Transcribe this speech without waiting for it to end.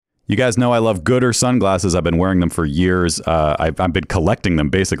You guys know I love Gooder sunglasses. I've been wearing them for years. I've been collecting them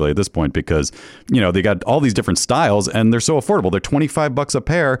basically at this point because, they got all these different styles and they're so affordable. They're $25 a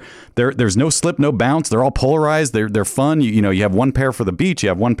pair. There's no slip, no bounce. They're all polarized. They're fun. You have one pair for the beach. You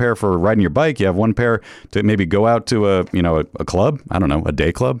have one pair for riding your bike. You have one pair to maybe go out to a club. I don't know, a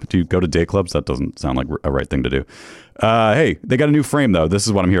day club. Do you go to day clubs? That doesn't sound like a right thing to do. Hey, they got a new frame though. This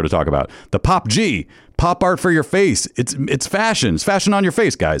is what I'm here to talk about. The Pop G. Pop art for your face. It's fashion. It's fashion on your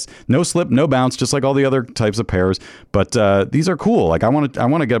face, guys. No slip, no bounce, just like all the other types of pairs. But these are cool. Like I want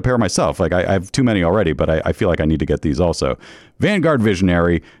to get a pair myself. Like I have too many already, but I feel like I need to get these also. Vanguard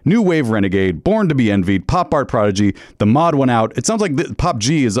Visionary, New Wave Renegade, Born to be Envied, Pop Art Prodigy, the Mod One Out. It sounds like the Pop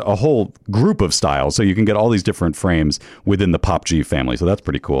G is a whole group of styles, so you can get all these different frames within the Pop G family. So that's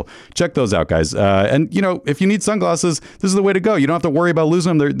pretty cool. Check those out, guys. And if you need sunglasses, this is the way to go. You don't have to worry about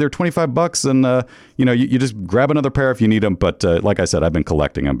losing them. They're $25, and you just grab another pair if you need them. But like I said, I've been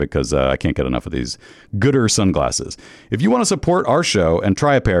collecting them because I can't get enough of these Gooder sunglasses. If you want to support our show and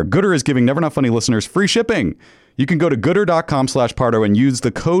try a pair, Gooder is giving Never Not Funny listeners free shipping. You can go to gooder.com/Pardo and use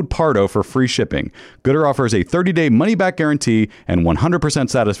the code Pardo for free shipping. Gooder offers a 30-day money-back guarantee and 100%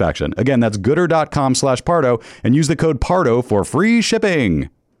 satisfaction. Again, that's gooder.com/Pardo and use the code Pardo for free shipping.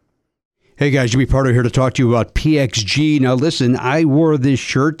 Hey guys, Jimmy Pardo here to talk to you about PXG. Now listen, I wore this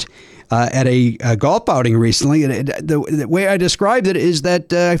shirt at a golf outing recently, and the way I described it is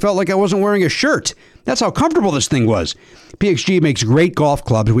that I felt like I wasn't wearing a shirt. That's how comfortable this thing was. PXG makes great golf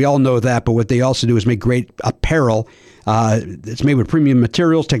clubs. We all know that, but what they also do is make great apparel. It's made with premium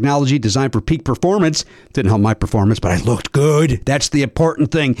materials, technology, designed for peak performance. Didn't help my performance, but I looked good. That's the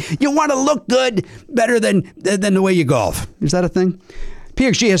important thing. You want to look good better than the way you golf. Is that a thing?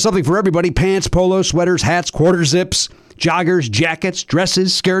 PXG has something for everybody. Pants, polos, sweaters, hats, quarter zips, joggers, jackets,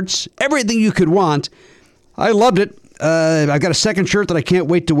 dresses, skirts, everything you could want. I loved it. I've got a second shirt that I can't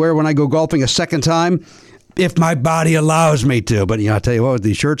wait to wear when I go golfing a second time, if my body allows me to. But, I'll tell you what, with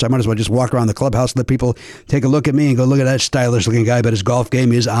these shirts, I might as well just walk around the clubhouse and let people take a look at me and go, look at that stylish-looking guy, but his golf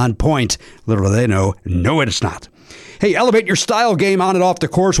game is on point. Little do they know, no, it's not. Hey, elevate your style game on and off the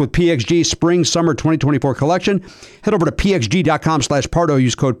course with PXG Spring Summer 2024 collection. Head over to pxg.com/Pardo.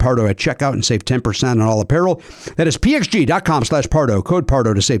 Use code Pardo at checkout and save 10% on all apparel. That is pxg.com/Pardo. Code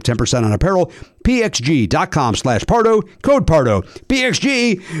Pardo to save 10% on apparel. pxg.com/Pardo. Code Pardo.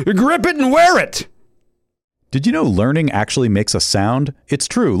 PXG, grip it and wear it. Did you know learning actually makes a sound? It's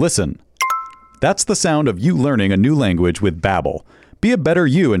true. Listen. That's the sound of you learning a new language with Babbel. Be a better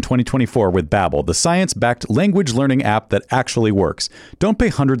you in 2024 with Babbel, the science-backed language learning app that actually works. Don't pay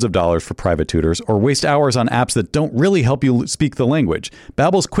hundreds of dollars for private tutors or waste hours on apps that don't really help you speak the language.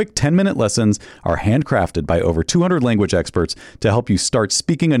 Babbel's quick 10-minute lessons are handcrafted by over 200 language experts to help you start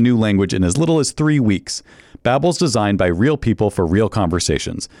speaking a new language in as little as 3 weeks. Babbel's designed by real people for real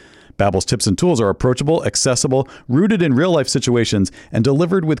conversations. Babbel's tips and tools are approachable, accessible, rooted in real-life situations, and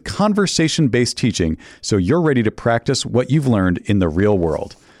delivered with conversation-based teaching, so you're ready to practice what you've learned in the real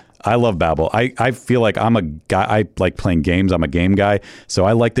world. I love Babbel. I feel like I'm a guy. I like playing games. I'm a game guy. So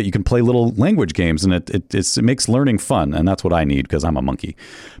I like that you can play little language games, and it makes learning fun. And that's what I need because I'm a monkey.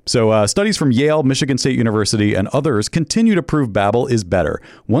 So studies from Yale, Michigan State University, and others continue to prove Babbel is better.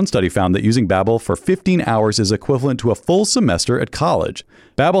 One study found that using Babbel for 15 hours is equivalent to a full semester at college.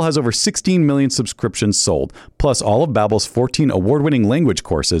 Babbel has over 16 million subscriptions sold. Plus, all of Babbel's 14 award-winning language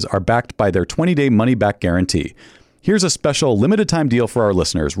courses are backed by their 20-day money-back guarantee. Here's a special limited-time deal for our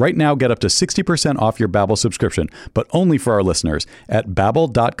listeners. Right now, get up to 60% off your Babbel subscription, but only for our listeners at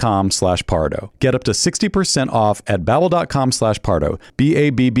babbel.com/Pardo. Get up to 60% off at babbel.com/Pardo.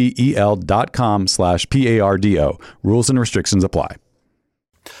 BABBEL.com/PARDO. Rules and restrictions apply.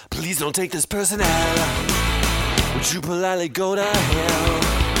 Please don't take this person out. Would you politely go to hell?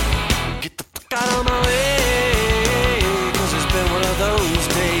 Get the fuck out of my way, 'cause it's been one of those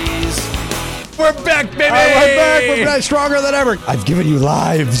days. We're back, baby! We're back. We're back stronger than ever. I've given you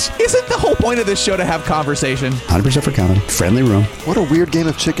lives. Isn't the whole point of this show to have conversation? 100% for comedy. Friendly room. What a weird game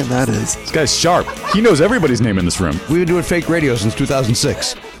of chicken that is. This guy's sharp. He knows everybody's name in this room. We've been doing fake radio since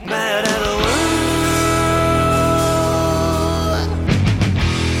 2006. Mad at the world.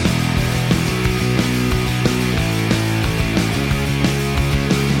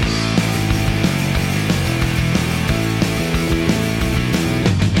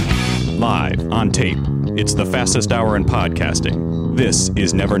 Live on tape. It's the fastest hour in podcasting. This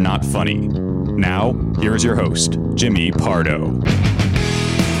is Never Not Funny. Now, here's your host, Jimmy Pardo.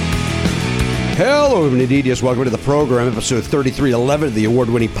 Hello, indeed. Yes, welcome to the program, episode 3311 of the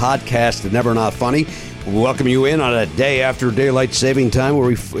award-winning podcast, Never Not Funny. We welcome you in on a day after daylight saving time where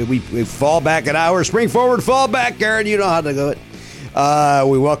we fall back an hour. Spring forward, fall back, Garrett. You know how to do it.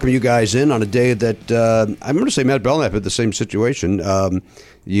 We welcome you guys in on a day that I'm going to say Matt Belknap had the same situation.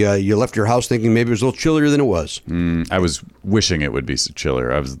 You left your house thinking maybe it was a little chillier than it was. I was wishing it would be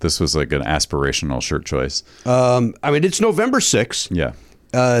chillier. This was like an aspirational shirt choice. It's November 6th. Yeah.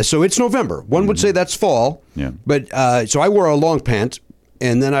 So it's November. One would say that's fall. Yeah. But so I wore a long pant,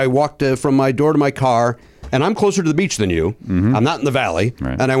 and then I walked from my door to my car, and I'm closer to the beach than you. I'm not in the valley.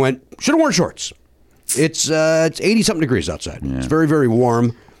 Right. And I went, should have worn shorts. It's 80-something degrees outside. Yeah. It's very, very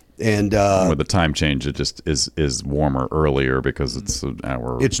warm. And with the time change, it just is warmer earlier because it's an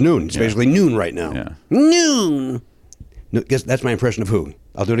hour. It's noon. It's basically noon right now. Yeah. Noon. No, guess that's my impression of who.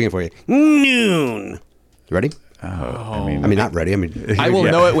 I'll do it again for you. Noon. Ready? I mean, not ready. I will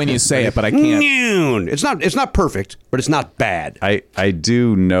know it when you say it, but I can't. Noon. It's not perfect, but it's not bad. I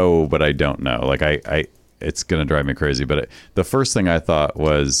do know, but I don't know. Like I it's gonna drive me crazy. But the first thing I thought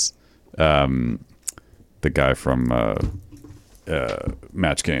was the guy from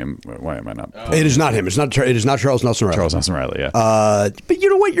Match Game. Why am I not? It is not him. It is not Charles Nelson Riley. Charles Nelson Riley. Yeah. But you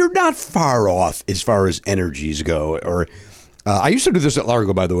know what? You're not far off as far as energies go. Or I used to do this at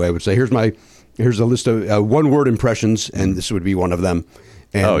Largo, by the way. I would say, here's a list of one-word impressions, and this would be one of them.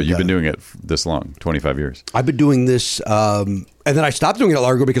 And, you've been doing it this long, 25 years. I've been doing this, and then I stopped doing it at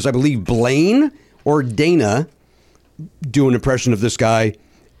Largo because I believe Blaine or Dana do an impression of this guy,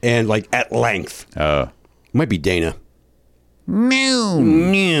 and like at length. Might be Dana.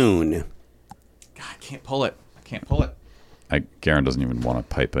 Noon. God, I can't pull it. Garen doesn't even want to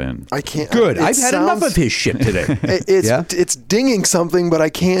pipe in. I can't. Good. I've had enough of his shit today. It's dinging something, but I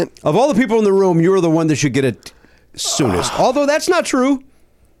can't. Of all the people in the room, you're the one that should get it soonest. Although that's not true.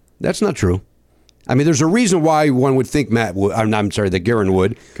 That's not true. I mean, there's a reason why one would think Matt would. I'm sorry, that Garen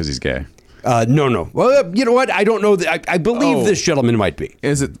would. Because he's gay. No. Well, you know what? I don't know. I believe this gentleman might be.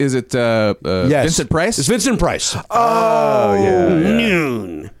 Is it Yes. Vincent Price? It's Vincent Price. Oh, yeah.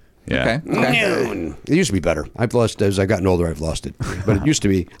 Noon. Yeah. Okay. Noon. It used to be better. I've lost as I've gotten older. I've lost it, but it used to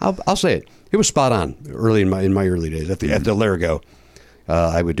be. I'll say it. It was spot on early in my early days at the Largo.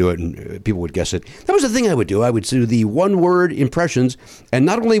 I would do it, and people would guess it. That was the thing I would do. I would do the one-word impressions, and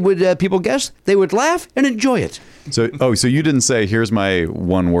not only would people guess, they would laugh and enjoy it. So you didn't say, here's my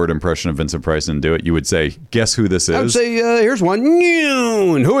one-word impression of Vincent Price and do it. You would say, guess who this is? I would say, here's one.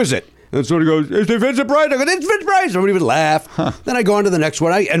 Noon. Who is it? And somebody goes, it's Vincent Price. I go, it's Vincent Price. Somebody would laugh. Then I go on to the next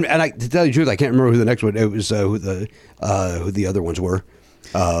one. And to tell you the truth, I can't remember who the next one. It was who the other ones were.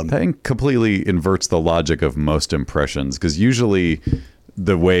 I think completely inverts the logic of most impressions, because usually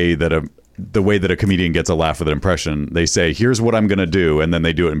the way that a comedian gets a laugh with an impression, they say, here's what I'm going to do, and then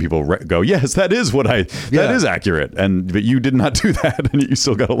they do it, and people go, yes, that is that is accurate, but you did not do that, and you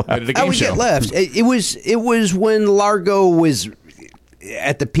still got a laugh. I would get laughs. It was when Largo was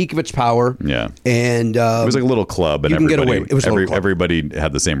at the peak of its power. Yeah. And it was like a little club, and you can get away. It was a little club. Everybody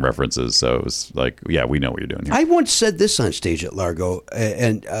had the same references, so it was like, yeah, we know what you're doing here. I once said this on stage at Largo,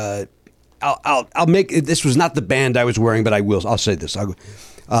 and I'll make this was not the band I was wearing, but I'll say this. I'll go,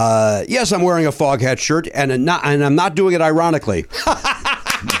 yes, I'm wearing a fog hat shirt, and I'm not doing it ironically.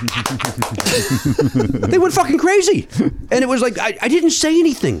 They went fucking crazy, and it was like I didn't say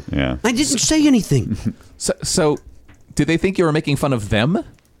anything. Yeah, I didn't say anything. So did they think you were making fun of them?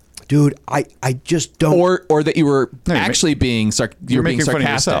 Dude, I just don't. Or that you were actually being you're being making fun of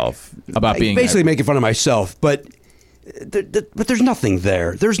sarcastic yourself about being basically making fun of myself, but there's nothing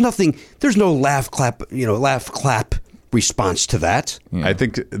there. There's nothing. There's no laugh clap response to that. Yeah. I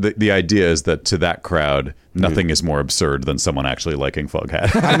think the idea is that to that crowd, nothing is more absurd than someone actually liking Fog Hat.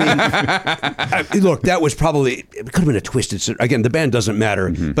 I mean, look, that was probably, it could have been a twisted, again, the band doesn't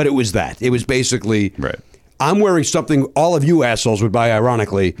matter, but it was that. It was basically, right. I'm wearing something all of you assholes would buy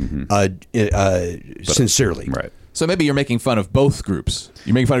ironically, sincerely. Right. So maybe you're making fun of both groups.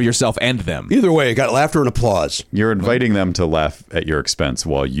 You're making fun of yourself and them. Either way, it got laughter and applause. You're inviting them to laugh at your expense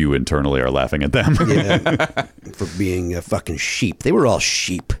while you internally are laughing at them. Yeah, for being a fucking sheep. They were all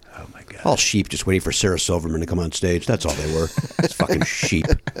sheep. Oh my God. All sheep just waiting for Sarah Silverman to come on stage. That's all they were. It's fucking sheep.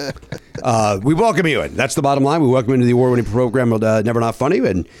 We welcome you in. That's the bottom line. We welcome you into the award-winning program of Never Not Funny.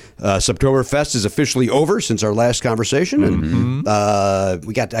 And Septoberfest is officially over since our last conversation. And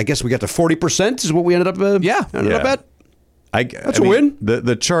I guess we got to 40% is what we ended up up at. That's a win.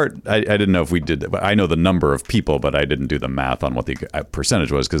 The chart, I didn't know if we did, but I know the number of people, but I didn't do the math on what the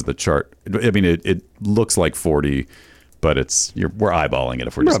percentage was, because the chart, I mean, it looks like 40, but we're eyeballing it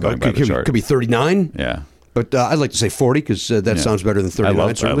if we're just going by the chart. It could be 39. Yeah. But I'd like to say 40 because that sounds better than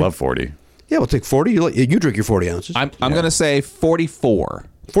 39. I love 40. Yeah, we'll take 40. You drink your 40 ounces. I'm going to say 44.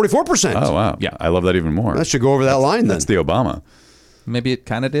 44%. Oh, wow. Yeah. I love that even more. That should go over that line then. That's the Obama. Maybe it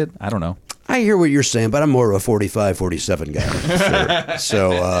kind of did. I don't know. I hear what you're saying, but I'm more of a 45, 47 guy. Sure.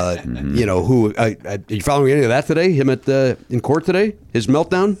 So, who are you following any of that today? Him in court today? His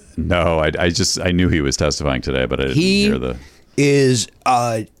meltdown? No, I knew he was testifying today, but I didn't hear the. Is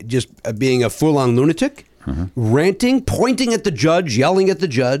just being a full-on lunatic, ranting, pointing at the judge, yelling at the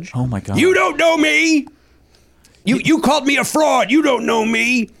judge. Oh my God! You don't know me. You called me a fraud. You don't know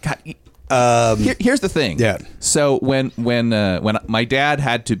me. God, here's the thing. Yeah. So when my dad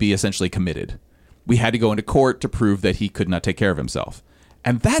had to be essentially committed, we had to go into court to prove that he could not take care of himself,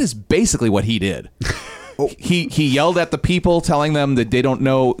 and that is basically what he did. He yelled at the people, telling them that they don't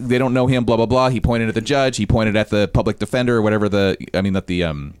know him. Blah blah blah. He pointed at the judge. He pointed at the public defender or whatever. The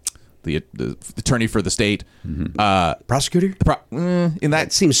attorney for the state, Prosecutor. In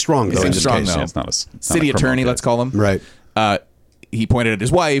that seems strong. Though, seems strong. case, Though. yeah, it's not a city attorney. Let's call him. Right. He pointed at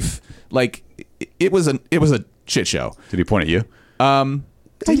his wife. Like it was a shit show. Did he point at you?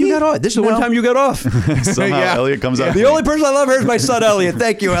 You got off. This is the one time you got off. Somehow Elliot comes out. The only person I love here is my son Elliot.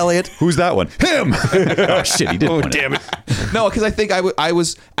 Thank you, Elliot. Who's that one? Him. Oh shit! He did. Oh damn it! No, because I think I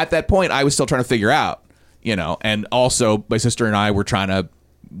was at that point. I was still trying to figure out, and also my sister and I were trying to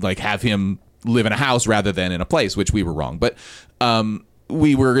have him live in a house rather than in a place, which we were wrong. But our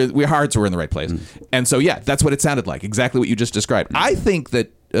hearts were in the right place, and so that's what it sounded like. Exactly what you just described. I think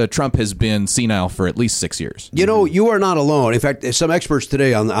that Trump has been senile for at least 6 years. You are not alone. In fact, some experts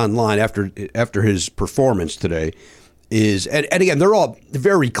today online after his performance today and again, they're all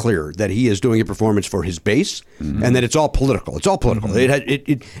very clear that he is doing a performance for his base and that it's all political. It's all political.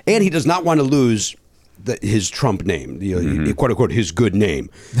 And he does not want to lose his Trump name, quote unquote, his good name,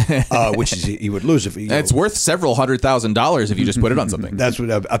 which he would lose if he. It's worth several $100,000 if you just put it on something. That's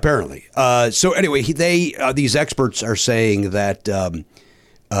what apparently. So anyway, these experts are saying that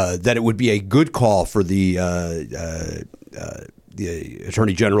that it would be a good call for the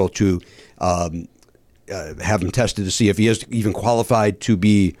Attorney General to have him tested to see if he is even qualified to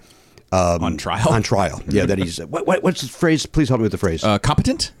be on trial. On trial, yeah. That he's what's the phrase? Please help me with the phrase.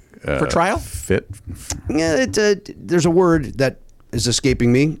 Competent for trial. Fit. Yeah, there's a word that is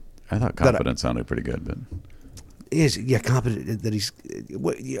escaping me. I thought competent sounded pretty good, but. Competent. That he's.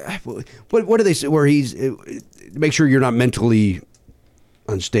 What do they say? Where he's make sure you're not mentally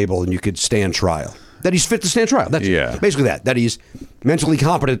unstable and you could stand trial. That he's fit to stand trial. That's basically that he's mentally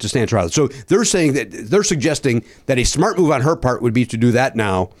competent to stand trial. So they're suggesting that a smart move on her part would be to do that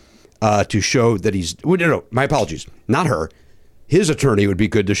now to show that he's. No, my apologies, not her. His attorney would be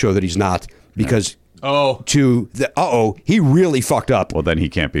good to show that he's not because. He really fucked up. Well, then he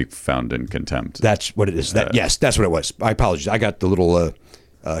can't be found in contempt. That's what it is. Yes, that's what it was. I apologize. I got the little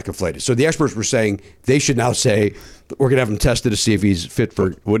conflated. So the experts were saying they should now say we're going to have him tested to see if he's fit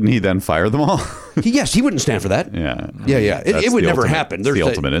for. Wouldn't he then fire them all? Yes, he wouldn't stand for that. Yeah. It would never happen. It's the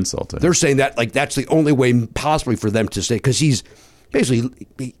ultimate insult. They're saying that that's the only way possibly for them to say because he's basically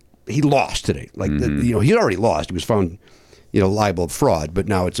he lost today. He already lost. He was found. Liable of fraud, but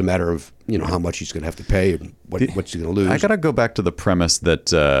now it's a matter of, how much he's going to have to pay and what's he going to lose. I got to go back to the premise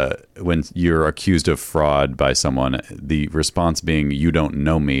that when you're accused of fraud by someone, the response being, you don't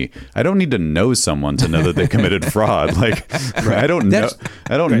know me. I don't need to know someone to know that they committed fraud. I don't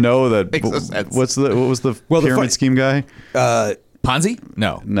know that. What was the pyramid scheme guy? Ponzi?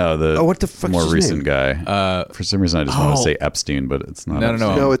 No. No, what the fuck's more his recent name? guy. For some reason, I just want to say Epstein, but it's not.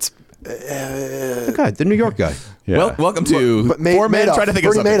 No, it's the guy, the New York guy. Yeah. Well, welcome to Four Men Trying to think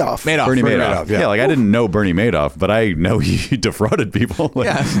of something. Madoff. Bernie Madoff. Yeah, I didn't know Bernie Madoff, but I know he defrauded people.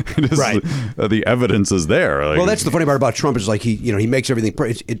 Right. The evidence is there. Well, that's the funny part about Trump is he makes everything.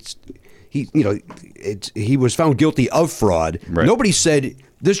 He was found guilty of fraud. Right. Nobody said.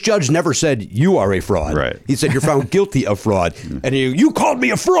 This judge never said you are a fraud. Right. He said you're found guilty of fraud, and you called me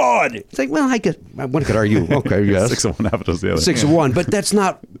a fraud. It's like, well, one could argue. Okay, yes, 6 of 1 half does the other. 6 of 1, but that's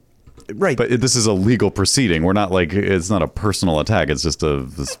not right. But this is a legal proceeding. We're not it's not a personal attack. It's just the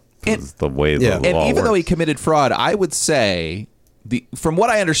way the law and even works. though he committed fraud, I would say from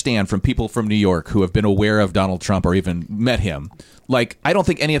what I understand from people from New York who have been aware of Donald Trump or even met him, I don't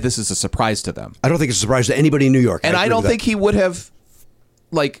think any of this is a surprise to them. I don't think it's a surprise to anybody in New York. And I don't think he would have.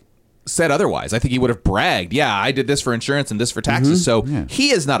 Said otherwise. I think he would have bragged, I did this for insurance and this for taxes. So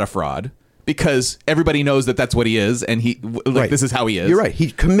he is not a fraud because everybody knows that that's what he is, and this is how he is. You're right.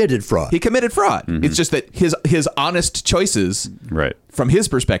 He committed fraud. It's just that his honest choices, from his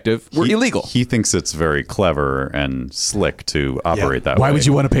perspective, were illegal. He thinks it's very clever and slick to operate that way. Why would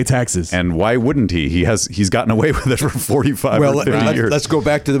you want to pay taxes? And why wouldn't he? He's gotten away with it for 45 or 50 years. Let's go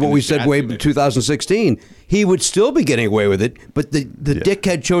back to what we said way in 2016. He would still be getting away with it, but the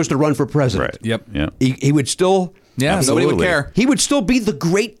dickhead chose to run for president. Right. Yep. He would still Yeah, Absolutely. nobody would care. He would still be the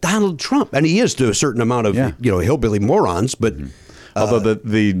great Donald Trump, and he is to a certain amount of hillbilly morons. But Although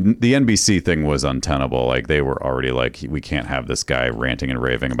the NBC thing was untenable. Like they were already like, we can't have this guy ranting and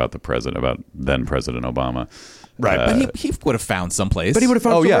raving about about then President Obama. right, But he would have found someplace. but he would have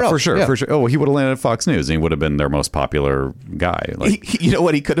found. Oh yeah, somewhere for else. sure, Yeah. for sure. Oh, well, he would have landed at Fox News, and he would have been their most popular guy. Like, You know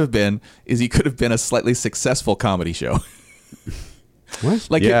what he could have been is he could have been a slightly successful comedy show. What?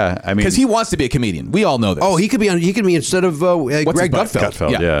 Like, Yeah, I mean- because he wants to be a comedian. We all know this. Oh, he could be on. He could be instead of Greg his butt? Gutfeld.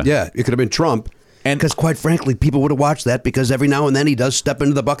 Gutfeld, yeah. Yeah, it could have been Trump. And- because, quite frankly, people would have watched that because every now and then he does step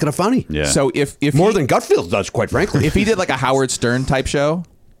into the bucket of funny. yeah. So if More he, than Gutfeld does, quite frankly. if he did like a Howard Stern type show,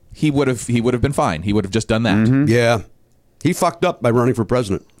 he would have been fine. He would have just done that. Mm-hmm. Yeah, he fucked up by running for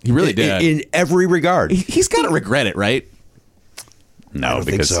president. He really In- did. in every regard. He's got to regret it, right? no, don't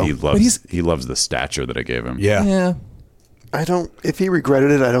think because so. he loves the stature that I gave him. Yeah. I don't. If he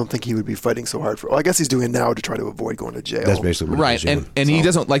regretted it, I don't think he would be fighting so hard for. Well, I guess he's doing it now to try to avoid going to jail. That's basically what it Right, is, yeah. and he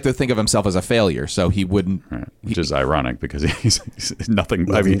doesn't like to think of himself as a failure, so he wouldn't. Right. Which is ironic because he's nothing.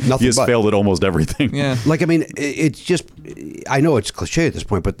 I Nothing- mean, he nothing has but. failed at almost everything. Yeah, Like, I mean, it's just, I know it's cliche at this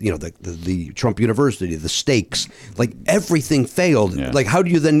point, but, the Trump University, the stakes, like, everything failed. Yeah. Like, how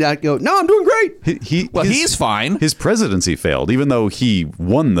do you then not go, no, I'm doing great? he's fine. His presidency failed, even though he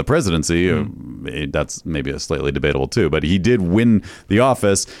won the presidency. Hmm. That's maybe a slightly debatable too, but he did win the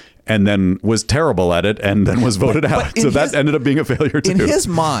office and then was terrible at it and then was voted out. in So his- that ended up being a failure too. In his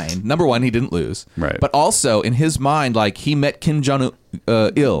mind, number one, he didn't lose. Right. But also in his mind, like he met Kim Jong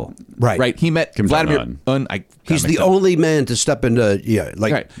Il. Right. Right. He met Kim Vladimir. Jong-un. He's the only man to step into,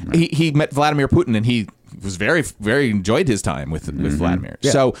 Right. He met Vladimir Putin, and he was very, very enjoyed his time with Vladimir.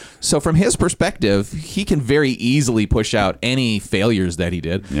 Yeah. So from his perspective, he can very easily push out any failures that he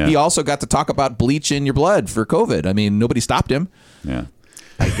did. Yeah. He also got to talk about bleach in your blood for COVID. I mean, nobody stopped him. Yeah.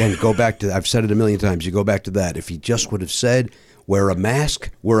 Again, go back to, I've said it a million times, you go back to that. If he just would have said, wear a mask,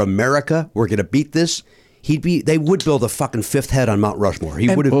 we're America, we're going to beat this, they would build a fucking fifth head on Mount Rushmore. He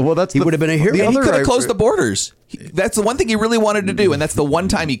would have, well, that's he would have been a hero. And he other could have I- closed the borders. That's the one thing he really wanted to do, and that's the one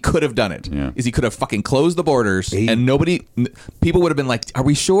time he could have done it. Yeah. Is he could have fucking closed the borders, and people would have been like, "Are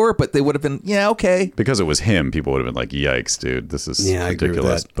we sure?" But they would have been, "Yeah, okay." Because it was him, people would have been like, "Yikes, dude, this is Yeah, I agree with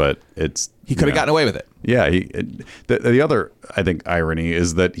ridiculous." that. But it's He could have gotten away with it. Yeah, the other I think irony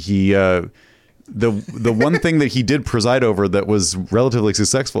is that he the one thing that he did preside over that was relatively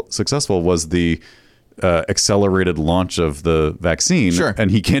successful was the accelerated launch of the vaccine. Sure. And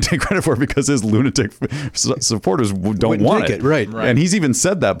he can't take credit for it because his lunatic supporters don't Wouldn't want take it, right. And he's even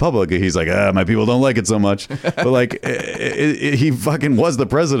said that publicly. He's like, my people don't like it so much. But like, he fucking was the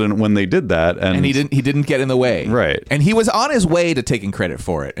president when they did that, And he didn't get in the way. Right. And he was on his way to taking credit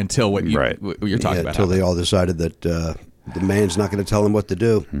for it until what you're talking about. Until they all decided that the man's not going to tell him what to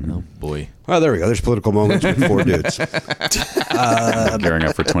do. Oh boy. Well, there we go. There's political moments with four dudes. gearing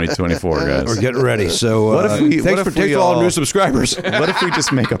up for 2024, guys. We're getting ready. So What if thanks for all new subscribers. What if we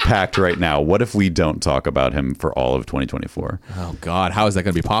just make a pact right now? What if we don't talk about him for all of 2024? Oh God, how is that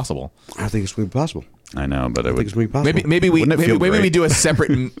going to be possible? I think it's going to be possible. I know, but I think it's going to be possible. Maybe we Wouldn't it feel maybe we great? do a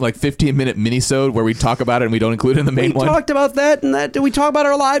separate like 15-minute mini-sode where we talk about it and we don't include it in the main we one. talked about that, and that we talk about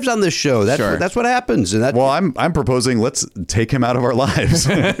our lives on this show. Sure. That's what happens. And that. Well, I'm proposing let's take him out of our lives.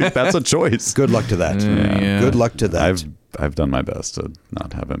 That's a choice. Good luck to that. yeah. Good luck to that. I've done my best to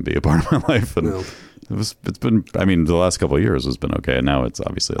not have him be a part of my life, and No. it's been. I mean, the last couple of years has been okay. Now it's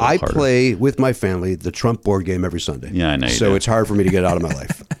obviously a little I harder. play with my family the Trump board game every Sunday. Yeah, I know you So do. it's hard for me to get out of my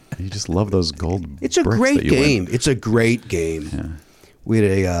life. You just love those gold. It's a bricks great that you win. game. It's a great game. We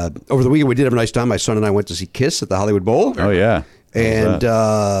had over the weekend we did have a nice time. My son and I went to see Kiss at the Hollywood Bowl. Oh yeah, And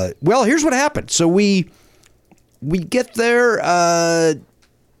well, here's what happened. So we get there.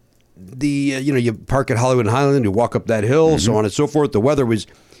 You park at Hollywood and Highland. You walk up that hill, so on and so forth. The weather was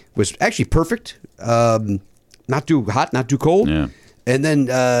actually perfect. Not too hot, not too cold. Yeah. And then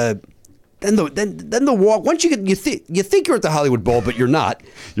the walk. Once you think you're at the Hollywood Bowl, but you're not.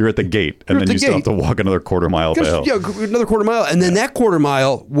 you're at the gate, and You're at then the you still have gate. to walk another quarter mile up the hill. Yeah, another quarter mile, and then that quarter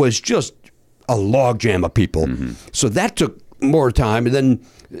mile was just a log jam of people. So that took more time, and then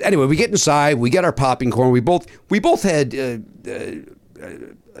anyway, we get inside, we get our popping corn. We both had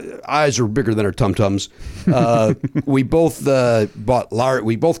eyes are bigger than our tum tums. We both bought large.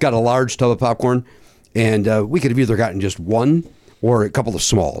 We both got a large tub of popcorn, and we could have either gotten just one or a couple of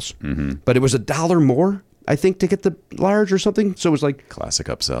smalls. But it was $1 more, I think, to get the large or something. So it was like, Classic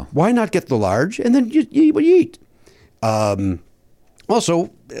upsell. why not get the large and then you eat what you eat?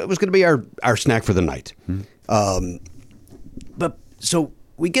 Also, it was going to be our snack for the night. But so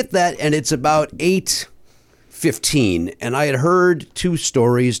we get that, and it's about 8 15, and I had heard two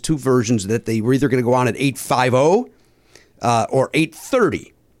versions that they were either going to go on at 8:50 or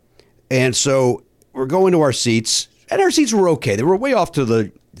 8:30. And so we're going to our seats, and our seats were okay. They were way off to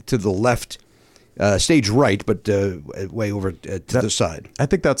the left, stage right, but way over to the side. I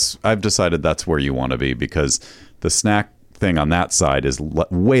think I've decided that's where you want to be, because the snack thing on that side is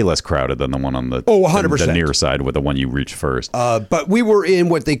way less crowded than the one on the 100%. The near side with the one you reach first. But we were in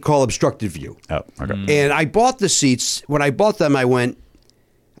what they call obstructed view. Oh, okay. And I bought the seats. When I bought them, I went,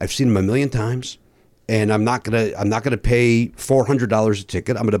 I've seen them a million times, and I'm not gonna pay $400 a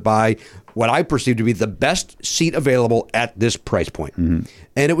ticket. I'm gonna buy what I perceive to be the best seat available at this price point. And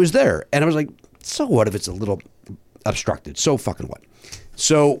it was there, and I was like, so what if it's a little obstructed? So fucking what?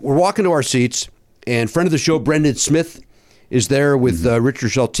 So we're walking to our seats, and friend of the show, Brendan Smith, is there with Richard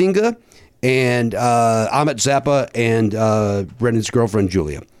Sheltinga and Amit Zappa and Brendan's girlfriend,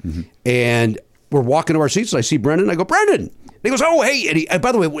 Julia. And we're walking to our seats, and I see Brendan. I go, Brendan! And he goes, oh, hey. And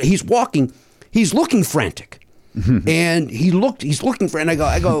by the way, he's looking frantic. And he's looking frantic.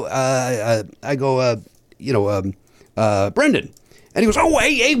 I go, Brendan. And he goes, oh,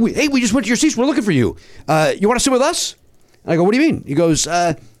 hey, we just went to your seats. We're looking for you. You want to sit with us? And I go, what do you mean? He goes,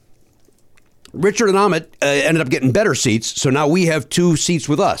 Richard and Amit ended up getting better seats, so now we have two seats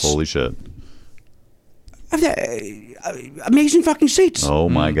with us. Holy shit. Amazing fucking seats. Oh,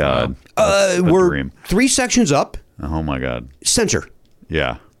 my God. That's we're dream. 3 sections up. Oh, my God. Center.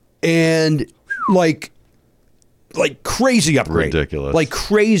 Yeah. And like crazy upgrade. Ridiculous. Like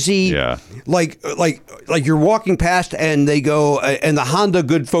crazy. Yeah. Like you're walking past and they go, and the Honda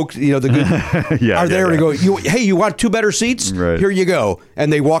good folks, the good are there and go, you want 2 better seats? Right. Here you go.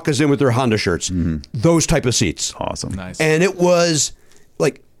 And they walk us in with their Honda shirts. Those type of seats. Awesome. Nice. And it was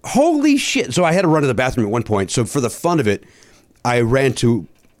like, holy shit. So I had to run to the bathroom at one point. So for the fun of it, I ran to,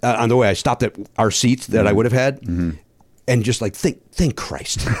 on the way, I stopped at our seats that I would have had. And just like, thank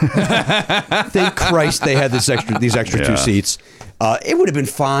Christ. Thank Christ they had these extra 2 seats. It would have been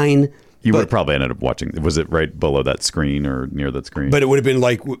fine. You would have probably ended up watching. Was it right below that screen or near that screen? But it would have been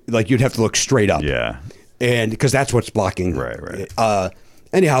like you'd have to look straight up. Yeah. And because that's what's blocking. Right.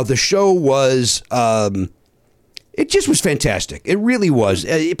 Anyhow, the show was, it just was fantastic. It really was.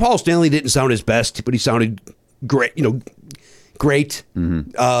 Paul Stanley didn't sound his best, but he sounded great, great.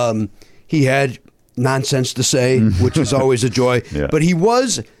 He had nonsense to say, which is always a joy. Yeah. But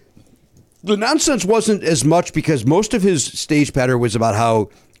the nonsense wasn't as much because most of his stage patter was about how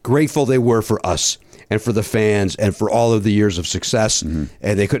grateful they were for us and for the fans and for all of the years of success, and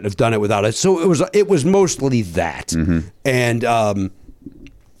they couldn't have done it without it. So it was mostly that. And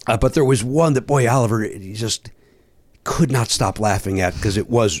but there was one that, boy, Oliver, he just could not stop laughing at because it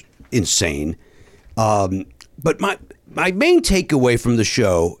was insane. But my main takeaway from the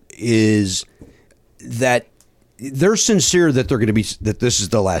show is that they're sincere that that this is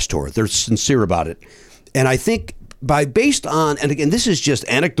the last tour. They're sincere about it. And I think based on, and again, this is just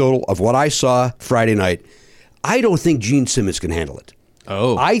anecdotal of what I saw Friday night, I don't think Gene Simmons can handle it.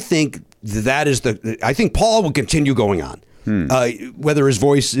 Oh. I think I think Paul will continue going on. Whether his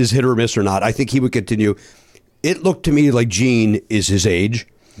voice is hit or miss or not, I think he would continue. It looked to me like Gene is his age.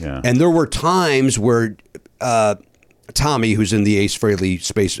 Yeah. And there were times where Tommy, who's in the Ace Frehley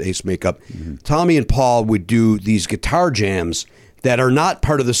Space Ace makeup, Tommy and Paul would do these guitar jams that are not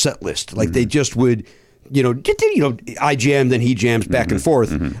part of the set list. Like they just would, I jam, then he jams back and forth.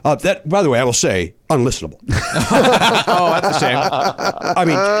 That, by the way, I will say, unlistenable. Oh, that's a shame. I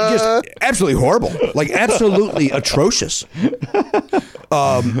mean, just absolutely horrible. Like absolutely atrocious.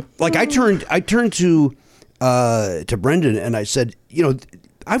 Like I turned to Brendan and I said,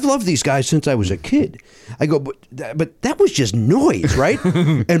 I've loved these guys since I was a kid. I go, but that was just noise, right?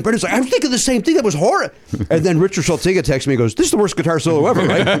 And Brendan's like, I was thinking the same thing. That was horrible. And then Richard Schultziga texts me and goes, this is the worst guitar solo ever,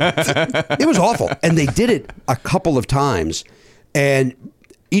 right? It was awful. And they did it a couple of times. And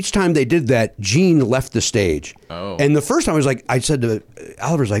each time they did that, Gene left the stage. Oh. And the first time I said to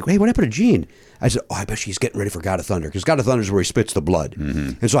Oliver's like, hey, what happened to Gene? I said, I bet he's getting ready for God of Thunder, because God of Thunder is where he spits the blood.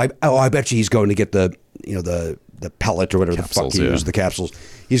 And so I bet he's going to get the pellet or whatever Capsules, the fuck he used, the capsules.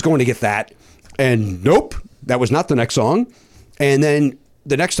 He's going to get that. And nope, that was not the next song. And then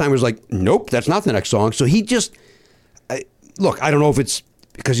the next time was like, nope, that's not the next song. So he just, look, I don't know if it's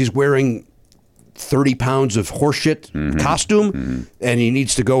because he's wearing 30 pounds of horseshit costume and he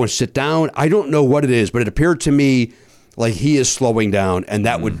needs to go and sit down. I don't know what it is, but it appeared to me like he is slowing down, and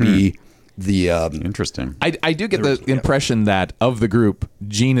that would be the interesting. I do get the impression that of the group,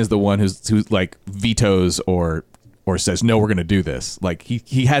 Gene is the one who's like vetoes or or says, no, we're going to do this. Like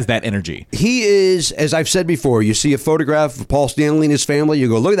he has that energy. He is, as I've said before, you see a photograph of Paul Stanley and his family, you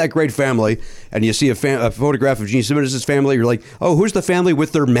go, look at that great family, and you see a photograph of Gene Simmons' family, you're like, oh, who's the family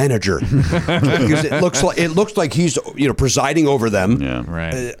with their manager? Because it looks like he's presiding over them. Yeah,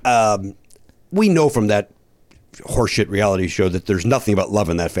 right. We know from that horseshit reality show that there's nothing but love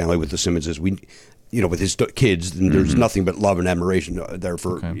in that family with the Simmonses. With his kids, and there's nothing but love and admiration there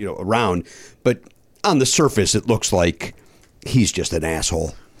for around. But on the surface, it looks like he's just an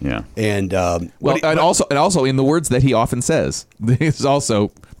asshole. Yeah. And also in the words that he often says, there's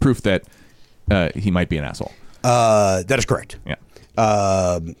also proof that he might be an asshole. That is correct. Yeah.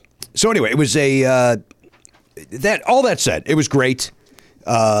 So anyway, it was all that said, it was great.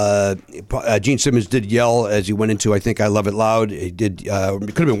 Gene Simmons did yell as he went into, I think, I Love It Loud. He did,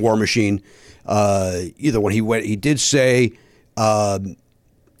 it could have been War Machine. Either one. He did say, all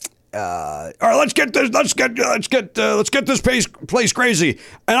right, let's get this place crazy.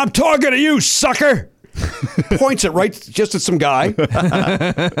 And I'm talking to you, sucker. Points it right just at some guy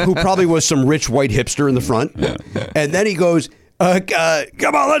who probably was some rich white hipster in the front. And then he goes,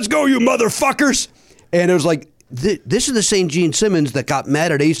 come on, let's go, you motherfuckers. And it was like, this is the same Gene Simmons that got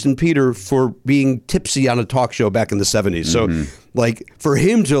mad at Ace and Peter for being tipsy on a talk show back in the 70s. So, like, for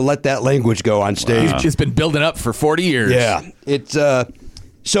him to let that language go on stage. It's been building up for 40 years. Yeah.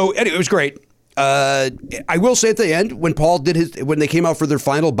 So, anyway, it was great. I will say at the end, when when they came out for their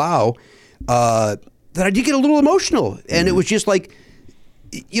final bow, that I did get a little emotional. And it was just like,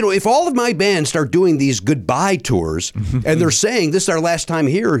 if all of my bands start doing these goodbye tours and they're saying, this is our last time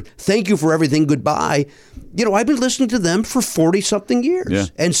here, thank you for everything, goodbye. I've been listening to them for 40-something years. Yeah.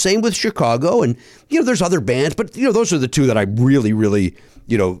 And same with Chicago. And, there's other bands, but, those are the two that I really, really,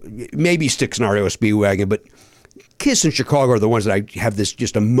 maybe Styx and REO Speedwagon, but Kiss and Chicago are the ones that I have this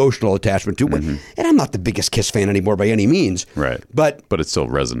just emotional attachment to. And I'm not the biggest Kiss fan anymore by any means. Right. But it still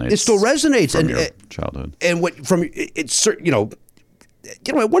resonates. It still resonates. From your childhood. And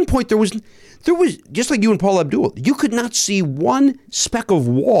at one point there was just like you and Paul Abdul, you could not see one speck of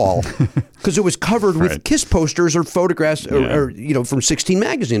wall because it was covered with Kiss posters or photographs or from 16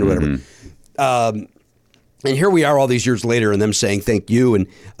 magazine or whatever. And here we are all these years later and them saying thank you. And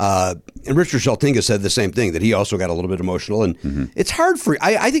Richard Sheltinga said the same thing, that he also got a little bit emotional. And it's hard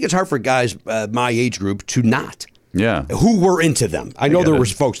I think it's hard for guys my age group to not. Yeah. Who were into them. I know there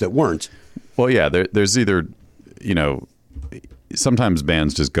was folks that weren't. Well, yeah, there's either, sometimes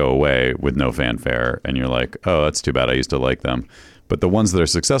bands just go away with no fanfare and you're like, oh, that's too bad. I used to like them. But the ones that are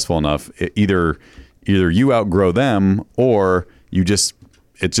successful enough, either you outgrow them or it's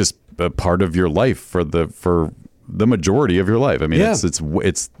just a part of your life for the majority of your life. I mean, it's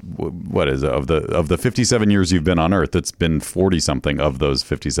what is it, of the 57 years you've been on Earth, it's been 40 something of those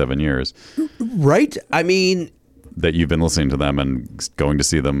 57 years. Right. I mean, that you've been listening to them and going to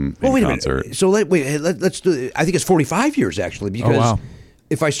see them in concert. So let's do. I think it's 45 years actually, because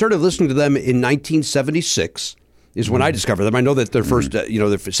if I started listening to them in 1976 is when I discovered them. I know that their first,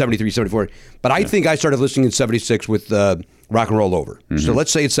 they're 73, 74, but I think I started listening in 76 with Rock and Roll Over. So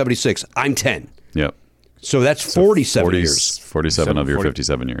let's say it's 76. I'm 10. Yep. So that's 47 years. 47 of your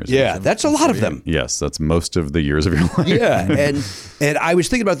 57 years. Yeah, that's a lot of them. Yes, that's most of the years of your life. Yeah, and I was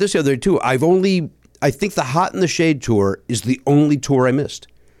thinking about this the other day too. I think the Hot in the Shade tour is the only tour I missed.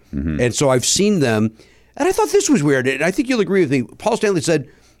 And so I've seen them, and I thought this was weird. And I think you'll agree with me. Paul Stanley said,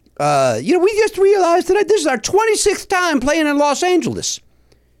 we just realized tonight this is our 26th time playing in Los Angeles.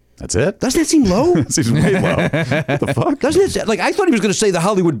 That's it? Doesn't that seem low? That seems way low. What the fuck? Doesn't it? Like, I thought he was going to say the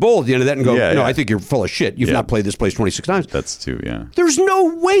Hollywood Bowl at the end of that and go, I think you're full of shit. You've not played this place 26 times. That's too, yeah. There's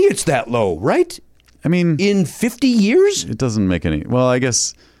no way it's that low, right? I mean, in 50 years? It doesn't make any, well, I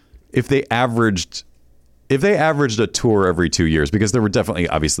guess if they averaged a tour every 2 years, because there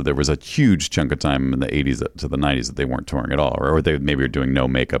was a huge chunk of time in the 80s to the 90s that they weren't touring at all, or they maybe were doing no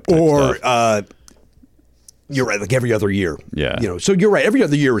makeup type stuff. You're right, like every other year. Yeah. So you're right, every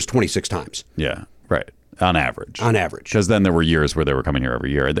other year is 26 times. Yeah, right. On average. Because then there were years where they were coming here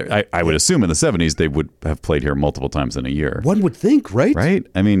every year. I would assume in the 70s they would have played here multiple times in a year. One would think, right? Right?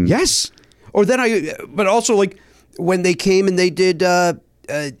 I mean... Yes. Or then but also like when they came and they did... it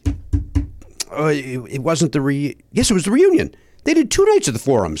wasn't the Yes, it was the reunion. They did 2 nights at the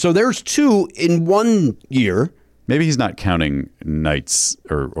Forum. So there's 2 in 1 year. Maybe he's not counting nights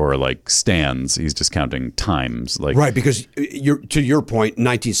or like stands. He's just counting times. Like right, because to your point,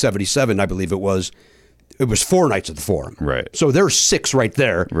 1977, I believe it was 4 nights at the Forum. Right. So there's 6 right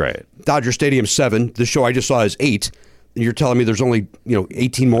there. Right. Dodger Stadium 7. The show I just saw is 8. And you're telling me there's only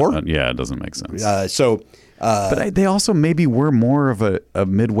 18 more? Yeah, it doesn't make sense. But they also maybe were more of a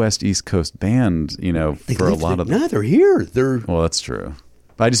Midwest East Coast band, for a lot of them. No, they're here. Well, that's true.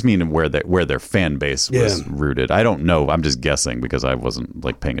 I just mean where their fan base was rooted. I don't know. I'm just guessing because I wasn't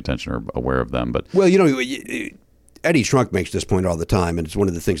like paying attention or aware of them. But well, Eddie Trunk makes this point all the time, and it's one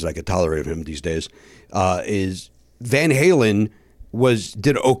of the things that I could tolerate of him these days. Is Van Halen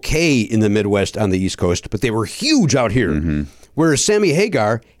did okay in the Midwest on the East Coast, but they were huge out here. Mm-hmm. Whereas Sammy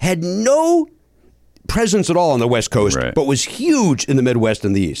Hagar had no presence at all on the West Coast, but was huge in the Midwest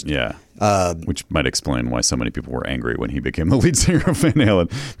and the East. Yeah. Which might explain why so many people were angry when he became the lead singer of Van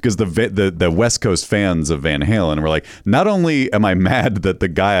Halen, because the West Coast fans of Van Halen were like, not only am I mad that the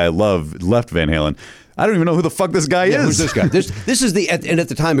guy I love left Van Halen, I don't even know who the fuck this guy is. Who's this guy? This is and at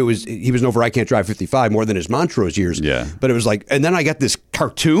the time he was known for I Can't Drive 55 more than his Montrose years. Yeah. But it was like, and then I got this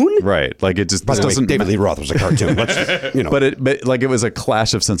cartoon. Right. Like it just By the way, doesn't. David Lee Roth was a cartoon. But like it was a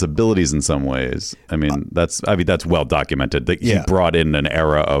clash of sensibilities in some ways. I mean, that's well documented that he brought in an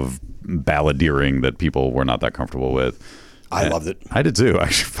era of balladeering that people were not that comfortable with. I loved it. I did too.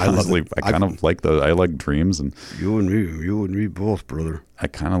 Actually, I kind of like those. I like Dreams, and you and me both, brother. I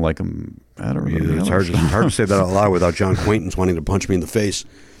kind of like them better. It's hard to say that out loud without John Quaintance wanting to punch me in the face.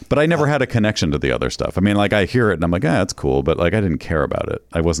 But I never had a connection to the other stuff. I mean, like I hear it and I'm like, that's cool, but like I didn't care about it.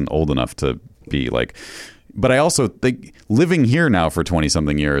 I wasn't old enough to be like. But I also think living here now for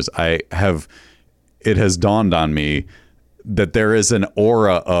 20-something years, it has dawned on me that there is an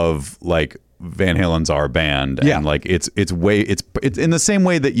aura of like Van Halen's our band, and like it's in the same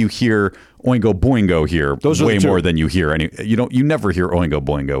way that you hear Oingo Boingo here way more than you hear you never hear Oingo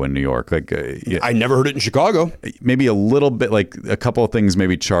Boingo in New York. Like I never heard it in Chicago. Maybe a little bit, like a couple of things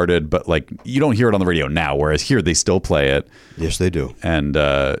maybe charted, but like you don't hear it on the radio now. Whereas here they still play it. Yes, they do. And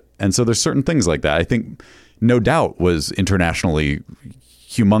so there's certain things like that. I think No Doubt was internationally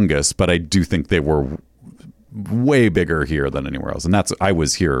humongous, but I do think they were way bigger here than anywhere else, and I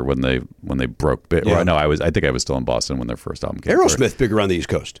was here when they broke. I think I was still in Boston when their first album came. Aerosmith bigger on the East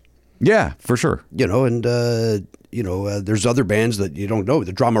Coast. Yeah, for sure. And there's other bands that you don't know.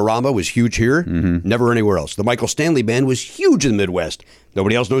 The Dramarama was huge here, never anywhere else. The Michael Stanley Band was huge in the Midwest.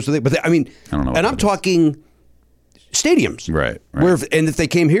 Nobody else knows who they. I don't know. And I'm talking stadiums, right? And if they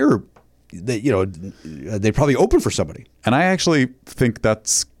came here, they'd probably open for somebody. And I actually think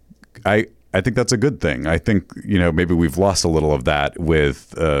I think that's a good thing. I think, maybe we've lost a little of that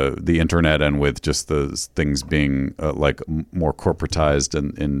with the internet and with just the things being like more corporatized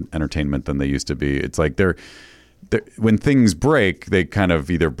in entertainment than they used to be. It's like when things break, they kind of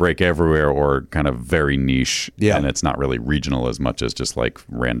either break everywhere or kind of very niche. Yeah. And it's not really regional as much as just like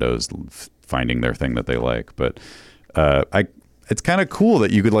randos finding their thing that they like. But it's kind of cool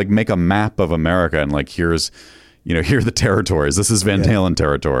that you could like make a map of America and like here are the territories. This is Van Halen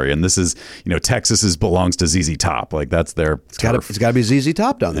territory, and this is, Texas belongs to ZZ Top. Like that's their. It's got to be ZZ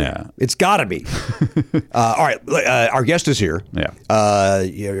Top down there. Yeah, it's got to be. All right, our guest is here. Yeah,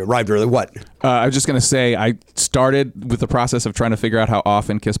 you arrived early. What? I was just going to say I started with the process of trying to figure out how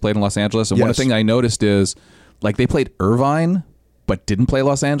often Kiss played in Los Angeles, and one thing I noticed is like they played Irvine, but didn't play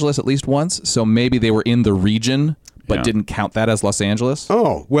Los Angeles at least once. So maybe they were in the region, but didn't count that as Los Angeles.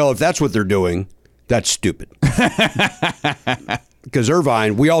 Oh well, if that's what they're doing. That's stupid. Because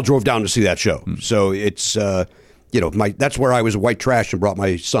Irvine, we all drove down to see that show. So it's, that's where I was white trash and brought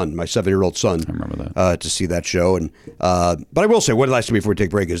my son, my 7-year-old son. I remember that. To see that show. And but I will say, one last thing before we take a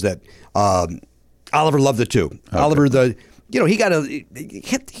break is that Oliver loved it too. Okay. Oliver, he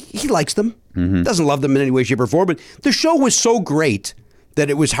likes them. Mm-hmm. Doesn't love them in any way, shape, or form. But the show was so great that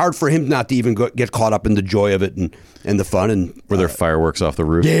it was hard for him not to even get caught up in the joy of it and the fun. And were there fireworks off the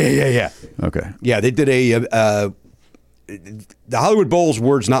roof? Yeah. Okay. Yeah, they did the Hollywood Bowl's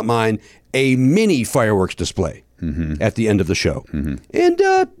words, not mine, a mini fireworks display at the end of the show. Mm-hmm. And,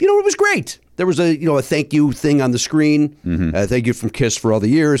 it was great. There was a thank you thing on the screen. Mm-hmm. Thank you from Kiss for all the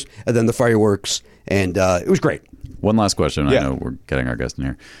years. And then the fireworks. And it was great. One last question. I know we're getting our guest in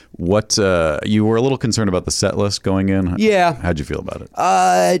here. What you were a little concerned about the set list going in? Yeah. How'd you feel about it?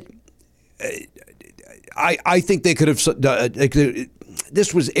 I think they could have.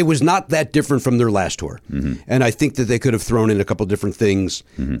 It was not that different from their last tour, and I think that they could have thrown in a couple different things,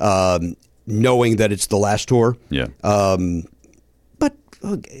 knowing that it's the last tour. Yeah. But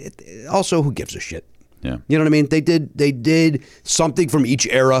also, who gives a shit? Yeah. You know what I mean? They did something from each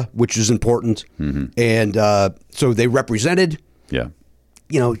era, which is important. Mm-hmm. And so they represented. Yeah.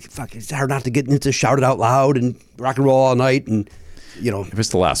 Fuck, it's hard not to get into Shout It Out Loud and Rock and Roll All Night. And, if it's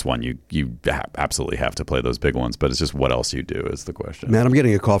the last one, you absolutely have to play those big ones. But it's just what else you do is the question. Man, I'm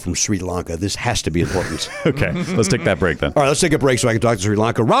getting a call from Sri Lanka. This has to be important. Okay. Let's take that break then. All right, let's take a break so I can talk to Sri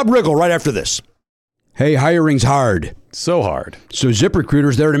Lanka. Rob Riggle right after this. Hey, hiring's hard. So hard. So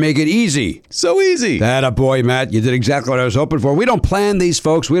ZipRecruiter's there to make it easy. So easy. That a boy, Matt. You did exactly what I was hoping for. We don't plan these,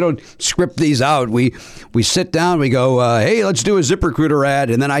 folks. We don't script these out. We sit down. We go, hey, let's do a ZipRecruiter ad,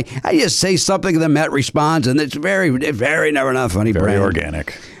 and then I just say something, and then Matt responds, and it's very never not funny. Very brand.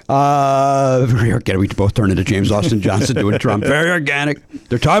 organic. Very organic. We both turn into James Austin Johnson doing Trump. Very organic.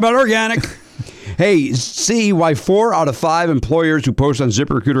 They're talking about organic. Hey, see why 4 out of 5 employers who post on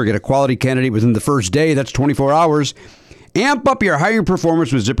ZipRecruiter get a quality candidate within the first day. That's 24 hours. Amp up your hiring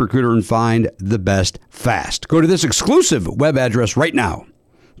performance with ZipRecruiter and find the best fast. Go to this exclusive web address right now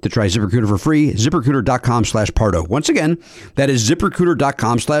to try ZipRecruiter for free. ZipRecruiter.com/Pardo. Once again, that is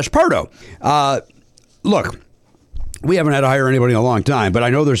ZipRecruiter.com/Pardo. Look, we haven't had to hire anybody in a long time, but I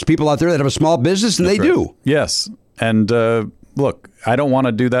know there's people out there that have a small business and they do. Yes. And look, I don't want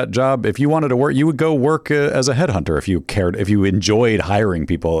to do that job. If you wanted to work, you would go work as a headhunter if you cared, if you enjoyed hiring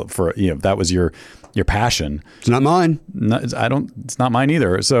people for, if that was your passion. It's not mine. No, it's not mine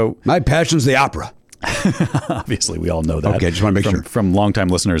either. So my passion's the opera. Obviously, we all know that. Okay, just want to make sure. From longtime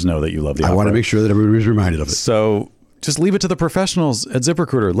listeners know that you love the opera. I want to make sure that everybody's reminded of it. So just leave it to the professionals at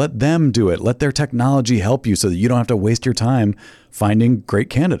ZipRecruiter. Let them do it. Let their technology help you so that you don't have to waste your time finding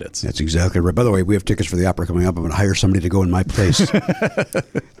great candidates. That's exactly right. By the way, we have tickets for the opera coming up. I'm going to hire somebody to go in my place.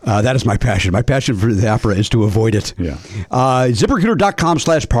 That is my passion. My passion for the opera is to avoid it. Yeah.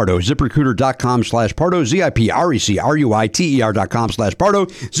 ZipRecruiter.com/Pardo. ZipRecruiter.com/Pardo. ZipRecruiter.com/Pardo.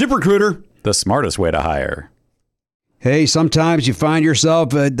 ZipRecruiter. The smartest way to hire. Hey, sometimes you find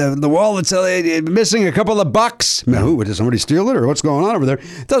yourself at the wallet's missing a couple of bucks. Ooh, did somebody steal it or what's going on over there?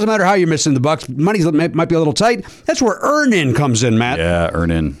 It doesn't matter how you're missing the bucks. Money might be a little tight. That's where Earn-In comes in, Matt. Yeah,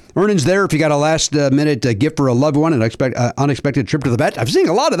 Earn-In. Earn-In's there if you got a last-minute gift for a loved one, an unexpected trip to the vet. I've seen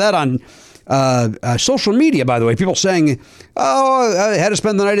a lot of that on social media, by the way. People saying, oh, I had to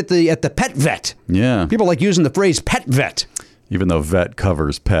spend the night at the pet vet. Yeah. People like using the phrase pet vet. Even though vet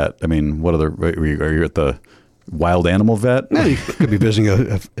covers pet. I mean, what other, are you at the wild animal vet? Yeah, you could be visiting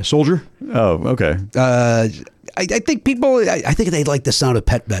a soldier. Oh, okay. I think people, I think they like the sound of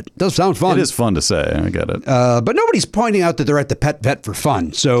pet vet. It does sound fun. It is fun to say. I get it. But nobody's pointing out that they're at the pet vet for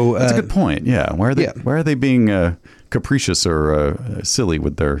fun. So that's a good point. Yeah. Why are they being capricious or silly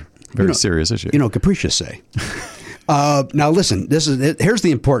with their very serious issue? Capricious say. Now listen, here's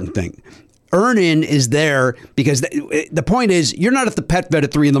the important thing. Earn-In is there because the point is you're not at the pet vet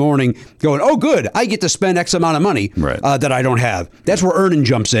at 3 a.m. going, oh, good, I get to spend X amount of money that I don't have. That's where Earn-In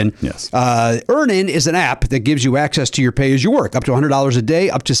jumps in. Yes. Earn-In is an app that gives you access to your pay as you work, up to $100 a day,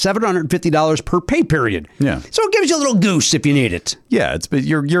 up to $750 per pay period. Yeah. So it gives you a little goose if you need it. Yeah,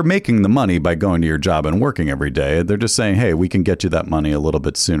 you're making the money by going to your job and working every day. They're just saying, hey, we can get you that money a little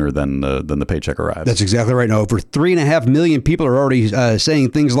bit sooner than the paycheck arrives. That's exactly right. Now, over 3.5 million people are already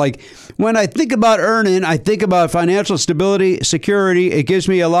saying things like, when I think about Earn-In, I think about financial stability, security. It gives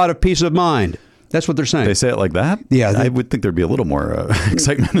me a lot of peace of mind. That's what they're saying. They say it like that? Yeah. I would think there'd be a little more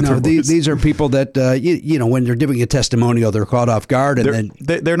excitement in their voice. These are people that, when they're giving a testimonial, they're caught off guard. And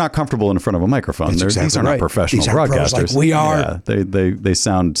they're not comfortable in front of a microphone. These are not professional broadcasters. Pros like we are. Yeah, they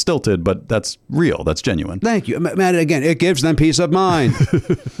sound stilted, but that's real. That's genuine. Thank you. Matt, again, it gives them peace of mind.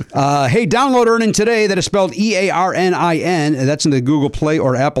 Hey, download Earn-In today. That is spelled EARNIN. That's in the Google Play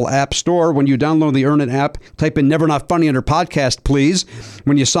or Apple App Store. When you download the Earn-In app, type in Never Not Funny under podcast, please.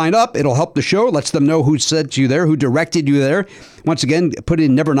 When you sign up, it'll help the show. Lets them know who sent you there, who directed you there. Once again, put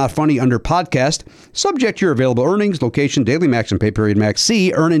in Never Not Funny under podcast. Subject to your available earnings, location, daily max, and pay period max.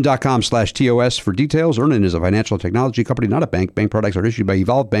 See earnin.com/TOS for details. Earn-In is a financial technology company, not a bank. Bank products are issued by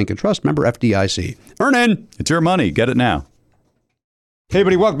Evolve Bank and Trust, member FDIC. Earn-In. It's your money. Get it now. Hey,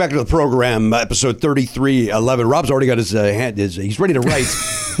 everybody, welcome back to the program, episode 3311. Rob's already got his hand, he's ready to write.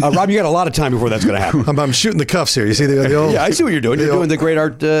 Rob, you got a lot of time before that's going to happen. I'm shooting the cuffs here. You see the old... Yeah, I see what you're doing. You're doing the great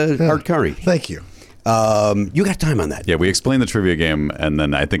Art Curry. Thank you. You got time on that. Yeah, we explained the trivia game, and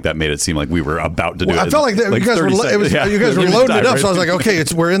then I think that made it seem like we were about to do it. I felt like you guys were loading it up, so I was like, okay,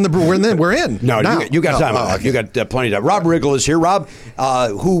 we're in. No, you got time on that. Okay. You got plenty of time. Rob Riggle is here. Rob,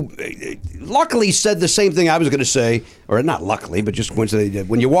 who luckily said the same thing I was going to say, or not luckily, but just coincidentally.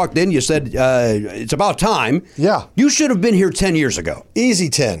 When you walked in, you said, it's about time. Yeah. You should have been here 10 years ago. Easy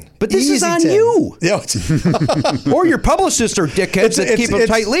 10. But this is on 10. you. Yeah, or your publicists are dickheads that keep a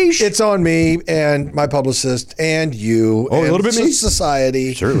tight leash. It's on me and my publicist and you. Oh, and a little bit me?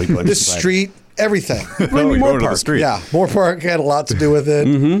 Society. Certainly. The street. Everything. Bring me more to the street. Yeah, Moore Park had a lot to do with it.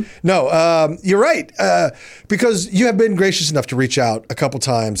 Mm-hmm. No, you're right. Because you have been gracious enough to reach out a couple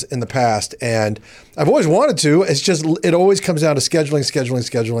times in the past, and I've always wanted to. It's just it always comes down to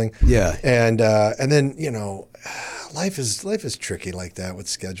scheduling. Yeah, and then life is tricky like that with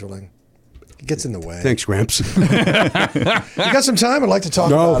scheduling. It gets in the way. Thanks, Gramps. You got some time? I'd like to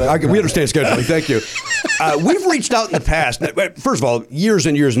talk about it. We understand scheduling. Thank you. We've reached out in the past. First of all, years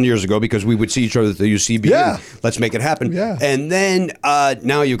and years and years ago, because we would see each other at the UCB. Yeah. And let's make it happen. Yeah. And then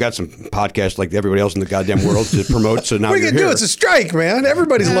now you've got some podcasts like everybody else in the goddamn world to promote. So now What are you you're going to do? here. It's a strike, man.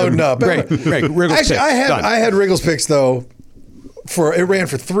 Everybody's loading up. Great. Riggle's Actually, picks. Done. I had Riggle's picks, though. It ran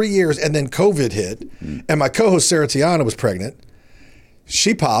for 3 years, and then COVID hit, and my co-host Sarah Tiana was pregnant.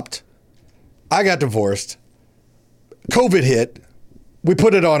 She popped. I got divorced. COVID hit. We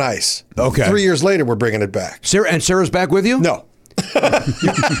put it on ice. Okay. 3 years later, we're bringing it back. Sarah's back with you? No.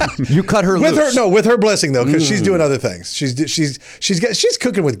 You cut her With loose. with her blessing though, because she's doing other things. She's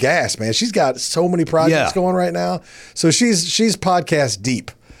cooking with gas, man. She's got so many projects going right now. So she's podcast deep.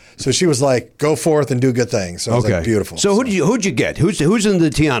 So she was like, "Go forth and do good things." So I was like, beautiful. So who'd you get? Who's in the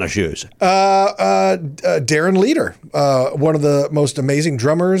Tiana shoes? Darren Leader, one of the most amazing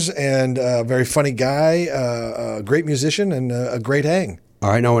drummers and a very funny guy, a great musician, and a great hang. All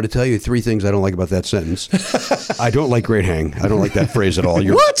right, now I want to tell you 3 things I don't like about that sentence. I don't like great hang. I don't like that phrase at all.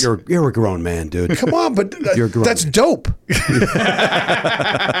 What? You're a grown man, dude. Come on, but You're grown. that's dope.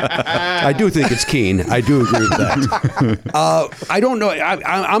 I do think it's keen. I do agree with that. I don't know.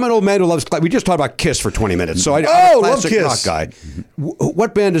 I'm an old man who loves. We just talked about Kiss for 20 minutes, so I'm a love classic Kiss. rock guy.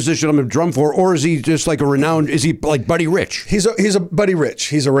 What band is this gentleman drum for, or is he just like a renowned? Is he like Buddy Rich? He's a Buddy Rich.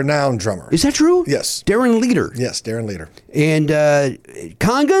 He's a renowned drummer. Is that true? Yes. Darren Leader. Yes, Darren Leader. And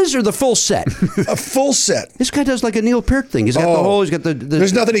congas or the full set? A full set. This guy does like a Neil Peart thing. He's got the whole. He's got the.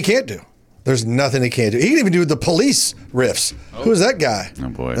 There's nothing he can't do. There's nothing he can't do. He can even do the Police riffs. Who's that guy? Oh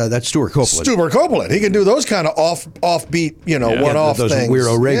boy. That's Stuart Copeland. Stuart Copeland. He can do those kind of offbeat, one-off those things.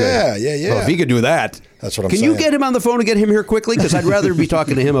 weirdo Riggle. Yeah. Well, if he could do that, That's what I'm Can saying. you get him on the phone and get him here quickly? Because I'd rather be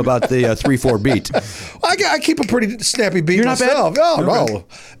talking to him about the 3/4 beat. I keep a pretty snappy beat You're not bad? myself. Oh no,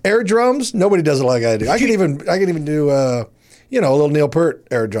 air drums. Nobody does it like I do. I can even do a little Neil Peart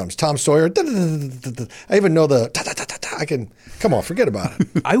air drums. Tom Sawyer. I even know the. I can. Come on, forget about it.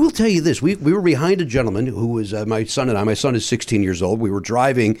 I will tell you this. We were behind a gentleman who was my son and I. My son is 16 years old. We were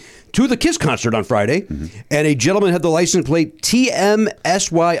driving to the Kiss concert on Friday, and a gentleman had the license plate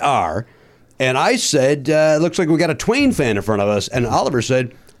TMSYR. And I said, looks like we got a Twain fan in front of us. And Oliver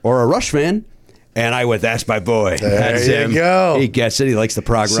said, or a Rush fan. And I went, that's my boy. That's There you him. go. He gets it. He likes the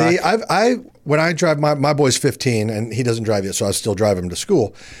prog rock. See, when I drive, my boy's 15 and he doesn't drive yet, so I still drive him to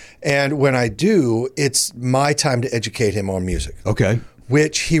school. And when I do, it's my time to educate him on music. Okay.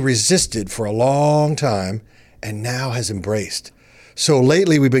 Which he resisted for a long time and now has embraced. So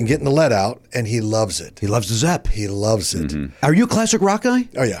lately we've been getting the let out and he loves it. He loves the Zepp. He loves it. Are you a classic rock guy?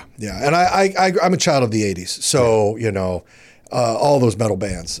 Oh, yeah. And I'm a child of the 80s. So, all those metal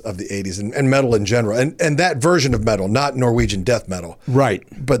bands of the 80s and metal in general. And that version of metal, not Norwegian death metal. Right.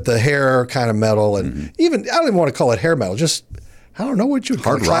 But the hair kind of metal and even, I don't even want to call it hair metal, just, I don't know what you'd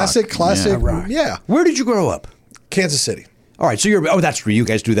call it. Classic. Yeah. Where did you grow up? Kansas City. All right, so that's true. You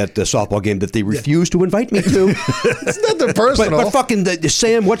guys do that softball game that they refuse to invite me to. It's nothing personal. But fucking the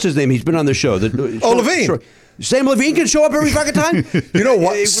Sam, what's his name? He's been on the show. Levine. Sam Levine can show up every fucking time? You know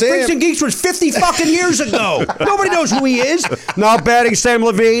what? Freaks and Geeks was 50 fucking years ago. Nobody knows who he is. Not batting Sam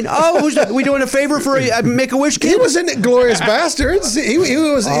Levine. Oh, are we doing a favor for a Make-A-Wish kid? He was in Glorious Bastards. He was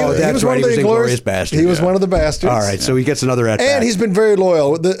one of the Glorious Bastards. He was one of the bastards. All right, so he gets another at-bat. And he's been very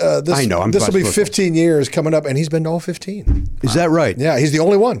loyal. I know. This will be 15 years coming up, and he's been to all 15. Is that right? Yeah, he's the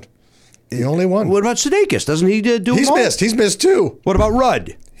only one. The only one. What about Sudeikis? Doesn't he do them all? He's missed too. What about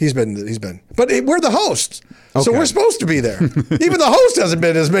Rudd? He's been. But we're the hosts, so Okay. we're supposed to be there. Even the host hasn't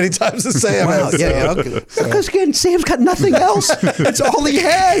been as many times as Sam has. Okay. Because again, Sam's got nothing else. It's all he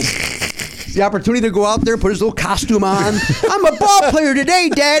has. The opportunity to go out there, put his little costume on. I'm a ball player today,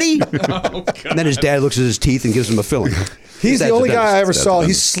 Daddy. And then his dad looks at his teeth and gives him a filling. He's the only guy I ever saw.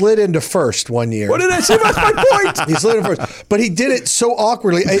 He slid into first one year. What did I say? That's my point. He slid in first, but he did it so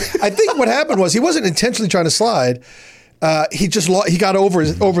awkwardly. I think what happened was he wasn't intentionally trying to slide. He got over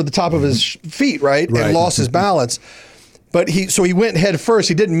the top of his feet, right, and lost his balance. But he went head first.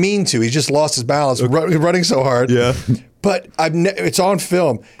 He didn't mean to. He just lost his balance running so hard. Yeah. But it's on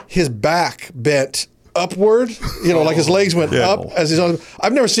film. His back bent upward, like his legs went up as he's on.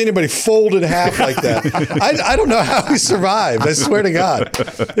 I've never seen anybody fold in half like that. I don't know how he survived. I swear to God,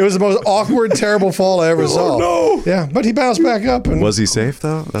 it was the most awkward, terrible fall I ever saw. No. Yeah, but he bounced back up. And Was he safe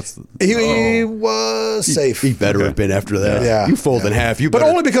though? he was safe. He better have been after that. Yeah. You fold in half. But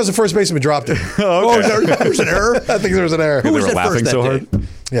only because the first baseman dropped it. There's an error. I think there was an error. Who was were that laughing first so that hard? day?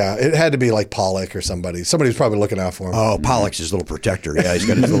 Yeah, it had to be like Pollock or somebody. Somebody was probably looking out for him. Oh, Pollock's his little protector. Yeah, he's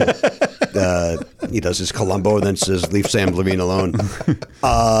got his little. He does his Columbo and then says, "Leave Sam Levine alone."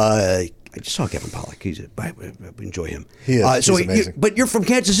 I just saw Kevin Pollak. I enjoy him. He is. So He's amazing. but you're from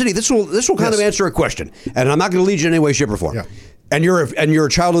Kansas City. This will kind of answer a question, and I'm not going to lead you in any way, shape, or form. Yeah. And you're a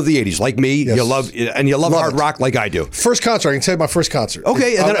child of the '80s, like me. Yes. You love hard rock, like I do. First concert. I can tell you my first concert.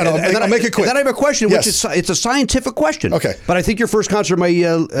 Okay, and then I'll make it quick. And then I have a question, Yes. which it's a scientific question. Okay. But I think your first concert might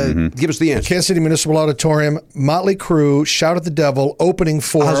give us the answer. Kansas City Municipal Auditorium, Motley Crue, Shout at the Devil, opening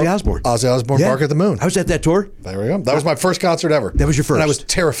for Ozzy Osbourne. Yeah. Bark at the Moon. I was at that tour. There we go. That was my first concert ever. That was your first? And I was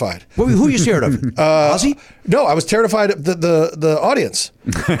terrified. Who are you scared of? Ozzy? No, I was terrified of the audience.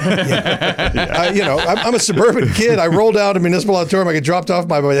 I'm a suburban kid. I rolled out of Municipal Auditorium. I get dropped off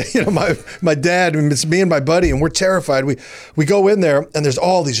by my dad, and it's me and my buddy, and we're terrified. We go in there, and there's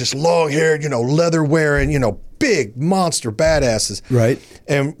all these just long-haired, leather wearing, big monster badasses. Right.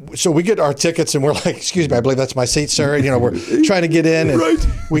 And so we get our tickets, and we're like, "Excuse me, I believe that's my seat, sir." And, we're trying to get in, and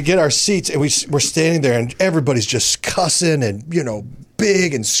we get our seats, and we're standing there, and everybody's just cussing and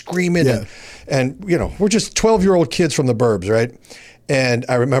big and screaming, and we're just 12-year-old kids from the burbs, right? And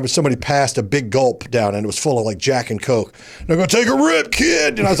I remember somebody passed a big gulp down, and it was full of like Jack and Coke. And they're going to take a rip,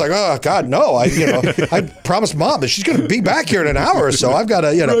 kid. And I was like, oh God, no! I promised Mom that she's going to be back here in an hour or so. I've got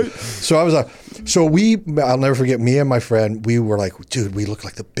to, So I was like, I'll never forget. Me and my friend, we were like, dude, we look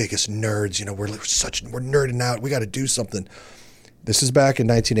like the biggest nerds. We're nerding out. We got to do something. This is back in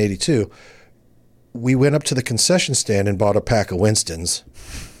 1982. We went up to the concession stand and bought a pack of Winston's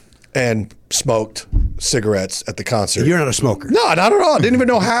and smoked cigarettes at the concert. You're not a smoker. No, not at all. I didn't even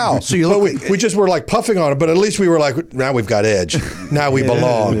know how. So you look, we just were like puffing on it, but at least we were like, now we've got edge. Now we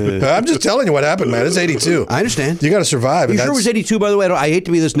belong. I'm just telling you what happened, man. It's 82. I understand. You got to survive. You sure it was 82, by the way? I hate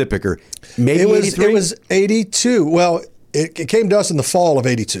to be this nitpicker. Maybe it was 83? It was 82. Well, it came to us in the fall of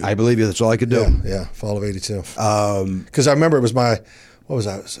 82. I believe you. That's all I could do. Yeah, fall of 82. Because I remember it was what was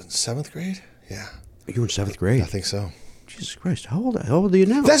I? Was it 7th grade? Yeah. You were in 7th grade? I think so. Jesus Christ! How old are you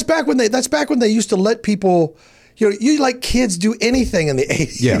now? That's back when they used to let people, you like kids do anything in the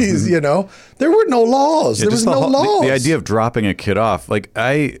 80s. Yeah. There were no laws. There was no laws. The idea of dropping a kid off, like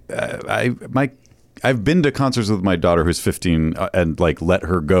I've been to concerts with my daughter who's 15 and like let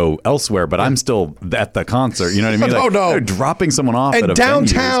her go elsewhere, but I'm still at the concert. You know what I mean? Oh, Like, no. they're dropping someone off And at a venue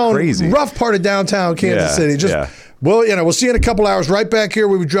is downtown, crazy. rough part of downtown Kansas City. Well, we'll see you in a couple hours right back here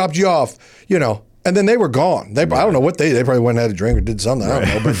where we dropped you off. And then they were gone. I don't know what they probably went and had a drink or did something. I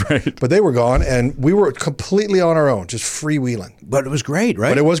don't know. But they were gone, and we were completely on our own, just freewheeling. But it was great, right?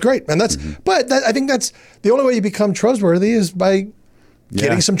 But it was great, and that's. But I think that's the only way you become trustworthy is by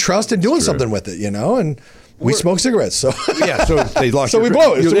getting some trust and doing something with it, And we smoke cigarettes, so So they lost. So we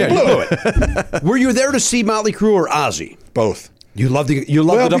blow it. So we blow it. Were you there to see Motley Crue or Ozzy? both. You love the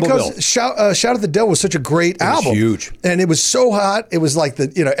double bill. Because Shout at the Devil was such a great album, huge, and it was so hot. It was like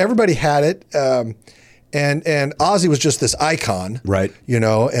everybody had it, and Ozzy was just this icon, right?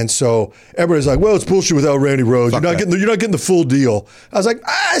 And so everybody's like, well, it's bullshit without Randy Rhoads. You're not getting the full deal. I was like,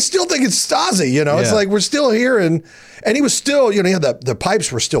 I still think it's Ozzy. It's like we're still here, and he was still, he had the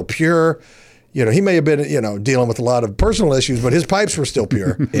pipes were still pure. He may have been, dealing with a lot of personal issues, but his pipes were still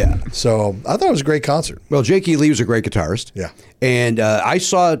pure. Yeah. So I thought it was a great concert. Well, Jake E. Lee was a great guitarist. Yeah. And I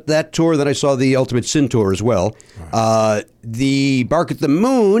saw that tour, then I saw the Ultimate Sin tour as well. The Bark at the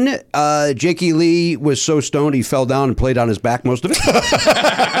Moon, Jake E. Lee was so stoned he fell down and played on his back most of it.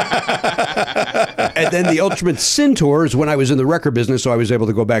 And then the Ultimate Sin tour is when I was in the record business, so I was able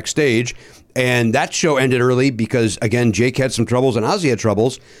to go backstage. And that show ended early because, again, Jake had some troubles and Ozzy had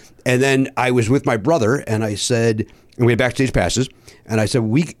troubles. And then I was with my brother, and I said, and we had backstage passes, and I said,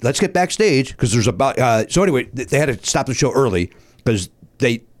 let's get backstage because there's about. So anyway, they had to stop the show early because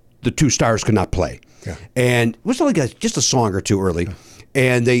the two stars could not play, and it was only just a song or two early,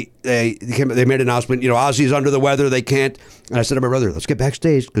 and they made an announcement. Ozzy's under the weather, they can't. And I said to my brother, let's get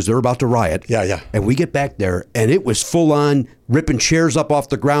backstage because they're about to riot. Yeah. And we get back there, and it was full on ripping chairs up off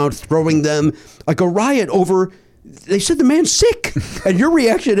the ground, throwing them like a riot over. They said the man's sick, and your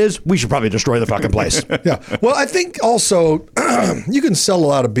reaction is we should probably destroy the fucking place. Yeah. Well, I think also you can sell a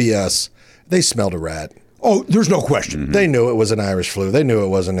lot of BS. They smelled a rat. Oh, there's no question. Mm-hmm. They knew it was an Irish flu. They knew it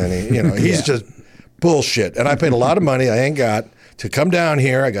wasn't any. He's just bullshit. And I paid a lot of money I ain't got to come down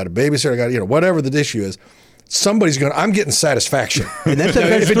here. I got a babysitter. I got whatever the issue is. Somebody's going. I'm getting satisfaction. And that's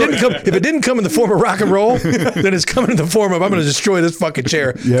if it didn't come in the form of rock and roll, then it's coming in the form of I'm going to destroy this fucking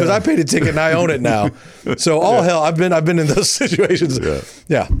chair because I paid a ticket and I own it now. So hell, I've been in those situations.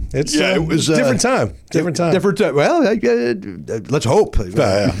 Yeah, it was different time. Different time. Well, let's hope.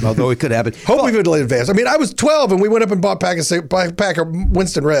 Although it could happen. Hope we've advanced. I mean, I was 12 and we went up and bought a pack of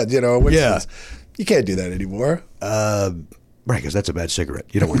Winston Reds. Yeah. You can't do that anymore. Right, because that's a bad cigarette.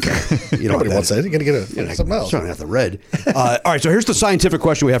 You don't want that. You don't Nobody wants that. You're going to get something else. Certainly not the red. All right, so here's the scientific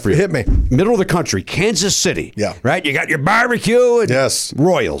question we have for you. Hit me. Middle of the country, Kansas City. Yeah. Right? You got your barbecue and Yes.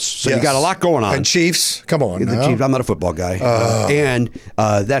 Royals. So you Yes. got a lot going on. And Chiefs. Come on. The now. Chiefs. I'm not a football guy. And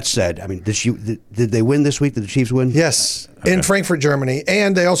that said, I mean, did they win this week? Did the Chiefs win? Yes. In Frankfurt, Germany.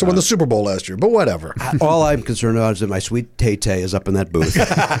 And they also won the Super Bowl last year. But whatever. All I'm concerned about is that my sweet Tay-Tay is up in that booth.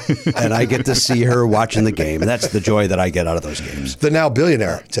 And I get to see her watching the game. And that's the joy that I get out of those games. The now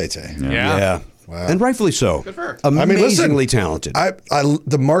billionaire Tay-Tay. Yeah. Wow. And rightfully so. Good for her. Amazingly talented.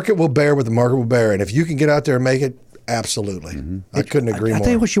 The market will bear what the market will bear. And if you can get out there and make it, absolutely. I couldn't agree more. I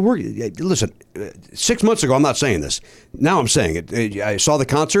tell you what, she worked. Listen, 6 months ago, I'm not saying this. Now I'm saying it. I saw the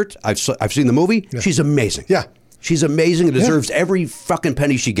concert. I've seen the movie. Yeah. She's amazing. Yeah. She's amazing and deserves every fucking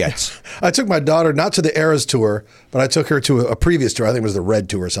penny she gets. I took my daughter not to the Eras tour, but I took her to a previous tour. I think it was the Red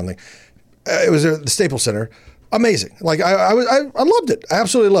tour or something. It was at the Staples Center. Amazing. Like I loved it. I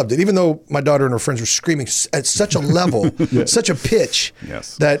absolutely loved it. Even though my daughter and her friends were screaming at such a level, such a pitch,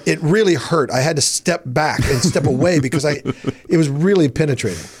 that it really hurt. I had to step back and step away because it was really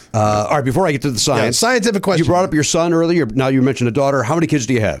penetrating. All right, before I get to the science, scientific question. You brought up your son earlier. Now you mentioned a daughter. How many kids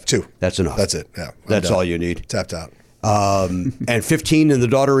do you have? 2. That's enough. That's it. Yeah, that's all you need. Tapped out. And 15, and the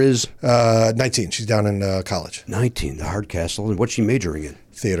daughter is 19. She's down in college. 19, the Hardcastle. And what's she majoring in?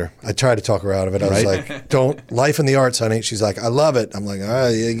 Theater. I tried to talk her out of it. I was like, "Don't life in the arts, honey." She's like, "I love it." I'm like,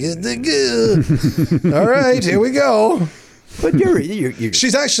 you get the good. All right, here we go. But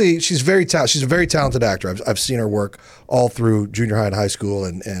she's very talented. She's a very talented actor. I've seen her work all through junior high and high school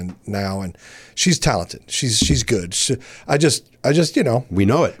and now, and she's talented. She's good. I just we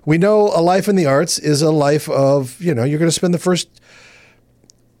know it. We know a life in the arts is a life of you're going to spend the first,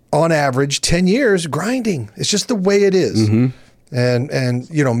 on average, 10 years grinding. It's just the way it is. Mm-hmm. And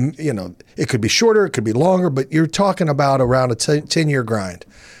it could be shorter, it could be longer, but you're talking about around a 10-year grind.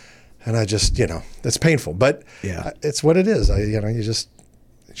 And I just, that's painful, but it's what it is.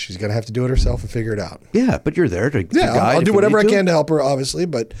 She's going to have to do it herself and figure it out. Yeah, but you're there to guide. I'll do whatever I can to help her, obviously,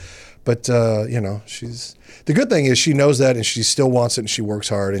 but she's, the good thing is she knows that and she still wants it and she works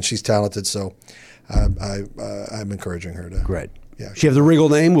hard and she's talented. So I'm encouraging her to. Great. Yeah. She have the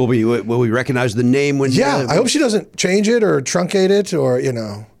Riggle name? Will we recognize the name when? Yeah, I hope she doesn't change it or truncate it or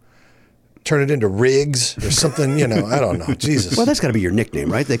turn it into Riggs or something. I don't know. Jesus. Well, that's got to be your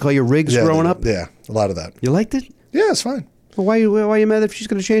nickname, right? They call you Riggs growing up. Yeah, a lot of that. You liked it? Yeah, it's fine. Well, why are you mad if she's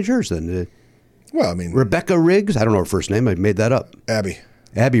going to change hers then? Well, I mean, Rebecca Riggs. I don't know her first name. I made that up. Abby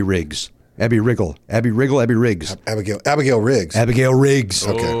Riggs. Abby Riggle. Abby Riggle. Abby Riggs. Abigail Riggs. Abigail Riggs.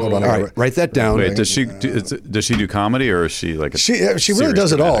 Okay, hold on. All right, write that down. Wait, does she do comedy or is she like a she really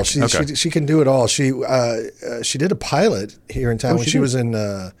does it all. She can do it all. She did a pilot here in town when she was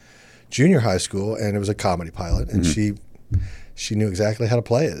in junior high school, and it was a comedy pilot, and she knew exactly how to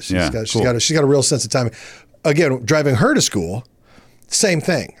play it. She's got a real sense of timing. Again, driving her to school, same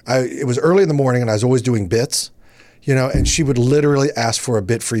thing. It was early in the morning, and I was always doing bits. And she would literally ask for a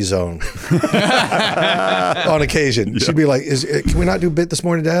bit-free zone on occasion. She'd be like, "Can we not do bit this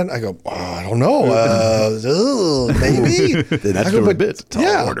morning, Dad?" I go, "I don't know, maybe." That's doing bit.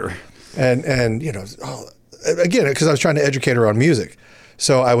 Tall order. And again, because I was trying to educate her on music.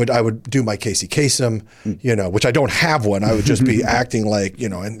 So I would do my Casey Kasem, which I don't have one. I would just be acting like,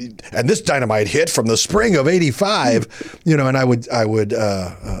 and this dynamite hit from the spring of '85, and I would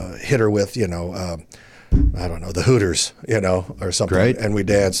hit her with, I don't know, the Hooters, or something. Great. And we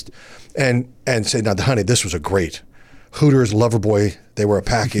danced and say, "Now, honey, this was a great Hooters, Loverboy. They were a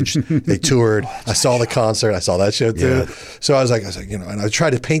package. They toured. I saw the concert. I saw that show too." Yeah. So I was like, and I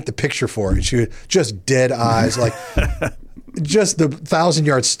tried to paint the picture for her, and she would just dead eyes, like just the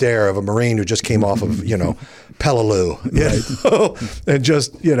 1,000-yard stare of a Marine who just came off of, Peleliu, and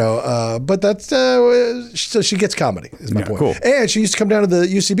just, but that's, so she gets comedy is my point. Cool. And she used to come down to the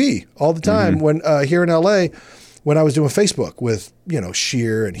UCB all the time when, here in LA, when I was doing Facebook with,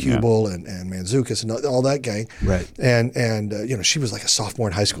 Shear and Hubel and Manzukis and all that gang. Right. And she was like a sophomore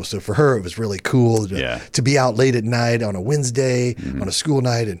in high school. So for her, it was really cool to be out late at night on a Wednesday, on a school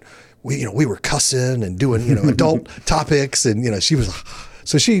night. And we were cussing and doing, adult topics. And, she was,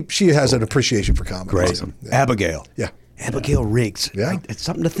 so she has an appreciation for comedy. Great. So, Abigail. Yeah. Abigail Riggs. Yeah. It's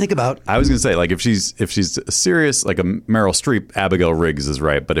something to think about. I was going to say, like, if she's serious, like a Meryl Streep, Abigail Riggs is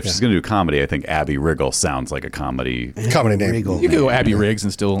right. But if she's going to do comedy, I think Abby Riggle sounds like a comedy name. Riggle. You could go Abby Riggs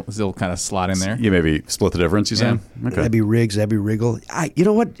and still kind of slot in there. You maybe split the difference, you saying? Okay. Abby Riggs, Abby Riggle. You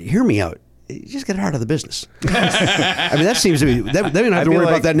know what? Hear me out. You just get out of the business. I mean, that seems to be, they don't have to worry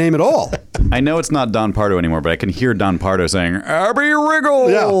about that name at all. I know it's not Don Pardo anymore, but I can hear Don Pardo saying, Abby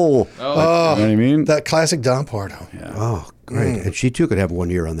Riggle. Yeah. You know what I mean? That classic Don Pardo. Yeah. Oh, Great. And she too could have 1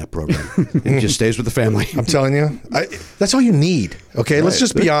 year on that program. It just stays with the family. I'm telling you, that's all you need. Okay, let's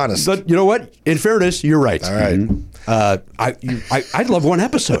just be honest. But you know what? In fairness, you're right. All right. I'd love one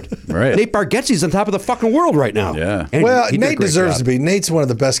episode. Right. Nate Bargatze's on top of the fucking world right now. Yeah. And Well, he did a Nate great deserves job. to be. Nate's one of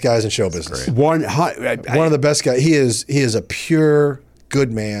the best guys in show business. One One of the best guys. He is a pure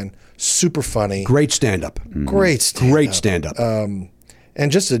good man. Super funny. great stand-up. Great stand-up. Great stand-up. And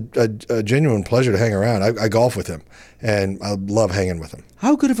just a genuine pleasure to hang around. I golf with him, and I love hanging with him.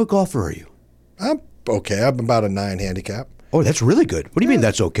 How good of a golfer are you? I'm okay. I'm about a 9 handicap. Oh, that's really good. What do you mean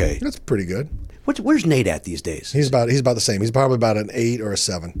that's okay? That's pretty good. Where's Nate at these days? He's about the same. He's probably about an 8 or a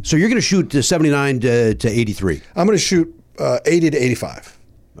 7. So you're going to shoot 79 to 83. I'm going to shoot 80 to 85,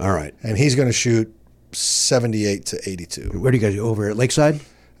 All right. and he's going to shoot 78 to 82. Where do you guys over at Lakeside?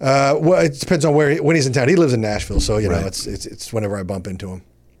 Well, it depends on when he's in town. He lives in Nashville, so you know Right. it's whenever I bump into him.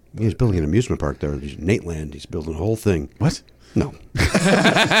 He's building an amusement park there. Nate Land. He's building a whole thing. What? No.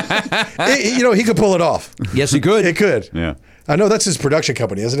 He could pull it off. Yes, he could. It could. Yeah. I know that's his production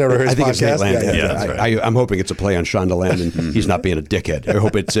company, isn't it? Or his I think it's Nate podcast? Land. Yeah, that's right. I'm hoping it's a play on Shondaland and he's not being a dickhead. I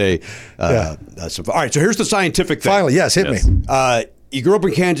hope it's a. All right. So here's the scientific thing. Finally, yes, hit Yes. me. You grew up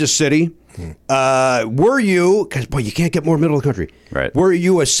in Kansas City. Were you? Because boy, you can't get more middle of the country. Right. Were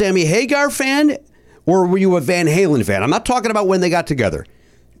you a Sammy Hagar fan, or were you a Van Halen fan? I'm not talking about when they got together.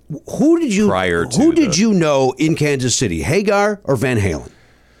 Who did you Prior to Who did the- you know in Kansas City, Hagar or Van Halen?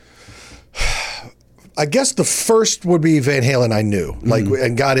 I guess the first would be Van Halen. I knew,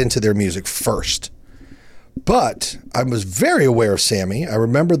 and got into their music first. But I was very aware of Sammy. I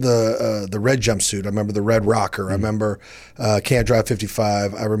remember the red jumpsuit. I remember the red rocker. I remember Can't Drive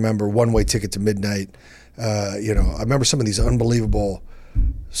 55. I remember One Way Ticket to Midnight. I remember some of these unbelievable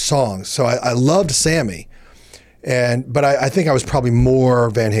songs. So I loved Sammy. But I think I was probably more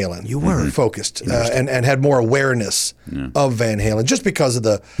Van Halen. You were. Focused and had more awareness of Van Halen just because of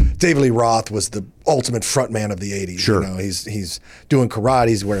the David Lee Roth was the ultimate frontman of the 80s. Sure. You know, he's doing karate,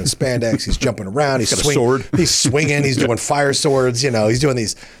 he's wearing spandex, he's jumping around, he's got a sword. He's swinging, he's doing fire swords, he's doing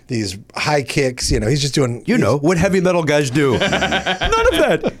these high kicks, he's just doing What heavy metal guys do. None of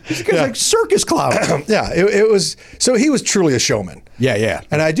that. These guys like circus clowns. Yeah, it was so he was truly a showman. Yeah.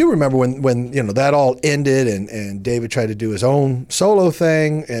 And I do remember when that all ended and David tried to do his own solo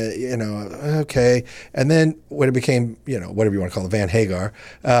thing, okay. And then when it became, whatever you want to call it, Van Hagar,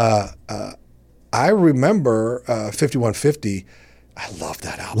 I remember 5150. I loved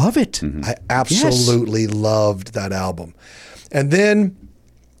that album. Love it. I absolutely loved that album. And then,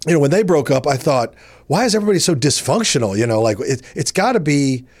 when they broke up, I thought, why is everybody so dysfunctional? It's got to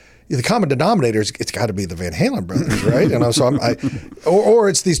be the common denominator. It's got to be the Van Halen brothers, right? And or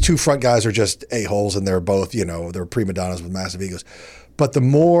it's these two front guys are just a-holes, and they're both, they're prima donnas with massive egos. But the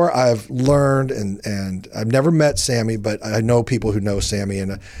more I've learned, and I've never met Sammy, but I know people who know Sammy,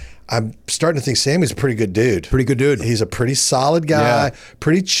 and I'm starting to think Sammy's a pretty good dude. Pretty good dude. He's a pretty solid guy, Yeah.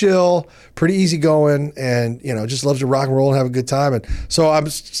 pretty chill, pretty easygoing, and just loves to rock and roll and have a good time. And so I'm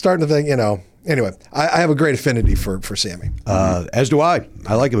starting to think, anyway, I have a great affinity for Sammy. As do I.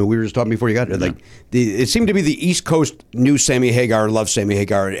 I like him. We were just talking before you got here. It seemed to be the East Coast knew Sammy Hagar, loved Sammy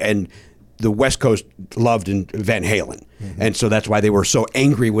Hagar, and the West Coast loved Van Halen. And so that's why they were so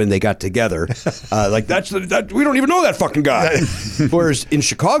angry when they got together. We don't even know that fucking guy. Whereas in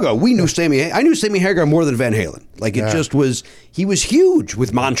Chicago, we knew I knew Sammy Hagar more than Van Halen. Just was, he was huge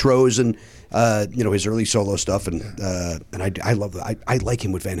with Montrose and his early solo stuff, and I love that. I like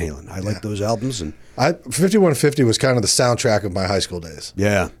him with Van Halen. I like those albums, and 5150 was kind of the soundtrack of my high school days.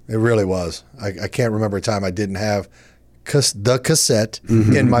 yeah. It really was. I can't remember a time I didn't have the cassette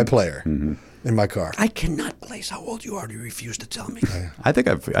in my player, in my car. I cannot place how old you are. You refuse to tell me. I think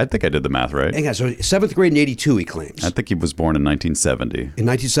I did the math right. Hang on. So 7th grade in 82, he claims. I think he was born in 1970. In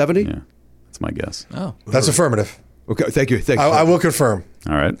 1970? Yeah, that's my guess. Oh, That's affirmative. Okay. Thank you. I will confirm.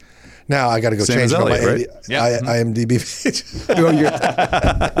 All right. Now I got to go Same change as my Elliot, right? IMDb page.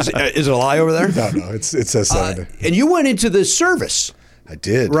 Is it a lie over there? No, it says 70. And you went into the service, I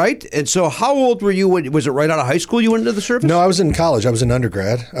did. right? And so how old were you? Was it right out of high school you went into the service? No, I was in college. I was in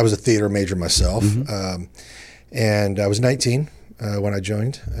undergrad. I was a theater major myself. Mm-hmm. And I was 19 when I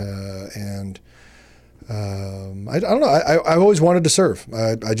joined. I don't know. I always wanted to serve.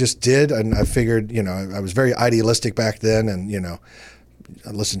 I just did. And I figured, I was very idealistic back then. And, I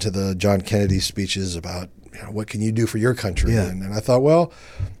listened to the John Kennedy speeches about, what can you do for your country? Yeah. And I thought, well,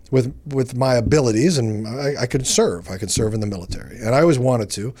 with my abilities, and I could serve. I could serve in the military. And I always wanted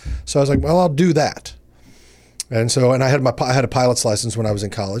to. So I was like, well, I'll do that. And so, I had a pilot's license when I was in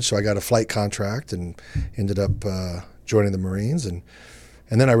college, so I got a flight contract and ended up joining the Marines. And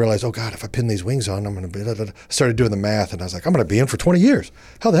And then I realized, oh God, if I pin these wings on, I'm going to be. I started doing the math, and I was like, I'm going to be in for 20 years.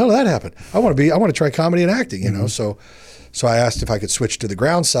 How the hell did that happen? I want to try comedy and acting, you know. So I asked if I could switch to the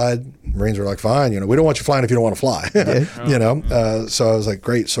ground side. Marines were like, fine, you know, we don't want you flying if you don't want to fly, you know. So I was like,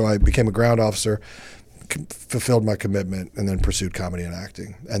 great. So I became a ground officer, fulfilled my commitment, and then pursued comedy and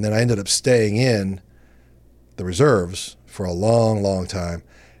acting. And then I ended up staying in the reserves for a long, long time.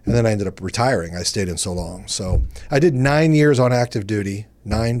 And then I ended up retiring. I stayed in so long. So I did 9 years on active duty,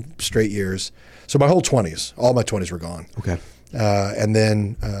 9 straight years. So my whole 20s, all my 20s were gone. Okay. And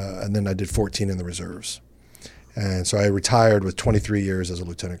then I did 14 in the reserves. And so I retired with 23 years as a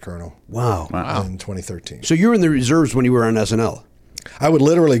lieutenant colonel. Wow. In 2013. So you were in the reserves when you were on SNL? I would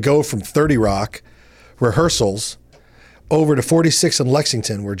literally go from 30 Rock rehearsals over to 46 in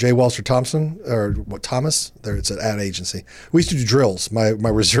Lexington, where J. Walter Thomas, there it's an ad agency. We used to do drills. My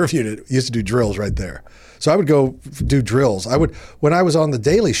reserve unit used to do drills right there. So I would go do drills. When I was on The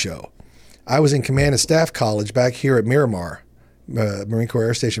Daily Show, I was in Command and Staff College back here at Miramar, Marine Corps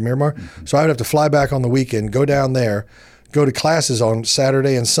Air Station Miramar. So I would have to fly back on the weekend, go down there, go to classes on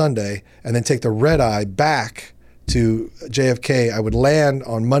Saturday and Sunday, and then take the red eye back to JFK. I would land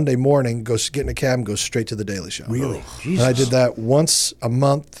on Monday morning, get in a cab, and go straight to The Daily Show. Really? And I did that once a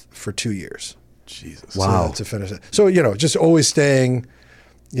month for 2 years. Jesus. Wow. To finish it. So, you know, just always staying,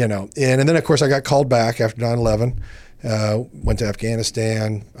 you know, in. And then, of course, I got called back after 9/11, went to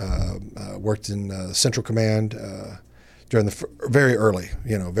Afghanistan, worked in Central Command during the very early.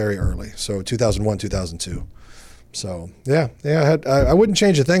 So 2001, 2002. So, yeah, I wouldn't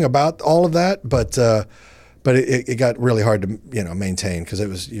change a thing about all of that, but it got really hard to, you know, maintain, because it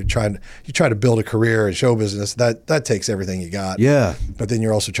was you try to build a career in show business, that takes everything you got. Yeah. But then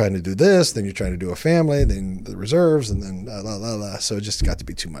you're also trying to do this, then you're trying to do a family, then the reserves, and then so it just got to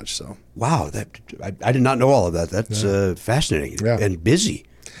be too much. So Wow, I did not know all of that. That's fascinating and busy.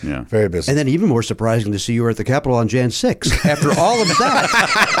 Yeah. very busy. And then even more surprising to see you were at the Capitol on Jan 6th. After all of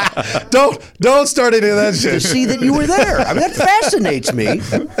that, don't start any of that to shit. see that you were there. I mean, that fascinates me.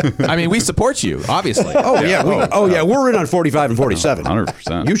 I mean, we support you, obviously. Oh, yeah. We're in on 45 and 47.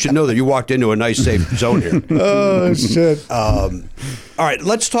 100%. You should know that you walked into a nice, safe zone here. Oh shit. All right,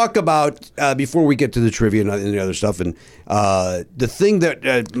 let's talk about, before we get to the trivia and the other stuff, and the thing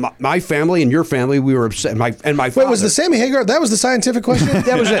that my family and your family, we were upset, my father. Wait, was the Sammy Hagar? That was the scientific question.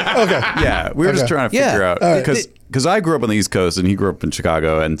 That was it. Okay. Yeah, we were just trying to figure out, because I grew up on the East Coast and he grew up in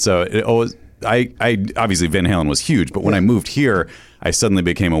Chicago, and so it always I obviously Van Halen was huge, but when I moved here, I suddenly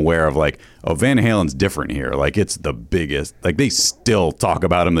became aware of like, oh, Van Halen's different here. Like, it's the biggest. Like, they still talk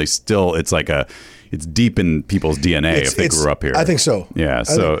about him. It's deep in people's DNA if they grew up here. I think so. Yeah,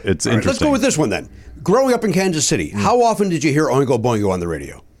 so it's interesting. Let's go with this one then. Growing up in Kansas City, how often did you hear Oingo Boingo on the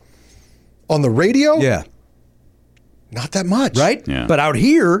radio? On the radio? Yeah. Not that much. Right? Yeah. But out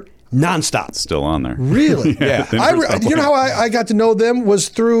here, nonstop. Still on there. Really? Yeah. You know how I got to know them was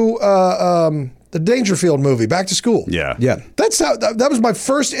through the Dangerfield movie, Back to School. Yeah. Yeah. That's how that was my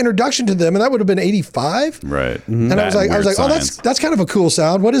first introduction to them, and that would have been 85. Right. And I was like, oh, that's kind of a cool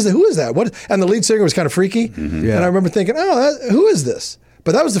sound. What is it? Who is that? And the lead singer was kind of freaky. Mm-hmm. Yeah. And I remember thinking, who is this?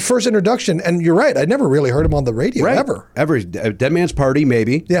 But that was the first introduction, and you're right. I never really heard him on the radio ever. Dead Man's Party,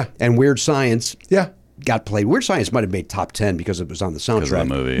 maybe. Yeah. And Weird Science. Yeah. Got played. Weird Science might have made top 10 because it was on the soundtrack. Because of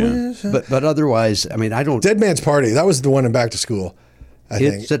the movie, yeah. But otherwise, I mean, I don't. Dead Man's Party. That was the one in Back to School. I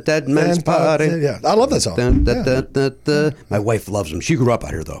think. It's a dead man's party. Yeah, I love that song. Dun, dun, dun, dun, dun. My wife loves them. She grew up out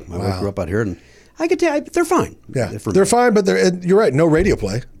here, though. My wife grew up out here, and I could tell you, they're fine. Yeah, they're fine, but you're right. No radio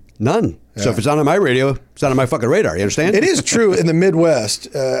play. None. So if it's not on my radio, it's not on my fucking radar. You understand? It is true in the Midwest.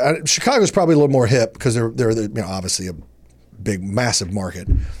 Chicago's probably a little more hip because they're obviously a big, massive market.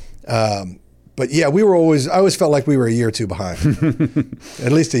 But yeah, I always felt like we were a year or two behind,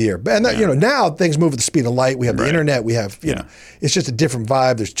 at least a year. And now things move at the speed of light. We have the internet. We have, you know, it's just a different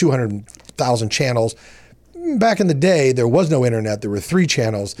vibe. There's 200,000 channels. Back in the day, there was no internet. There were 3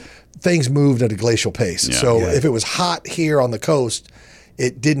 channels. Things moved at a glacial pace. Yeah. So if it was hot here on the coast,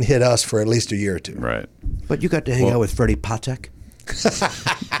 it didn't hit us for at least a year or two. Right. But you got to hang out with Freddie Patek.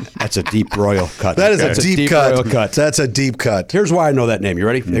 That's a deep royal cut. That is That's a deep cut. royal cut. That's a deep cut. Here's why I know that name. You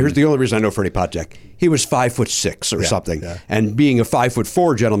ready? Here's the only reason I know Freddie Patek. He was 5'6" or something. Yeah. And being a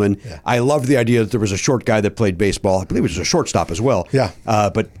 5'4" gentleman, I loved the idea that there was a short guy that played baseball. I believe he was a shortstop as well. Yeah.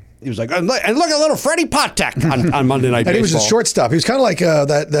 But he was like, and look at little Freddie Patek on Monday Night Baseball. And he was a shortstop. He was kind of like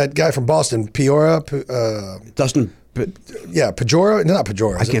that guy from Boston, Peoria. Dustin. Pajora. Not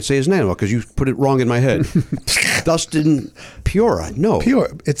Pajora. I can't say his name because you put it wrong in my head. Dustin Peoria. No.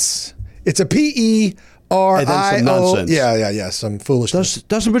 Peoria. It's a P-E-R-I-O. And then some nonsense. Yeah. Some foolishness.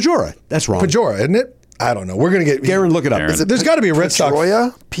 Dustin Pajora. That's wrong. Pajora, isn't it? I don't know. We're going to get Garen, look it up. Garen. There's got to be a Red Sox.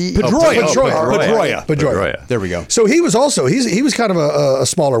 Pedroia? Pedroia. There we go. So he was kind of a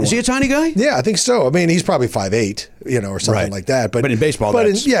smaller one. Is he a tiny guy? Yeah, I think so. I mean, he's probably 5'8", or something Right. like that. But in baseball, in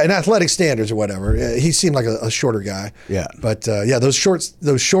that's- in athletic standards or whatever, he seemed like a shorter guy. Yeah. But those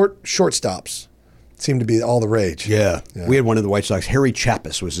shortstops seem to be all the rage. Yeah. We had one of the White Sox. Harry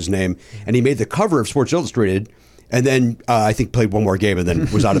Chappis was his name, and he made the cover of Sports Illustrated. And then I think played one more game and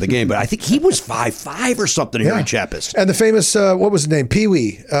then was out of the game. But I think he was 5'5" or something. Harry Chappis. And the famous what was his name? Pee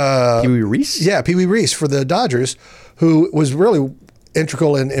Wee. Pee Wee Reese. Yeah, Pee Wee Reese for the Dodgers, who was really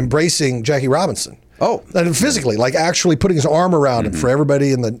integral in embracing Jackie Robinson. Oh. And physically, like actually putting his arm around him for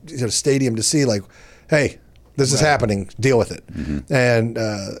everybody in the stadium to see, like, hey, this is happening. Deal with it.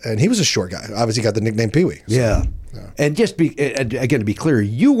 And he was a short guy. Obviously, got the nickname Pee Wee. Yeah. And just again to be clear,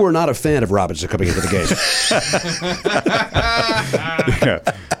 you were not a fan of Robinson coming into the game.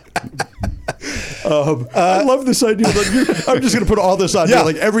 I love this idea. That I'm just going to put all this on. Yeah.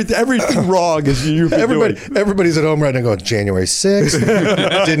 Like everything wrong is you. Everybody's at home right now going, January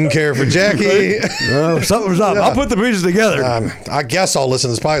 6th, didn't care for Jackie. Something was up. I'll put the pieces together. I guess I'll listen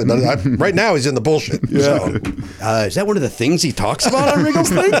to this podcast, but right now he's in the bullshit. Yeah. Is that one of the things he talks about on Riggle's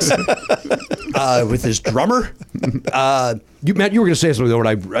things? With his drummer? Matt, you were going to say something when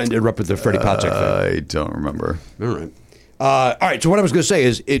I interrupted the Freddie Potzek thing. I don't remember. All right. All right. So what I was going to say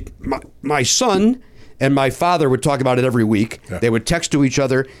is, my son and my father would talk about it every week. Yeah. They would text to each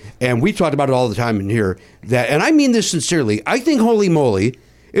other, and we talked about it all the time in here. And I mean this sincerely. I think Holy Moly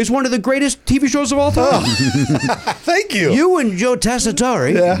is one of the greatest TV shows of all time. Thank you. You and Joe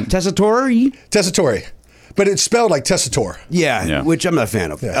Tessitore. Yeah. Tessitore. But it's spelled like Tessitore. Yeah, which I'm not a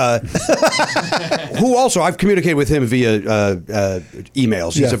fan of. Yeah. Who also, I've communicated with him via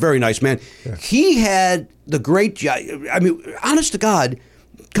emails. He's a very nice man. Yeah. He had the great, I mean, honest to God,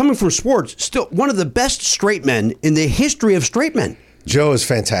 coming from sports, still one of the best straight men in the history of straight men. Joe is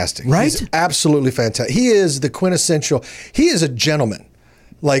fantastic. Right? He's absolutely fantastic. He is the quintessential, he is a gentleman,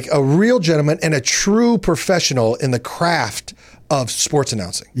 like a real gentleman and a true professional in the craft of sports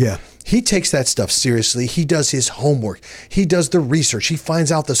announcing. Yeah. He takes that stuff seriously. He does his homework. He does the research. He finds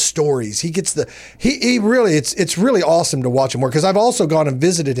out the stories. He gets he really, it's really awesome to watch him work, because I've also gone and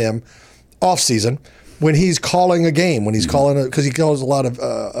visited him off season when he's calling a game, when he's calling, because he calls a lot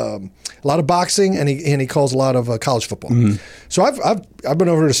of boxing and he calls a lot of college football. So I've been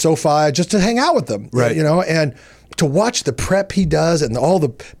over to SoFi just to hang out with them, right? And to watch the prep he does and all the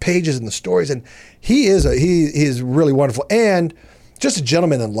pages and the stories, and he is really wonderful and just a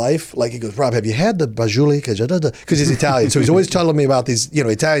gentleman in life. Like, he goes, Rob, have you had the bajuli? Because he's Italian, so he's always telling me about these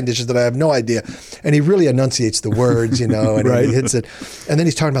Italian dishes that I have no idea, and he really enunciates the words, and right. He hits it, and then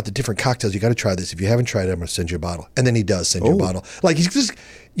he's talking about the different cocktails. You got to try this. If you haven't tried it, I'm going to send you a bottle, and then he does send you a bottle. Like, he's just,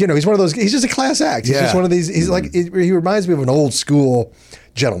 he's one of those. He's just a class act. He's just one of these. He's like, he reminds me of an old school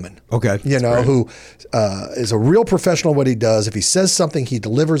gentleman. Okay. Who is a real professional at what he does. If he says something, he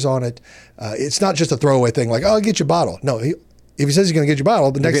delivers on it. It's not just a throwaway thing like, oh, I'll get you a bottle. No, if he says he's going to get you a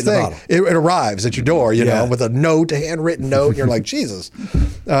bottle, the next thing, it arrives at your door, with a note, a handwritten note, and you're like, Jesus.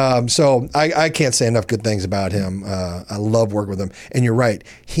 So I can't say enough good things about him. I love working with him. And you're right.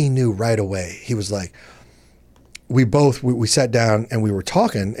 He knew right away. He was like, we sat down and we were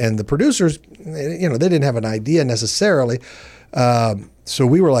talking, and the producers, they didn't have an idea necessarily. So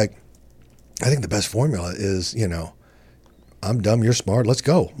we were like, I think the best formula is, I'm dumb, you're smart, let's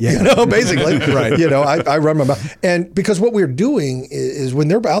go. Yeah. Basically. Right. I run my mouth. And because what we're doing is when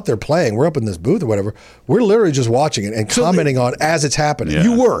they're out there playing, we're up in this booth or whatever, we're literally just watching it and commenting on as it's happening. Yeah.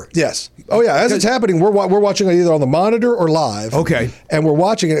 You were? Yes. Oh, yeah. As it's happening, we're watching it either on the monitor or live. Okay. And we're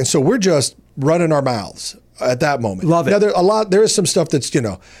watching it. And so we're just running our mouths at that moment. Love it. Now, there is some stuff that's,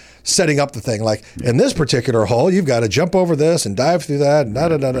 setting up the thing. Like, in this particular hole, you've got to jump over this and dive through that and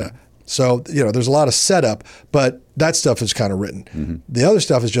da-da-da-da. So, there's a lot of setup, but that stuff is kind of written. Mm-hmm. The other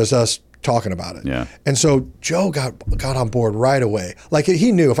stuff is just us talking about it. Yeah. And so Joe got on board right away. Like,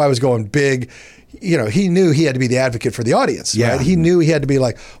 he knew if I was going big, he knew he had to be the advocate for the audience. Yeah. Right? He knew he had to be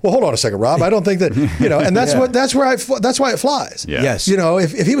like, well, hold on a second, Rob. I don't think that, and that's that's why it flies. Yeah. Yes.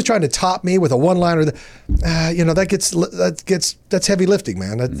 If he was trying to top me with a one-liner, that's heavy lifting,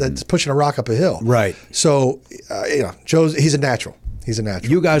 man. That's pushing a rock up a hill. Right. So, he's a natural. He's a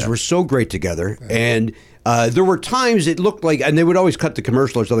natural. You guys were so great together, and there were times it looked like, and they would always cut the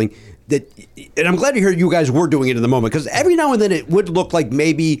commercial or something, and I'm glad to hear you guys were doing it in the moment, because every now and then it would look like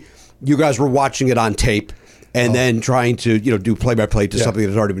maybe you guys were watching it on tape, and then trying to do play-by-play to something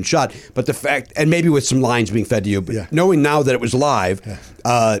that's already been shot. But the fact, and maybe with some lines being fed to you, but knowing now that it was live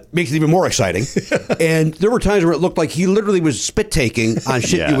makes it even more exciting. And there were times where it looked like he literally was spit-taking on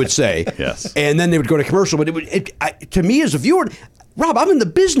shit you would say. Yes. And then they would go to commercial. But to me as a viewer, Rob, I'm in the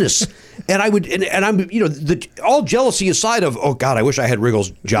business, and I would, and I'm, all jealousy aside of, oh God, I wish I had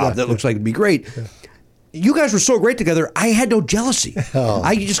Riggle's job. That looks like it'd be great. Yeah. You guys were so great together. I had no jealousy.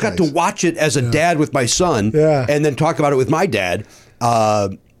 I just got to watch it as a dad with my son, and then talk about it with my dad.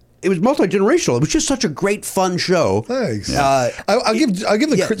 It was multi-generational. It was just such a great, fun show. Thanks. I'll give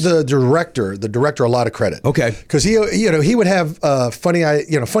the director a lot of credit. Okay, because he would have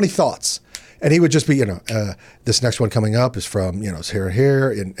funny thoughts. And he would just be, this next one coming up is from, it's here and here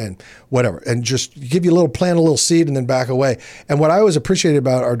and whatever. And just give you plant a little seed and then back away. And what I always appreciated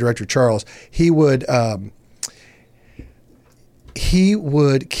about our director, Charles, he would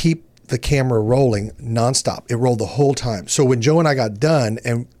keep the camera rolling nonstop. It rolled the whole time. So when Joe and I got done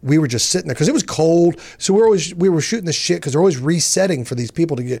and we were just sitting there, because it was cold, so we were shooting this shit because they're always resetting for these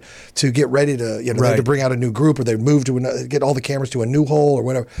people to get ready to, to bring out a new group, or they move to get all the cameras to a new hole or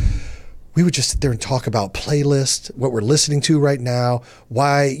whatever. We would just sit there and talk about playlists, what we're listening to right now,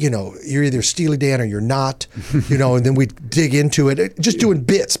 why, you're either Steely Dan or you're not, and then we'd dig into it, just doing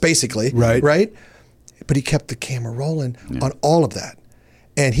bits, basically. Right? But he kept the camera rolling on all of that.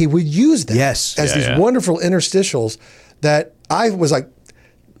 And he would use that as these wonderful interstitials that I was like,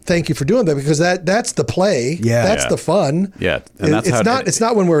 thank you for doing that, because that's the play. That's the fun. Yeah. And it's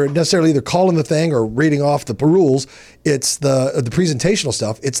not when we're necessarily either calling the thing or reading off the rules. It's the presentational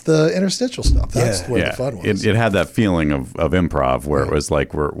stuff. It's the interstitial stuff. That's where the fun was. It had that feeling of improv where it was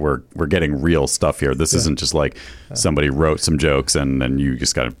like we're getting real stuff here. This isn't just like somebody wrote some jokes and then you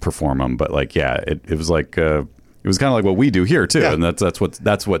just got to perform them. But like, it was like it was kind of like what we do here too, and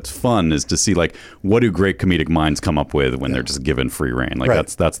that's what's fun, is to see like what do great comedic minds come up with when they're just given free reign. Like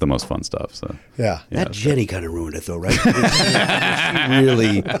that's the most fun stuff. So that Jenny kind of ruined it though, right? She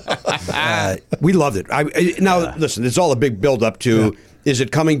really, we loved it. Now listen, it's all a big build up to. Is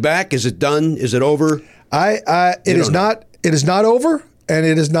it coming back? Is it done? Is it over? It is not. It is not over, and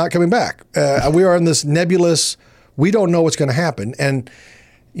it is not coming back. We are in this nebulous. We don't know what's going to happen, and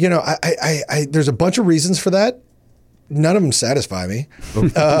there's a bunch of reasons for that. None of them satisfy me.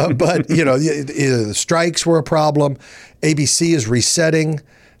 But, either the strikes were a problem. ABC is resetting.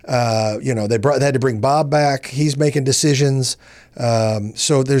 They had to bring Bob back. He's making decisions.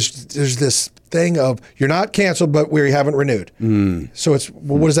 So there's this thing of you're not canceled, but we haven't renewed. So it's,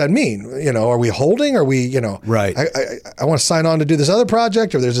 what does that mean? Are we holding? Are we, Right. I want to sign on to do this other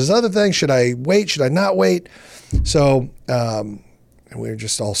project, or there's this other thing. Should I wait? Should I not wait? So, and we're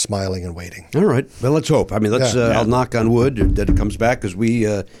just all smiling and waiting. All right. Well, let's hope. I mean, I'll knock on wood that it comes back, because we,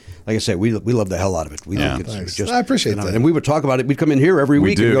 like I said, we love the hell out of it. We think it's just, I appreciate that. And we would talk about it. We'd come in here every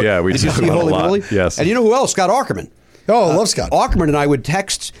week. We do, and go, we did you talk see about Holy it a lot. Moly? Yes. And you know who else? Scott Aukerman. Oh, I love Scott. Aukerman and I would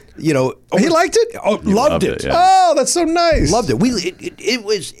text, He liked it? Oh, loved it. Yeah. Oh, that's so nice. Loved it.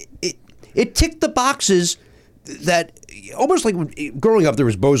 It ticked the boxes that almost like growing up, there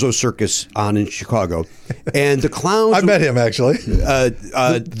was Bozo Circus on in Chicago, and the clowns. I met him actually.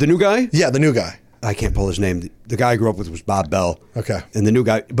 The new guy. Yeah, the new guy. I can't pull his name. The guy I grew up with was Bob Bell. Okay. And the new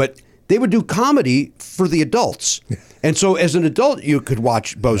guy, but they would do comedy for the adults. And so as an adult, you could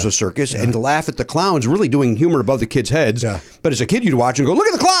watch Bozo Circus and laugh at the clowns, really doing humor above the kids' heads. Yeah. But as a kid, you'd watch and go, look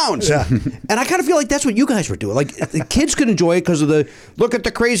at the clowns. Yeah. And I kind of feel like that's what you guys were doing. Like the kids could enjoy it because of the, look at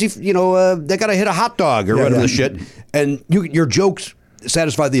the crazy, they got to hit a hot dog or whatever the shit. And your jokes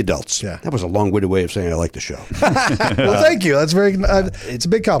satisfy the adults. Yeah. That was a long-winded way of saying I like the show. Well, thank you. That's very. It's a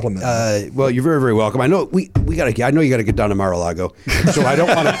big compliment. Well, you're very, very welcome. I know we got to. I know you got to get down to Mar-a-Lago, so I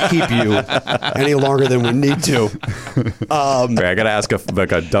don't want to keep you any longer than we need to. I got to ask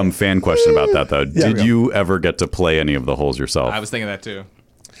a dumb fan question about that though. Did you ever get to play any of the holes yourself? I was thinking that too.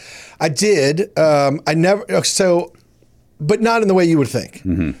 I did. I never. So, but not in the way you would think.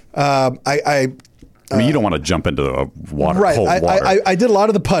 I mean, you don't want to jump into the water, right? cold water. I did a lot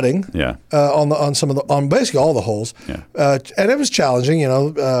of the putting. Yeah. On basically all the holes. Yeah. And it was challenging,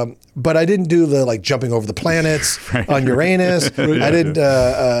 but I didn't do the jumping over the planets on Uranus. I didn't.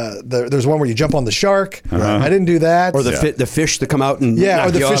 There's one where you jump on the shark. I didn't do that. Or the fish that come out and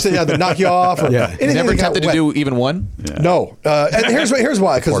or the fish that knock you off. Or anything Never that got tempted to wet. do even one? Yeah. No, and here's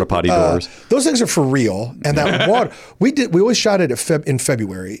why. Because Porta potty doors. Those things are for real, and that water. We always shot it in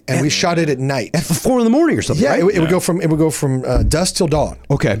February, and we shot it at night at 4 in the morning or something. Yeah, right? it would go from dusk till dawn.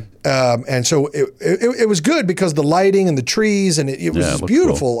 Okay. And so it was good because the lighting and the trees and it was Yeah, it this looked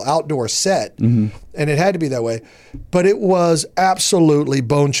beautiful outdoor set, and it had to be that way. But it was absolutely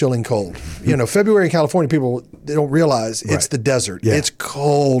bone chilling cold. February in California, people they don't realize it's the desert. Yeah. It's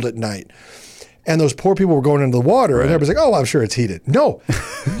cold at night. And those poor people were going into the water, and everybody's like, "Oh, I'm sure it's heated." No,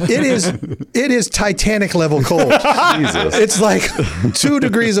 it is Titanic level cold. Jesus. It's like 2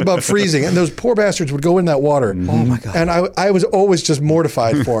 degrees above freezing, and those poor bastards would go in that water. Oh my God! And I was always just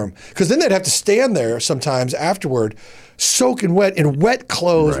mortified for them because then they'd have to stand there sometimes afterward, soaking wet in wet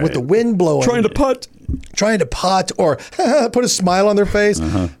clothes with the wind blowing, trying to putt or put a smile on their face.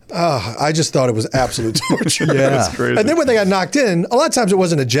 I just thought it was absolute torture. That's crazy. And then when they got knocked in, a lot of times it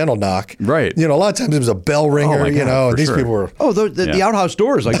wasn't a gentle knock. Right. A lot of times it was a bell ringer. my God, And for these sure. people were. Oh, the outhouse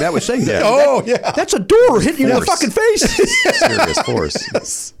doors, like that was saying. Yeah. That's a door hitting you in the Force. fucking face. Serious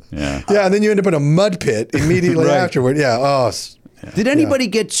force. Yeah. Yeah, and then you end up in a mud pit immediately afterward. Yeah. Oh. Did anybody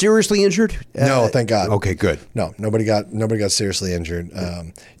get seriously injured? No, thank God. Okay, good. No, nobody got seriously injured.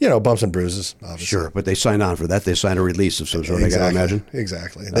 Bumps and bruises. Obviously. Sure, but they signed on for that. They signed a release of some sort. I gotta imagine.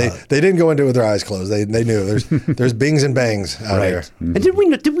 Exactly. They didn't go into it with their eyes closed. They knew there's bings and bangs out here. And did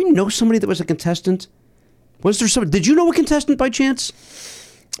we know somebody that was a contestant? Was there somebody? Did you know a contestant by chance?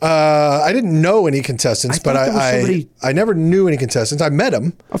 I didn't know any contestants, I but thought there was somebody- I never knew any contestants. I met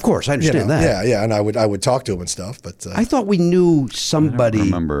them. Of course, I understand that. Yeah, and I would talk to them and stuff. But I thought we knew I somebody. don't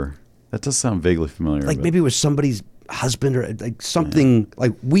remember. That does sound vaguely familiar. Like but maybe it was somebody's husband or like something.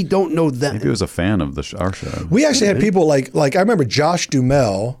 Like we don't know that. maybe it was a fan of our show. we actually had people like I remember Josh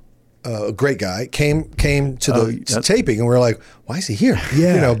Duhamel, a great guy, came to the taping, and we were like, "Why is he here?"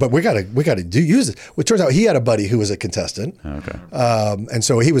 Yeah. But we got to use it. Well, it turns out he had a buddy who was a contestant. Okay. And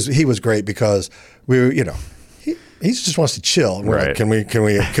so he was great because we were, he just wants to chill. And we're like, Right.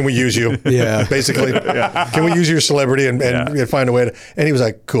 can we use you? Yeah. Basically, can we use your celebrity and find a way to? And he was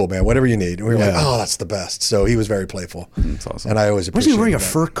like, "Cool, man, whatever you need." And we were like, "Oh, that's the best." So he was very playful. That's awesome. And I always Was he appreciated wearing a that.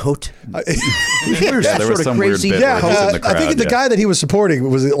 fur coat? Yeah, there was some weird bit Yeah, where he was in the I think crowd, the guy that he was supporting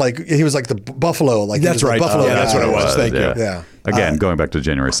was like the buffalo. Like That's he was the right. Buffalo Yeah, that's guy. what it was. Thank you. Yeah. Again, going back to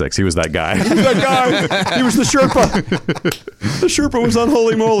January 6th, he was that guy. That guy. He was the Sherpa. The Sherpa was on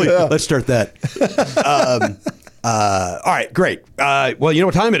Holy Moly. Let's start that. All right, great. Well, you know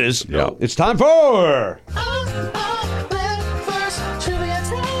what time it is? Yeah. It's time for.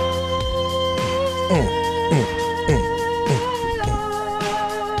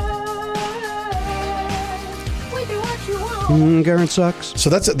 Garen sucks. So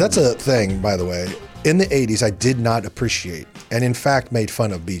that's a thing, by the way. In the 80s, I did not appreciate, and in fact made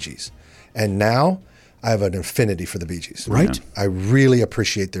fun of Bee Gees. And now I have an affinity for the Bee Gees. Right. I really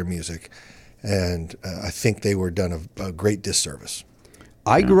appreciate their music, and I think they were done a great disservice.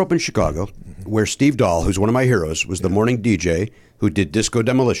 I grew up in Chicago, where Steve Dahl, who's one of my heroes, was the morning DJ who did Disco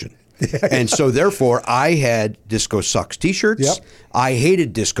Demolition. And so, therefore, I had Disco Sucks T-shirts. Yep. I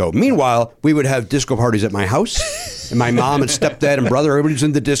hated disco. Meanwhile, we would have disco parties at my house, and my mom and stepdad and brother, everybody was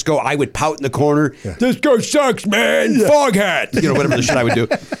in the disco. I would pout in the corner. Disco sucks, man. Fog hat. Whatever the shit I would do.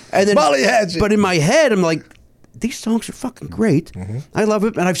 And then, Molly Hatchet. but in my head, I'm like, these songs are fucking great. I love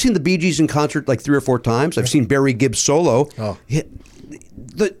it. And I've seen the Bee Gees in concert like 3 or 4 times. I've seen Barry Gibb solo. Oh.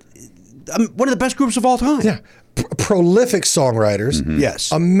 One of the best groups of all time. Yeah. Prolific songwriters.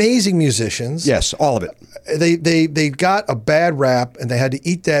 Yes. Amazing musicians. Yes, all of it. They got a bad rap, and they had to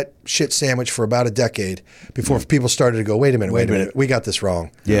eat that shit sandwich for about a decade before people started to go, wait a minute, we got this wrong.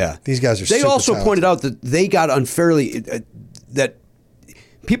 Yeah. These guys are They super also talented. pointed out that they got unfairly, that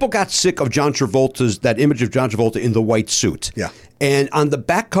people got sick of that image of John Travolta in the white suit. Yeah. And on the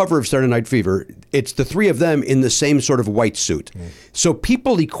back cover of Saturday Night Fever, it's the 3 of them in the same sort of white suit. So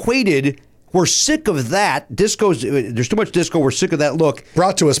people we're sick of that. There's too much disco. We're sick of that look.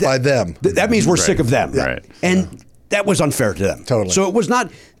 Brought to us by them. That means we're sick of them. Right. And that was unfair to them. Totally. So it was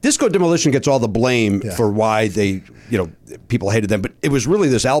not, Disco Demolition gets all the blame for why they, people hated them. But it was really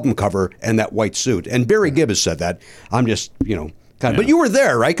this album cover and that white suit. And Barry Gibb has said that. I'm just, kind of, but you were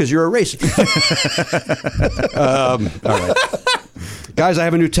there, right? Because you're a racist. All right. Guys, I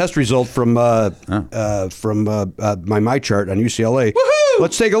have a new test result from my chart on UCLA. Woohoo!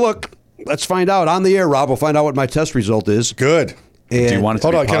 Let's take a look. Let's find out on the air, Rob. We'll find out what my test result is. Good. And, Do you want it to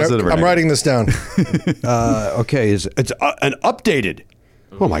Hold be on, positive or I'm negative? writing this down. okay, it's an updated.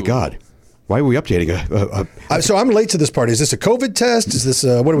 Oh my God, why are we updating So I'm late to this party. Is this a COVID test? Is this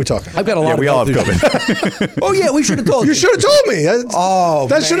what are we talking? I've got a lot. We all have COVID. Oh yeah, we should have told you. You should have told me.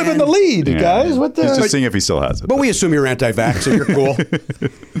 That should have been the lead, Yeah. guys. What the? He's just seeing if he still has it. But we assume you're anti-vax, so you're cool.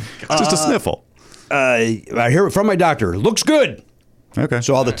 It's just a sniffle. I hear it from my doctor. Looks good. Okay.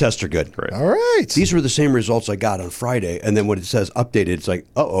 So all the tests are good. Great. All right. These were the same results I got on Friday, and then when it says updated, it's like,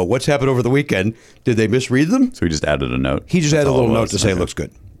 uh-oh, what's happened over the weekend? Did they misread them? So we just added a note. He just That's had a all little it note was. to say it Okay. looks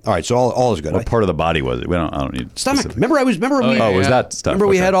good. All right, so all is good. What part of the body was it? I don't need Stomach. specific- Remember we Oh, was yeah. that stuff? Remember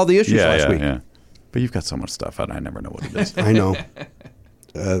we Okay. had all the issues yeah, last yeah, week. Yeah. But you've got so much stuff, and I never know what it is. I know.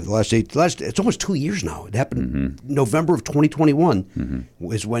 It's almost 2 years now. It happened November of 2021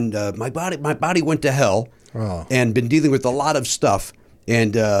 was when my body went to hell and been dealing with a lot of stuff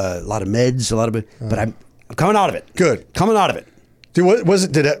and a lot of meds, but I'm coming out of it. Good. Coming out of it. Dude, what was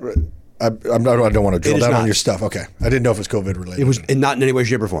it? I don't want to drill It is down on not. your stuff. Okay. I didn't know if it was COVID related. It was not in any way,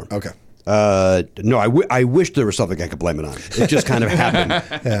 shape, or form. Okay. No, I wish there was something I could blame it on. It just kind of happened.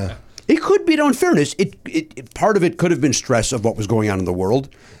 Yeah. It could be, in fairness, it part of it could have been stress of what was going on in the world,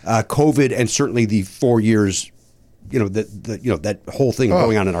 COVID, and certainly the 4 years, that whole thing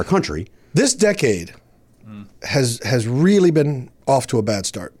going on in our country. This decade has really been off to a bad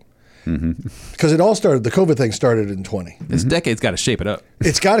start. Because it all started. The COVID thing started in 20. This decade's got to shape it up.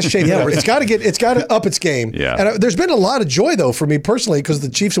 It's got to shape it up. It's got to up its game. Yeah. And there's been a lot of joy though for me personally because the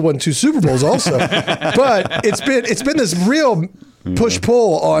Chiefs have won 2 Super Bowls also. But it's been this real push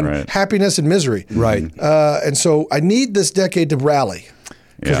pull on Right. happiness and misery. Right. And so I need this decade to rally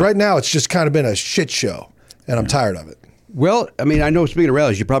because Yeah. right now it's just kind of been a shit show, and I'm tired of it. Well, I mean, I know speaking of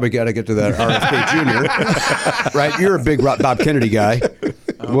rallies, you probably got to get to that RFK Jr. Right? You're a big Bob Kennedy guy.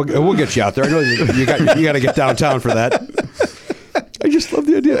 We'll get you out there. I know you got to get downtown for that. I just love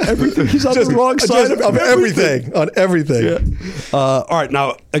the idea. Everything. He's on the wrong side of everything. On everything. Yeah. All right.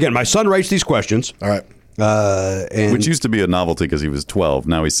 Now, again, my son writes these questions. All right. And Which used to be a novelty because he was 12.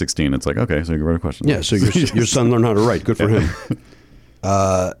 Now he's 16. It's like, okay, so you can write a question. yeah, so your son learned how to write. Good for him.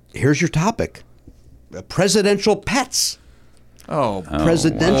 Here's your topic: presidential pets. Oh,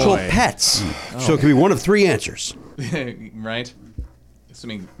 Presidential boy. pets. So it can be one of 3 answers. Right?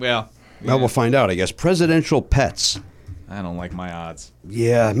 Assuming, well, Well, we'll find out, I guess. Presidential pets. I don't like my odds.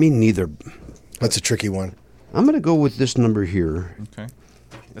 Yeah, me neither. That's a tricky one. I'm going to go with this number here. Okay.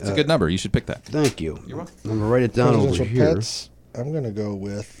 That's a good number. You should pick that. Thank you. You're welcome. I'm going to write it down over Presidential here. pets. I'm going to go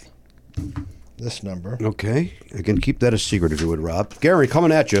with this number. Okay. Again, keep that a secret if you would, Rob. Gary,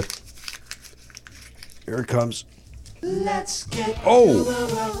 coming at you. Here it comes. Let's get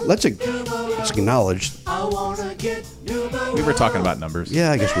Let's acknowledge. I wanna get We were talking about numbers.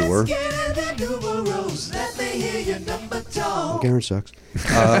 Yeah, I guess we were. Let me hear your number talk. Garen sucks.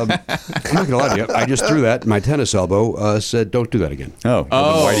 I'm not going to lie to you. I just threw that. My tennis elbow said, don't do that again. Oh.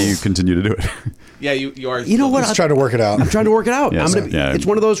 Well, then why do you continue to do it? Yeah, you are. You know what? Let's try to work it out. I'm trying to work it out. Yeah, I'm gonna, yeah. It's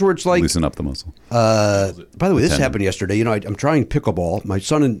one of those where it's like, Loosen up the muscle. by the way, this Tendon. happened yesterday. You know, I'm trying pickleball. My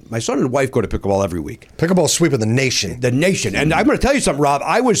son and wife go to pickleball every week. Pickleball sweeping the nation. The nation. And I'm going to tell you something, Rob.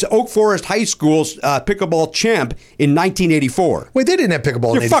 I was Oak Forest High School's pickleball champ in 1984. Wait, they didn't have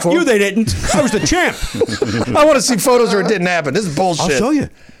pickleball in Yeah, fuck 84? you, they didn't. I was the champ. I want to see photos where it didn't happen. This is bullshit. I'll show you.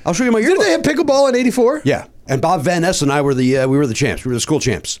 I'll show you my Did yearbook. they have pickleball in 84? Yeah. And Bob Van Ness and I were the champs. We were the school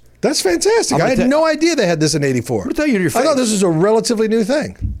champs. That's fantastic. I'm I gonna had tell- no idea they had this in 84. I'm gonna tell you to your I thought face. this was a relatively new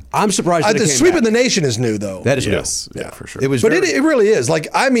thing. I'm surprised that it The came sweeping back. the nation is new, though. That is Yes. new. Yeah, for sure. It was, But very- it really is. Like,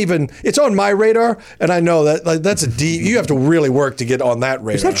 it's on my radar, and I know that that's a deep, you have to really work to get on that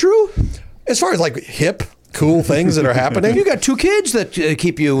radar. Is that true? As far as like hip, cool things that are happening. You got 2 kids that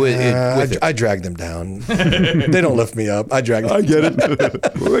keep you with it. I drag them down. They don't lift me up. I drag them. I get it.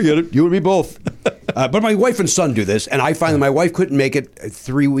 I get it. You and me both. But my wife and son do this, and I find that my wife couldn't make it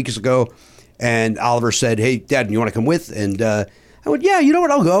 3 weeks ago, and Oliver said, "Hey, Dad, you want to come with?" And I went, "Yeah, you know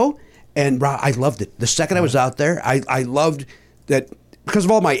what? I'll go." And I loved it. The second I was out there, I loved that because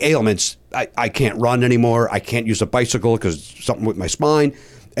of all my ailments. I can't run anymore. I can't use a bicycle because something with my spine,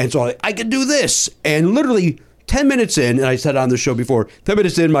 and so I could do this. And literally 10 minutes in, and I said on the show before, 10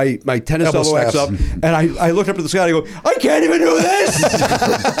 minutes in, my tennis Elbow elbow acts up, snaps. and I looked up at the sky and I go, I can't even do this.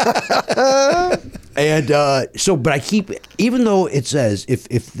 And but I keep, even though it says if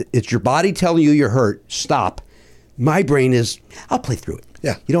it's your body telling you you're hurt, stop. My brain is, I'll play through it.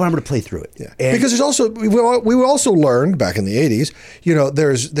 Yeah. You know what? I'm going to play through it. Yeah. And Because there's also we also learned back in the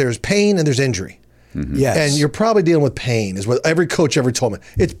 80s, there's pain and there's injury. yes. And you're probably dealing with pain, is what every coach ever told me.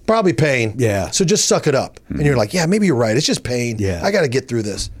 It's probably pain. Yeah. So just suck it up. And you're like, yeah, maybe you're right. It's just pain. Yeah. I got to get through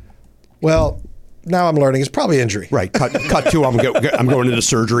this. Well, now I'm learning it's probably injury. Right. Cut 2. I'm going into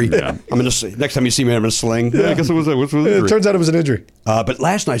surgery. Yeah. I'm going to next time you see me, I'm going to sling. Yeah, I guess it was It turns out it was an injury. But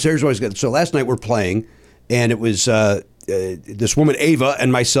last night, here's what I was good. So last night we're playing, and it was this woman Ava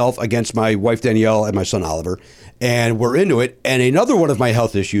and myself against my wife Danielle and my son Oliver, and we're into it. And another one of my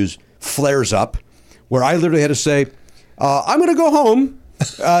health issues flares up, where I literally had to say, "I'm going to go home.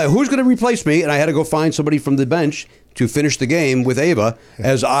 Who's going to replace me?" And I had to go find somebody from the bench to finish the game with Ava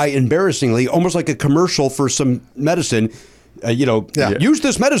as I embarrassingly, almost like a commercial for some medicine, use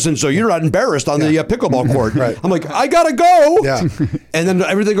this medicine so you're not embarrassed on the pickleball court. Right. I'm like, I gotta go. Yeah. And then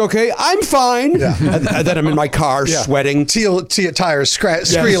everything okay? I'm fine. Yeah. And then I'm in my car sweating. Tires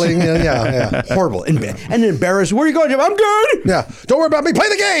squealing. Yeah. Horrible. And embarrassed. Where are you going, Jim? I'm good. Yeah. Don't worry about me. Play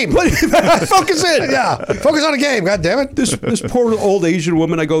the game. Focus in. Yeah. Focus on the game. God damn it. This poor old Asian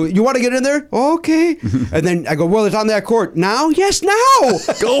woman, I go, you want to get in there? Okay. And then I go, well, it's on that court. Now? Yes, now.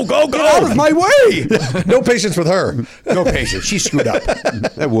 Go. Get out of my way. No patience with her. No patience. She screwed up.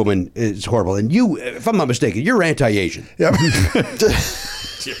 That woman is horrible. And you, if I'm not mistaken, you're anti-Asian. Yep.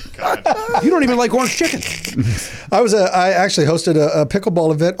 You don't even like orange chicken. I actually hosted a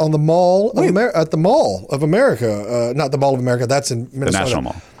pickleball event on the Mall of at the Mall of America. Not the Mall of America. That's in Minnesota. National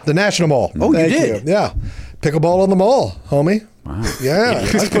Mall. The National Mall. Oh, Thank you did? Yeah. Pickleball on the mall, homie. Wow. Yeah,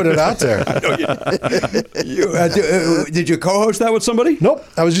 I put it out there. Did you co-host that with somebody? Nope,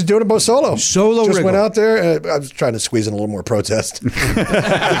 I was just doing it both solo. Solo Just Riggle. went out there. I was trying to squeeze in a little more protest. You're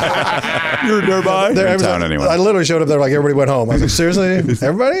nearby. You're in town anyway. I literally showed up there like everybody went home. I was like, seriously?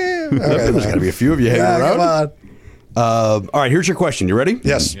 Everybody? Okay, There's got to be a few of you hanging around. come on. All right, here's your question. You ready?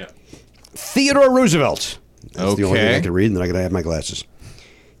 Yes. Yeah. Theodore Roosevelt. That's the only thing I can read, and then I got to have my glasses.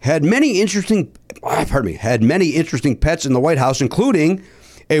 Had many interesting pets in the White House, including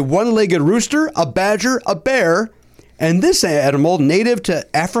a one-legged rooster, a badger, a bear, and this animal native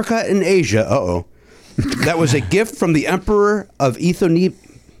to Africa and Asia. That was a gift from the Emperor of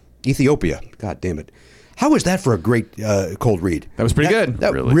Ethiopia. God damn it. How was that for a great cold read? That was pretty good.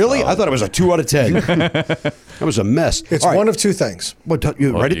 Really? I thought it was a 2 out of 10. That was a mess. It's All right. one of two things. Write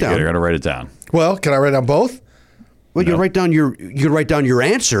it down. You're going to write it down. Well, can I write down both? Well, you write down you could write down your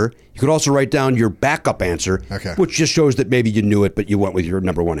answer. You could also write down your backup answer, Okay. which just shows that maybe you knew it, but you went with your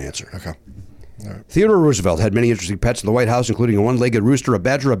number one answer. Okay. Theodore Roosevelt had many interesting pets in the White House, including a one-legged rooster, a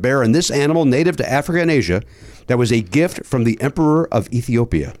badger, a bear, and this animal native to Africa and Asia that was a gift from the Emperor of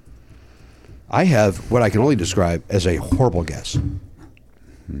Ethiopia. I have what I can only describe as a horrible guess.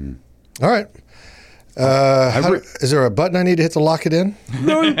 All right. Is there a button I need to hit to lock it in?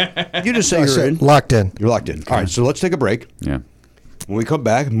 No, you just say you're in. Locked in. You're locked in. All right, so let's take a break. Yeah. When we come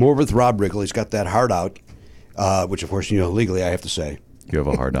back, more with Rob Riggle. He's got that heart out, which, of course, legally I have to say. You have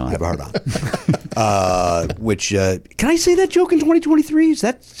a hard on. I have a hard on. Can I say that joke in 2023? Is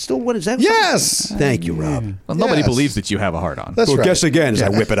that still what is that? Yes. Thank you, Rob. Well, nobody Yes. believes that you have a hard on. That's Well, right. guess again as I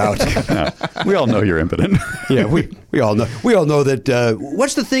whip it out. We all know you're impotent. Yeah, we all know. We all know that.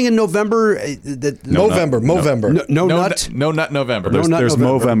 What's the thing in November? Movember. No nut. No nut November. No nut There's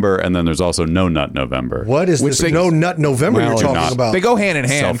November. Movember, and then there's also No Nut November. What is Which this thing- no nut November Well, you're they're talking not. about? They go hand in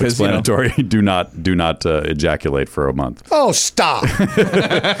hand because Self-explanatory. Do not ejaculate for a month. Oh, stop.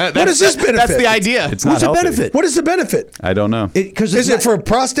 What is this benefit? that's the idea. It's not What's the healthy. benefit? What is the benefit? I don't know. Because Is it for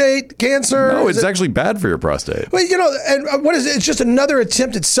prostate cancer? No, Is it's it- actually bad for your prostate. Well, and what is it? It's just another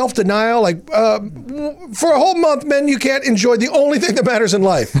attempt at self-denial. Like, for a whole month, men, you can't enjoy the only thing that matters in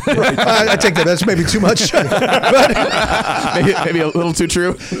life. I take that. That's maybe too much. But maybe a little too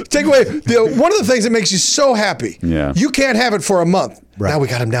true. take away one of the things that makes you so happy. Yeah. You can't have it for a month. Right. Now we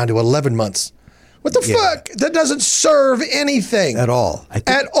got him down to 11 months. What the fuck? That doesn't serve anything at all.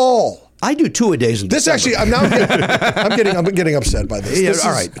 At all. I do 2 a days. In This December. actually, I'm getting upset by this. Yeah, This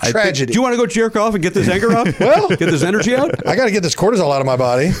all is right. tragedy. Do you want to go jerk off and get this anger out? Well- get this energy out. I got to get this cortisol out of my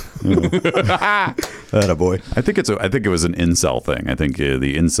body. Attaboy. I think it was an incel thing. I think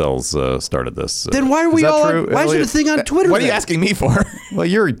the incels started this. Then why are Is we that all? true, Why is it a Elliot? thing on Twitter? What are you then? asking me for? Well,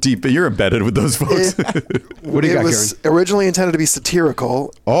 you're embedded with those folks. What do you It got, was originally intended to be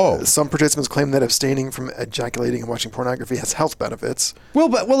satirical. Oh. Some participants claim that abstaining from ejaculating and watching pornography has health benefits.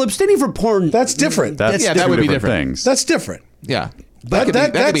 Well, abstaining from porn. That's different. That's Yeah, two that would be different different. things. That's different. Yeah. That could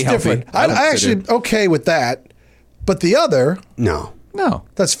That be healthy. different. I actually okay with that, but the other, no. No.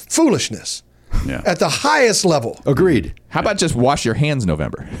 that's foolishness Yeah. at the highest level. Agreed. How about just wash your hands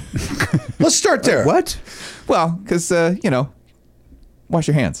November? Let's start there. What? Well, because, wash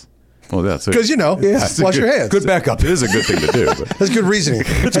your hands. Well, that's Because wash your hands. Good backup. It is a good thing to do. But That's good reasoning.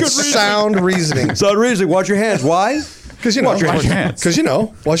 That's sound reasoning. So reason. Wash your hands. Why? Because Wash your hands. Because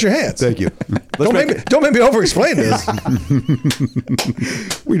wash your hands. Thank you. Don't make me over-explain this.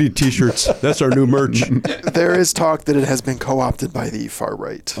 We need T-shirts. That's our new merch. There is talk that it has been co-opted by the far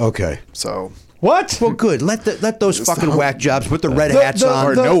right. Okay. So What? Well, good. Let those fucking whack jobs put the red hats the- on.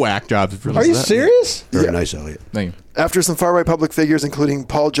 Or no whack jobs. If you're Are you listening to that. serious? Very nice, Elliot. Thank you. after some far right public figures, including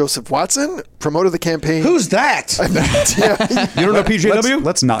Paul Joseph Watson, promoted the campaign. Who's that? You don't know PJW?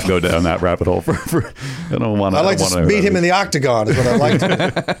 let's not go down that rabbit hole. I don't want to. I like to meet him in the octagon. Is what I like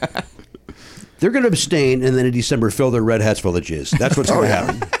to. They're going to abstain, and then in December fill their red hats full of jizz. That's what's going to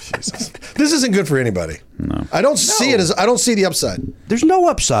happen. Jesus. This isn't good for anybody. No. I don't see the upside. There's no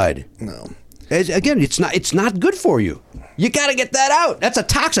upside. No. Again, it's not good for you. You got to get that out. That's a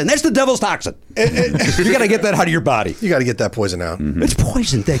toxin. That's the devil's toxin. You got to get that out of your body. You got to get that poison out. Mm-hmm. It's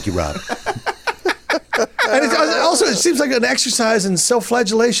poison. Thank you, Rob. And it seems like an exercise in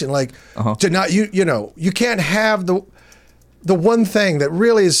self-flagellation. Like, to not you can't have the one thing that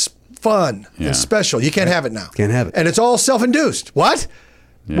really is fun and special. You can't have it now. Can't have it. And it's all self-induced. What?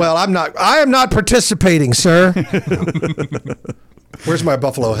 Yeah. Well, I am not participating, sir. Where's my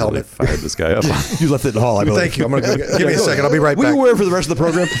buffalo helmet? Fired this guy up. You left it in the hall, I believe. Thank you. I'm going to go. Give me a second. I'll be right back. Will you wear it for the rest of the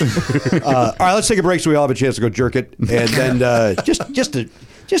program? All right, let's take a break so we all have a chance to go jerk it. And then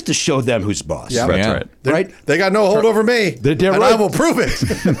just to show them who's boss. Yeah, that's right. Right? They got no hold over me. Right. I will prove it.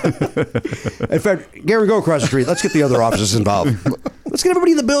 In fact, Gary, go across the street. Let's get the other officers involved. Let's get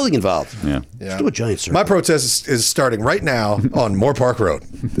everybody in the building involved. Yeah. Let's do a giant circle. My protest is starting right now on Moore Park Road.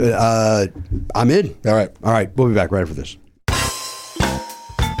 I'm in. All right. All right. We'll be back right after this.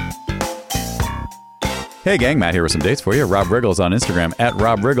 Hey gang, Matt here with some dates for you. Rob Riggle is on Instagram at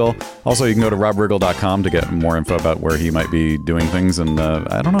Rob Riggle. Also, you can go to robriggle.com to get more info about where he might be doing things. And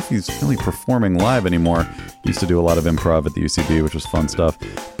I don't know if he's really performing live anymore. He used to do a lot of improv at the UCB, which was fun stuff.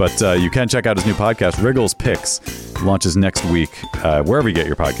 But you can check out his new podcast, Riggle's Picks. Launches next week, wherever you get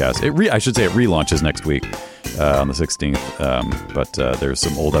your podcast. I should say it relaunches next week on the 16th. But there's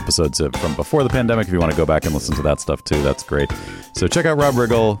some old episodes from before the pandemic. If you want to go back and listen to that stuff too, that's great. So check out Rob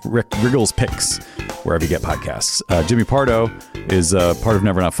Riggle, Riggle's Picks, wherever you get podcasts. Jimmy Pardo is part of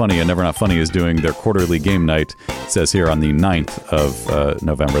Never Not Funny, and Never Not Funny is doing their quarterly game night, it says here, on the 9th of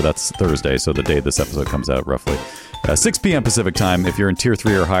November. That's Thursday, so the day this episode comes out, roughly. 6 p.m. Pacific time. If you're in Tier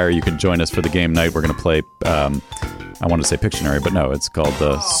 3 or higher, you can join us for the game night. We're going to play, I want to say Pictionary, but no, it's called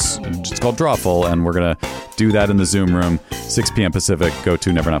Drawful, and we're going to do that in the Zoom room, 6 p.m. Pacific. Go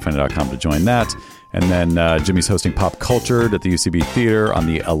to nevernotfunny.com to join that. And then Jimmy's hosting Pop Cultured at the UCB Theater on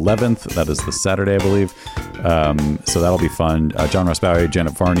the 11th. That is the Saturday, I believe. So that'll be fun. John Ross Bowie,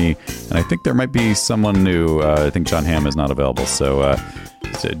 Janet Varney, and I think there might be someone new. I think John Hamm is not available. So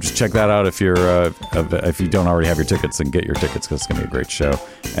just check that out if you don't already have your tickets, and get your tickets because it's going to be a great show.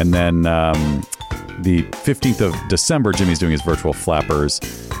 And then the 15th of December, Jimmy's doing his virtual Flappers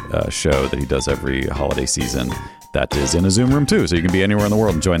show that he does every holiday season. That is in a Zoom room too, so you can be anywhere in the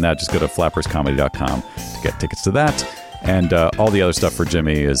world and join that. Just go to flapperscomedy.com to get tickets to that. And all the other stuff for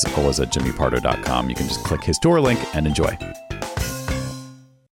Jimmy is always at jimmypardo.com. You can just click his door link and enjoy.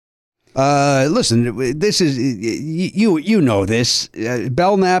 Listen, this is you know this.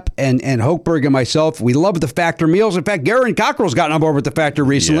 Belknap and Hochberg and myself, we love the Factor meals. In fact, Garen Cockrell's gotten on board with the Factor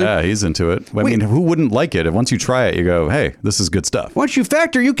recently. Yeah, he's into it. I mean, who wouldn't like it? Once you try it, you go, hey, this is good stuff. Once you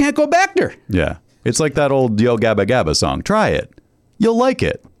Factor, you can't go back there. Yeah. It's like that old Yo Gabba Gabba song. Try it. You'll like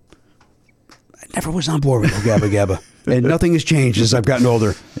it. I never was on board with Yo Gabba Gabba. And nothing has changed as I've gotten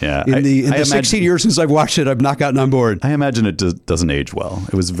older. Yeah. In the 16 years since I've watched it, I've not gotten on board. I imagine it doesn't age well.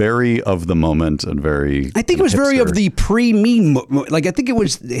 It was very of the moment and very I think it was hipster. very of the pre-me. Like, I think it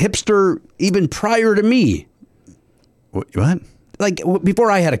was hipster even prior to me. What? Like,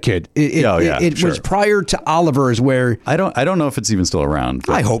 before I had a kid. It was prior to Oliver's, where... I don't know if it's even still around.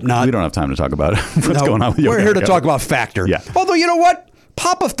 I hope not. We don't have time to talk about what's going on with We're here to talk about Factor. Yeah. Although, you know what?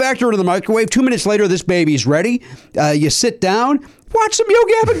 Pop a Factor into the microwave. 2 minutes later, this baby's ready. You sit down, watch some Yo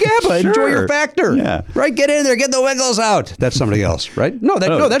Gabba Gabba. Enjoy your Factor. Yeah. Right? Get in there. Get the Wiggles out. That's somebody else, right? No,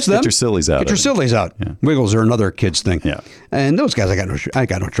 that's them. Get your sillies out. Get your sillies out. Yeah. Wiggles are another kid's thing. Yeah. And those guys, I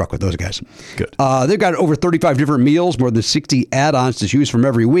got no truck with those guys. Good. They've got over 35 different meals, more than 60 add-ons to choose from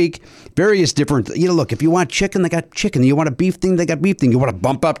every week. Various different, look, if you want chicken, they got chicken. You want a beef thing, they got beef thing. You want to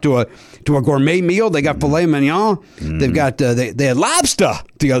bump up to a gourmet meal, they got filet mignon. They've got, they had lobster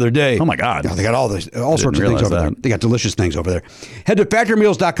the other day. Oh my God. They got all sorts of things over there. They got delicious things over there. Head to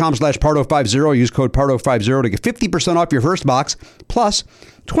factormeals.com/Pardo50. Use code Pardo50 to get 50% off your first box, plus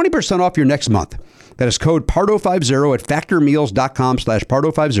 20% off your next month. That is code Pardo50 at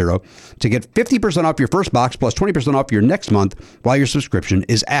factormeals.com/Pardo50 to get 50% off your first box, plus 20% off your next month while your subscription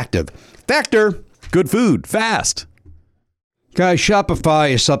is active. Factor. Good food, fast. Guys,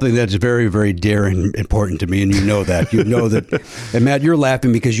 Shopify is something that's very, very dear and important to me, and you know that. You know that. And Matt, you're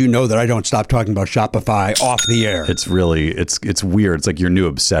laughing because you know that I don't stop talking about Shopify off the air. It's really, it's weird. It's like your new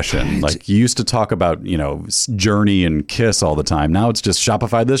obsession. Like you used to talk about, Journey and Kiss all the time. Now it's just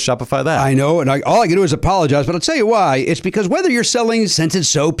Shopify this, Shopify that. I know, and all I can do is apologize, but I'll tell you why. It's because whether you're selling scented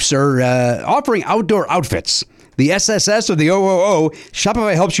soaps or offering outdoor outfits, the SSS or the OOO,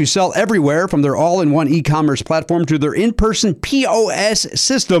 Shopify helps you sell everywhere from their all-in-one e-commerce platform to their in-person POS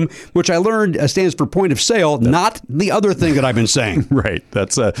system, which I learned stands for point of sale, not the other thing that I've been saying. Right.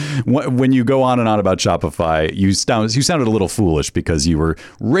 That's when you go on and on about Shopify, you sounded a little foolish because you were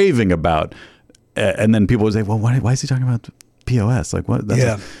raving about, and then people would say, well, why is he talking about POS? Like what?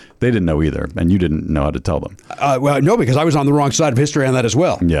 They didn't know either, and you didn't know how to tell them. Well, no, because I was on the wrong side of history on that as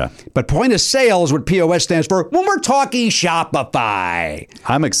well. Yeah. But point of sale is what POS stands for when we're talking Shopify.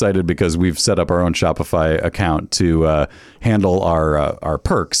 I'm excited because we've set up our own Shopify account to handle our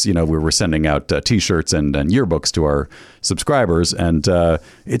perks. You know, we were sending out T-shirts and yearbooks to our subscribers, and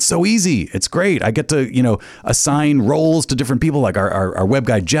it's so easy. It's great. I get to assign roles to different people. Like our web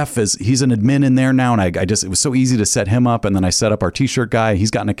guy Jeff he's an admin in there now, and it was so easy to set him up. And then I set up our T-shirt guy.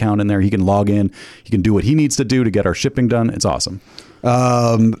 He's got an account in there. He can log in. He can do what he needs to do to get our shipping done. It's awesome.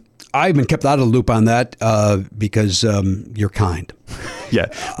 I've been kept out of the loop on that because you're kind. Yeah.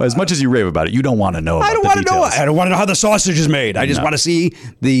 As much as you rave about it, you don't want to know about the details. I don't want to know how the sausage is made. I just want to see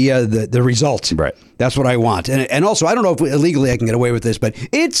the result. Right. That's what I want. And also, I don't know if illegally I can get away with this, but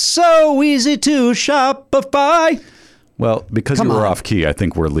it's so easy to Shopify. Well, because you were off key, I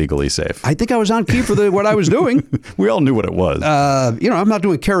think we're legally safe. I think I was on key for what I was doing. We all knew what it was. I'm not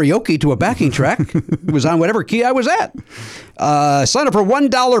doing karaoke to a backing track. It was on whatever key I was at. Sign up for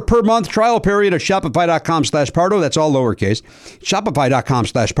 $1 per month trial period at Shopify.com/Pardo. That's all lowercase.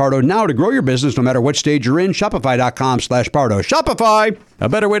 Shopify.com/Pardo. Now to grow your business no matter what stage you're in. Shopify.com/Pardo. Shopify. A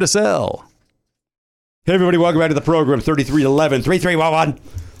better way to sell. Hey, everybody. Welcome back to the program. 3311 3311.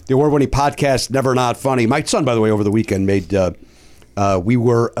 The award-winning podcast, Never Not Funny. My son, by the way, over the weekend we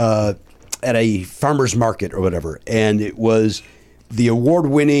were at a farmer's market or whatever, and it was the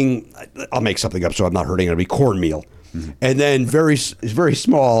award-winning, I'll make something up so I'm not hurting, it'll be cornmeal. Mm-hmm. And then very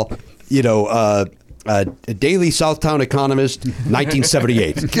small, Daily Southtown Economist,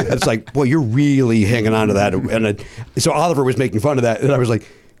 1978. It's like, boy, you're really hanging on to that. And so Oliver was making fun of that, and I was like,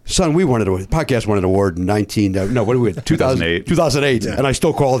 son, the podcast won an award in 2008. 2008, yeah. And I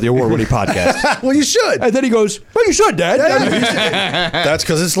still call it the award-winning podcast. Well, you should. And then he goes, well, you should, Dad. That's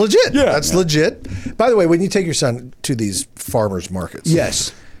because it's legit. Yeah. That's legit. By the way, when you take your son to these farmers markets,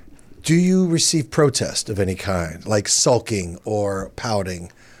 yes, do you receive protest of any kind, like sulking or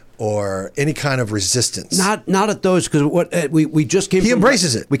pouting or any kind of resistance? Not at those, because we just came. He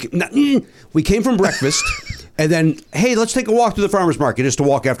embraces it. We came from breakfast. And then, hey, let's take a walk through the farmer's market just to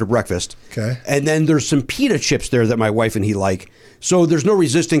walk after breakfast. Okay. And then there's some pita chips there that my wife and he like. So there's no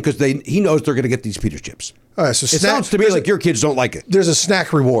resisting because he knows they're going to get these pita chips. All right, so it sounds to me like your kids don't like it. There's a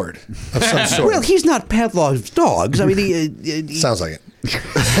snack reward of some sort. Well, he's not Pavlov's dogs. I mean, he sounds like it.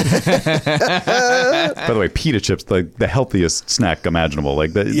 By the way, pita chips, the healthiest snack imaginable.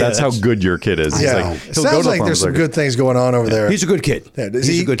 Like that's how good your kid is. Yeah. Like, it sounds like there's some good things going on over there. He's a good kid. Yeah. Does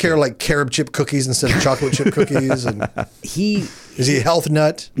he care like carob chip cookies instead of chocolate chip cookies? And is he a health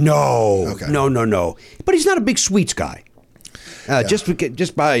nut? No. Okay. No. But he's not a big sweets guy. I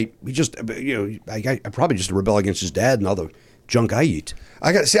probably just rebel against his dad and all the junk I eat.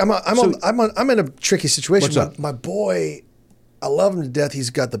 I got to see. I'm in a tricky situation. What's up? My boy, I love him to death. He's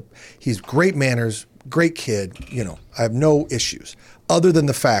great manners, great kid. I have no issues other than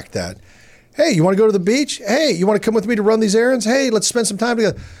the fact that, hey, you want to go to the beach? Hey, you want to come with me to run these errands? Hey, let's spend some time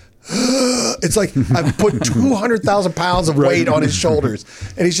together. It's like I've put 200,000 pounds of weight on his shoulders,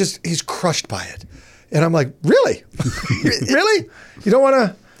 and he's crushed by it. And I'm like, really? Really? You don't want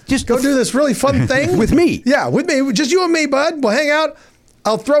to just go do this really fun thing? With me? Yeah, with me. Just you and me, bud. We'll hang out.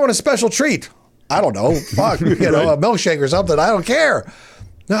 I'll throw in a special treat. I don't know. Fuck. A milkshake or something. I don't care.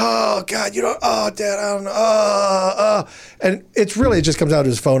 No, God, Dad, I don't know. And it just comes out to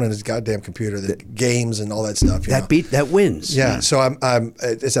his phone and his goddamn computer, the games and all that stuff. That wins. Yeah. So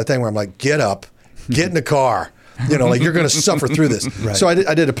it's that thing where I'm like, get up, get in the car. You're going to suffer through this. Right. So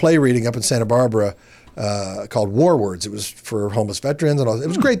I did a play reading up in Santa Barbara called War Words. It was for homeless veterans and all. It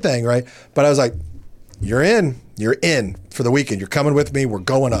was a great thing, right? But I was like, you're in for the weekend. You're coming with me. We're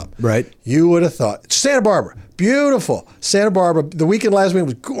going up. Right. You would have thought. Santa Barbara, beautiful. Santa Barbara, the weekend last week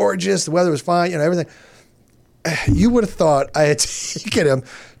was gorgeous. The weather was fine, everything. You would have thought I had taken him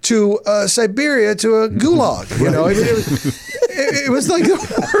to Siberia to a gulag. It was like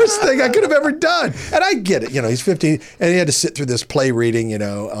the worst thing I could have ever done. And I get it. He's 15, and he had to sit through this play reading,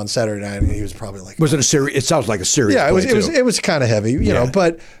 on Saturday night, and he was probably like, was it a serious? It sounds like a serious. Yeah, play it was kind of heavy,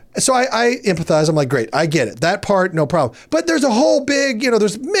 but. So I empathize. I'm like, great, I get it. That part, no problem. But there's a whole big,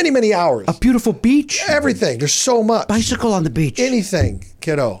 there's many, many hours. A beautiful beach. Everything. There's so much. Bicycle on the beach. Anything,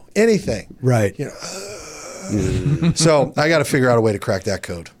 kiddo. Anything. Right. So I got to figure out a way to crack that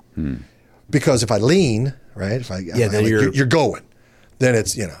code. because if I lean, right, then you're going, then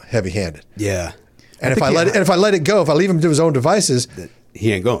it's heavy-handed. Yeah. And if I let it go, if I leave him to his own devices,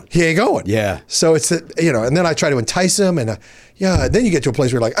 he ain't going. He ain't going. Yeah. So it's and then I try to entice him, and then you get to a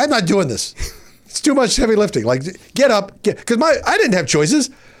place where you're like, I'm not doing this. It's too much heavy lifting. Like, get up, because I didn't have choices.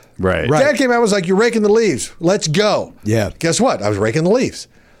 Right. Dad came out and was like, you're raking the leaves. Let's go. Yeah. Guess what? I was raking the leaves.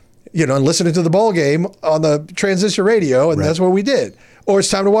 And listening to the ball game on the transistor radio, and that's what we did. Or it's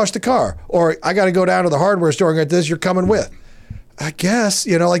time to wash the car. Or I got to go down to the hardware store and get this. You're coming with. I guess,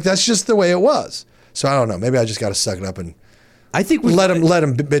 that's just the way it was. So I don't know. Maybe I just got to suck it up and I think let him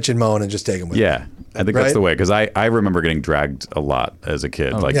bitch and moan and just take him with Yeah. him. I think that's the way, because I remember getting dragged a lot as a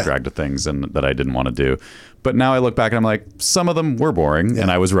kid, dragged to things that I didn't want to do. But now I look back and I'm like, some of them were boring, and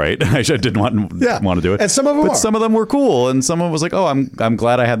I was right. I didn't want to do it. And some of them but some of them were cool, and some of them was like, oh, I'm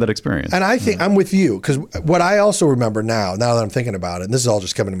glad I had that experience. And I think I'm with you, because what I also remember now that I'm thinking about it, and this is all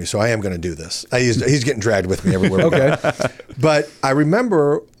just coming to me, so I am going to do this. He's getting dragged with me everywhere. Okay. But I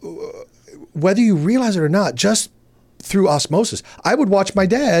remember, whether you realize it or not, just through osmosis, I would watch my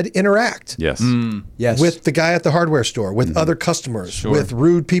dad interact. Yes. Yes. With the guy at the hardware store, with other customers, with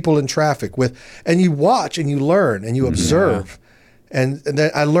rude people in traffic, and you watch and you learn and you observe. And then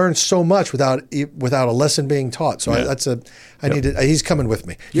I learned so much without a lesson being taught. So he's coming with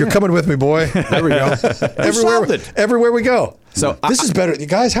me. You're coming with me, boy. There we go. everywhere we go. So this is better. You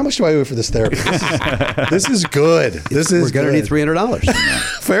guys, how much do I owe for this therapy? This is good. We're going to need $300.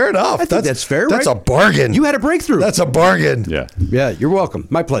 Fair enough. I think that's fair, That's right? a bargain. You had a breakthrough. That's a bargain. Yeah. Yeah, you're welcome.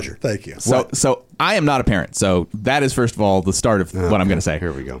 My pleasure. Thank you. So I am not a parent. So that is, first of all, the start of what I'm going to say.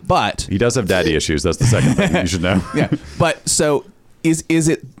 Here we go. But He does have daddy issues. That's the second thing you should know. yeah. But so is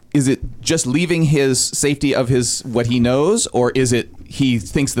it just leaving his safety of what he knows, or is it he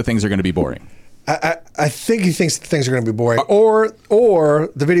thinks the things are going to be boring? I think he thinks things are going to be boring, or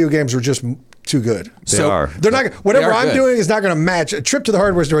the video games are just too good. They are. They're not. Whatever I'm good. doing is not going to match. A trip to the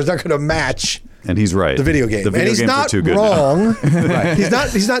hardware store is not going to match. And he's right. The video game. The video and he's games not are too good wrong. Right.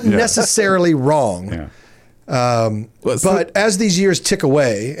 He's not necessarily wrong. Yeah. But as these years tick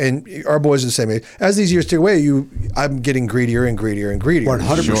away, and our boys are the same age, as these years tick away, I'm getting greedier and greedier and greedier.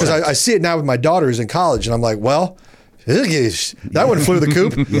 100%. Because I see it now with my daughters in college, and I'm like, well, that one flew the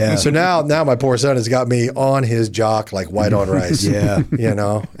coop. Yeah. So now my poor son has got me on his jock like white on rice. Yeah.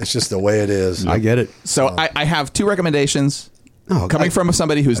 It's just the way it is. I get it. So I have two recommendations coming from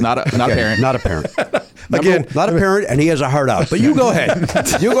somebody who's not a parent. Not a parent. Again, not a parent, and he has a heart out. But you go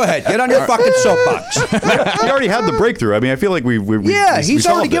ahead. You go ahead. Get on your fucking soapbox. We already had the breakthrough. I mean, I feel like we He's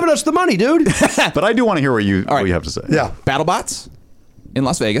already given us the money, dude. But I do want to hear what you have to say. Yeah. BattleBots in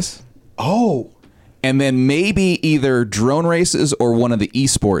Las Vegas. Oh. And then maybe either drone races or one of the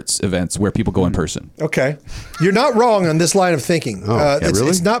esports events where people go in person. Okay. You're not wrong on this line of thinking. Really?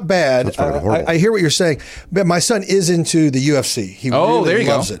 It's not bad. That's fucking horrible. I hear what you're saying. But my son is into the UFC. He really there you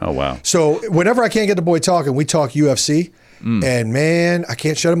go. loves it. Oh, wow. So whenever I can't get the boy talking, we talk UFC. And man, I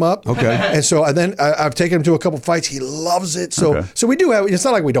can't shut him up. Okay. And so I've taken him to a couple fights. He loves it. So we do have. It's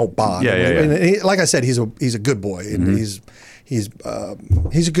not like we don't bond. Yeah. And like I said, he's a good boy, and he's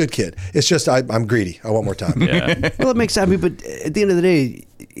a good kid. It's just I'm greedy. I want more time. Yeah. Well, it makes sense. But at the end of the day,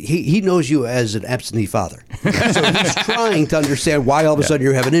 he knows you as an absentee father. So he's trying to understand why all of a sudden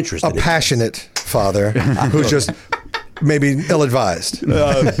you have an interest in it. Passionate father who's just maybe ill-advised.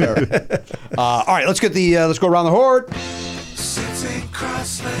 All right, let's go around the horn. Sitting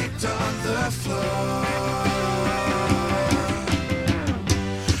cross-legged on the floor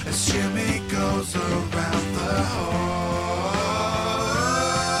as Jimmy goes around the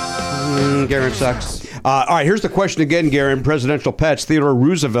horn. Garen sucks. All right, here's the question again, Garen. Presidential pets. Theodore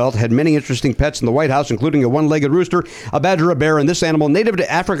Roosevelt had many interesting pets in the White House, including a one-legged rooster, a badger, a bear, and this animal native to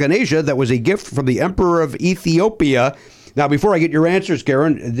Africa and Asia that was a gift from the Emperor of Ethiopia. Now, before I get your answers,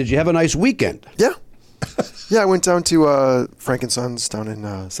 Garen, did you have a nice weekend? Yeah. Yeah, I went down to Frank & Sons down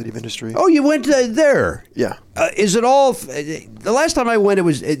in City of Industry. Oh, you went there? Yeah. Is it all? The last time I went,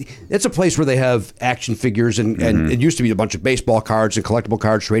 it's a place where they have action figures, and it used to be a bunch of baseball cards and collectible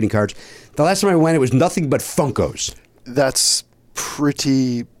cards, trading cards. The last time I went, it was nothing but Funkos. That's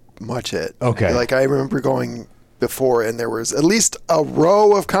pretty much it. Okay. Like, I remember going before, and there was at least a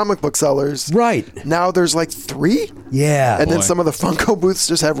row of comic book sellers. Right. Now there's like 3. Yeah. And then some of the Funko booths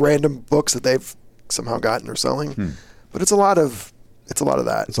just have random books that they've somehow gotten or selling. But it's a lot of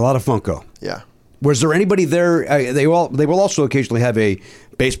that. It's a lot of Funko. Yeah. Was there anybody there? They will also occasionally have a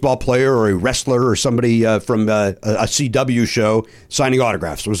baseball player or a wrestler or somebody from a CW show signing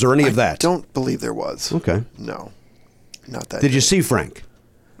autographs. Was there any of that? I don't believe there was. Okay. No. Not that. Did you see Frank?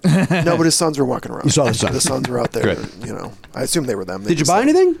 No, but his sons were walking around. You saw the sons. The sons were out there. Good. I assume they were them. Did you buy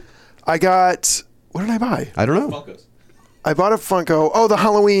anything? I got, what did I buy? I don't know. I bought a Funko. Oh, the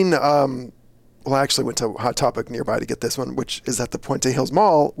Halloween. Well, I actually went to Hot Topic nearby to get this one, which is at the Puente Hills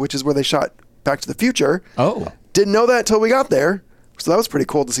Mall, which is where they shot Back to the Future. Oh. Didn't know that until we got there. So that was pretty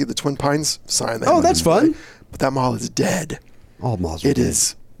cool to see the Twin Pines sign. That's fun. But that mall is dead. All malls are It dead.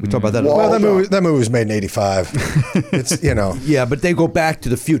 is. We talk about that. Well, That movie was made in '85. It's Yeah, but they go back to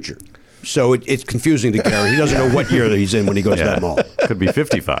the future. So it's confusing to Gary. He doesn't know what year that he's in when he goes to that mall. Could be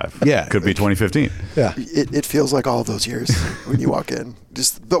 55. Yeah. Could be 2015. yeah. It feels like all those years when you walk in.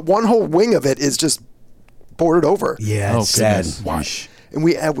 Just the one whole wing of it is just boarded over. Yeah, it's sad.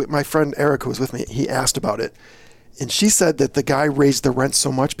 And my friend Eric, who was with me, he asked about it. And she said that the guy raised the rent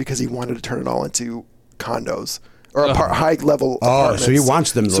so much because he wanted to turn it all into condos or high-level apartments. So he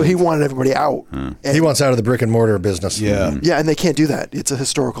wants them to So he leave. wanted everybody out. And, He wants out of the brick and mortar business. Yeah. yeah, and they can't do that. It's a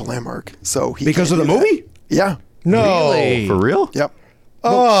historical landmark. So he Because can't of the do that. movie? Yeah. No. For real? Yep.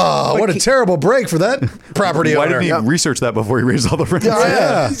 Oh, what a terrible break for that property Why owner. didn't he research that before he raised all the rents?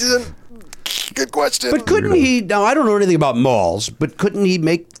 Yeah. Good question. But couldn't he? Now I don't know anything about malls, but couldn't he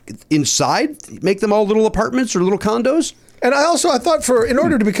make them all little apartments or little condos? And I thought in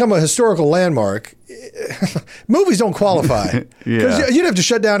order to become a historical landmark, movies don't qualify. Because Yeah. you'd have to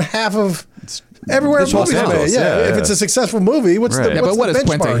shut down half of everywhere This Los movies are Angeles, made. yeah, If yeah. it's a successful movie, what's Right. the Yeah, what's but what the does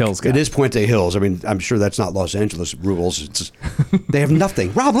Puente benchmark? Hills got? It is Puente Hills. I mean, I'm sure that's not Los Angeles rules. They have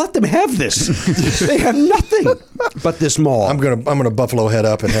nothing. Rob, let them have this. They have nothing but this mall. I'm gonna buffalo head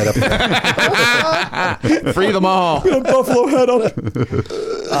up and head up there. Free them all. Buffalo head up.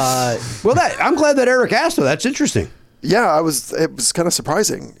 I'm glad that Eric asked though. That's interesting. Yeah, it was kind of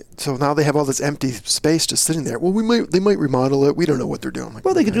surprising. So now they have all this empty space just sitting there. Well, they might remodel it. We don't know what they're doing. Like,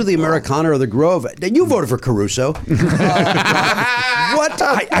 Well, they could do the Americana or the Grove. You voted for Caruso. Rob, what?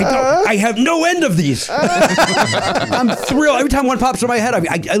 I have no end of these. I'm thrilled. Every time one pops in my head,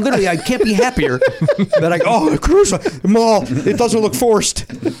 I literally can't be happier that Caruso, mall, it doesn't look forced.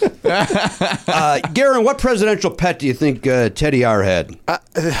 Garen, what presidential pet do you think Teddy R had?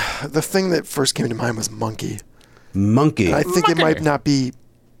 the thing that first came to mind was monkey. Monkey. And I think it might not be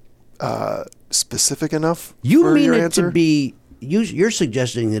specific enough. You for mean your it answer. to be? You're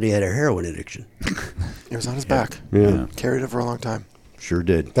suggesting that he had a heroin addiction. It was on his back. Yeah. Carried it for a long time. Sure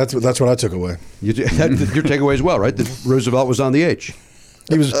did. That's what I took away. Your takeaway as well, right? That Roosevelt was on the H.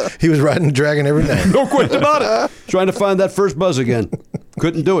 He was riding the dragon every night. No question about it. Trying to find that first buzz again.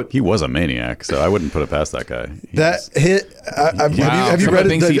 Couldn't do it. He was a maniac, so I wouldn't put it past that guy. Have you read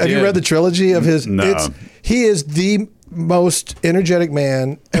things he have you did. read the trilogy of his? No. He is the most energetic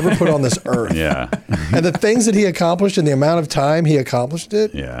man ever put on this earth. Yeah. And the things that he accomplished and the amount of time he accomplished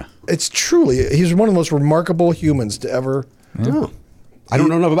it. Yeah. It's truly, he's one of the most remarkable humans to ever. No. I don't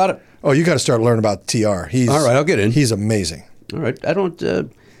know enough about it. Oh, you got to start learning about TR. He's All right, I'll get in. He's amazing. All right. I don't.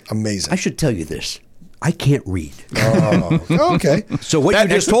 Amazing. I should tell you this. I can't read. Oh, okay. So what That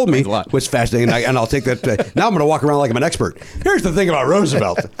you just told me explains a lot. was fascinating, and I'll take that. Now I'm going to walk around like I'm an expert. Here's the thing about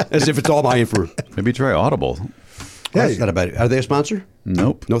Roosevelt, as if it's all my info. Maybe try Audible. Yeah, That's not about it. Are they a sponsor?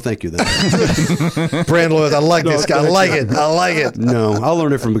 Nope. No, thank you. Then. Brand loyalty. I like this guy. I like it. I like it. No, I'll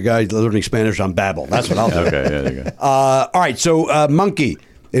learn it from a guy learning Spanish on Babbel. That's what I'll do. Okay, yeah, there you go. All right, so Monkey,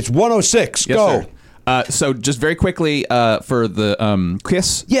 it's 106. Yes, Go. sir. So just very quickly for the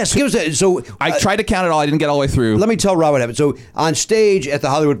kiss. Yes, give us that. So I tried to count it all. I didn't get all the way through. let me tell Rob what happened. So on stage at the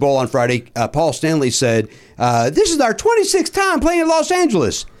Hollywood Bowl on Friday, Paul Stanley said, "This is our 26th time playing in Los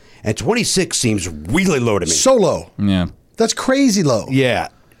Angeles," and 26 seems really low to me. So low. Yeah. That's crazy low. Yeah.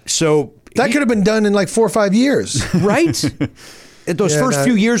 So That could have been done in like 4 or 5 years. right. At those Yeah, first no,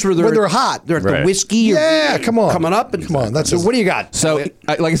 few years where they're hot. they're at the Right. whiskey. Yeah, come on. coming up. And, Come on, that's so. a- What do you got? So,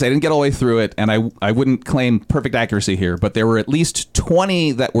 like I said, I didn't get all the way through it, and I wouldn't claim perfect accuracy here, but there were at least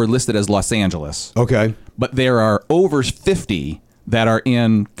 20 that were listed as Los Angeles. Okay. But there are over 50 that are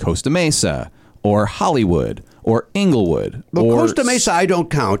in Costa Mesa or Hollywood or Inglewood. Well, or Costa Mesa I don't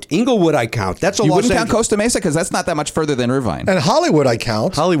count. Inglewood I count. That's a You Los wouldn't count Angeles. Costa Mesa because that's not that much further than Irvine. And Hollywood, I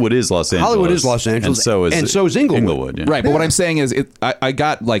count. Hollywood is Los Angeles. Hollywood is Los Angeles. And so is Inglewood. yeah. Right, but what I'm saying is, I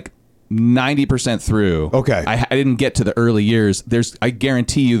got like 90% through. Okay. I didn't get to the early years. I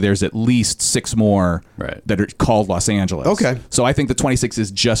guarantee you, there's at least 6 more Right. that are called Los Angeles. Okay. So I think the 26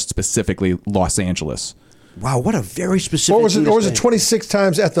 is just specifically Los Angeles. Wow, what a very specific. What was it? thing to Or was it say. 26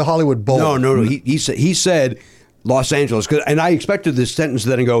 times at the Hollywood Bowl? No. He said Los Angeles, and I expected this sentence to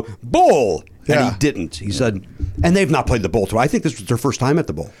then go bowl, and Yeah. he didn't. He said, and they've not played the bowl. I think this was their first time at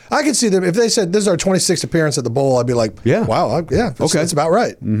the bowl. I could see them if they said this is our 26th appearance at the bowl. I'd be like, Yeah. wow, that's Okay. that's about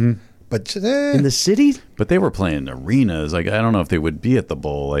right. But In the city? But they were playing arenas. Like, I don't know if they would be at the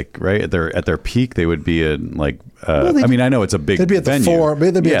Bowl. Like, right at their peak, they would be in like. I mean, I know it's a big. they'd be at the venue. Forum.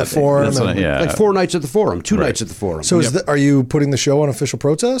 They'd be at the Forum. That's what I- Like 4 nights at the Forum, 2 nights at the Forum. So are you putting the show on official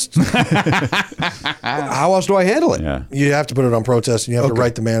protest? How else do I handle it? Yeah. You have to put it on protest, and you have to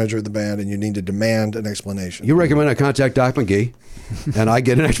write the manager of the band, and you need to demand an explanation. You recommend I contact Doc McGee, and I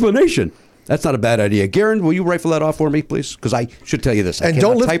get an explanation. That's not a bad idea. Garen, will you rifle that off for me, please? Because I should tell you this. I And cannot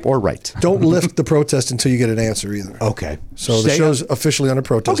don't lift- type or write. Don't lift the protest until you get an answer either. Okay. So the show's officially under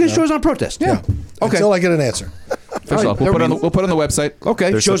protest. Okay, now. show's on protest. Yeah. Okay. Until I get an answer. First off, we'll put it on the website.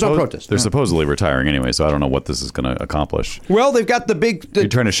 Okay, They're show's on suppo- protest. They're supposedly retiring anyway, so I don't know what this is going to accomplish. Well, they've got the You're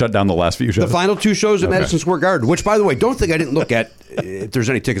trying to shut down the last few the shows. final 2 shows at Madison Square Garden, which, by the way, don't think I didn't look at if there's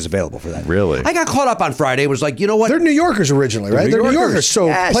any tickets available for that. Really? I got caught up on Friday. It was like, you know what? They're New Yorkers originally, right? New They're New Yorkers, Yorkers. So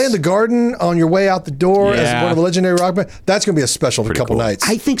yes. playing the Garden on your way out the door as Yeah. one of the legendary rock bands, that's going to be a special for a couple cool. nights.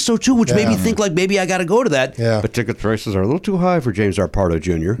 I think so too, which made me Yeah. think like maybe I got to go to that. Yeah. But ticket prices are a little too high for James R. Pardo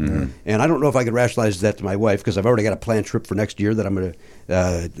Jr. And I don't know if I could rationalize that to my wife because I've already got a planned trip for next year that I'm going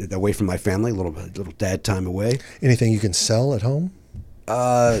to away from my family, a little dad time away. Anything you can sell at home?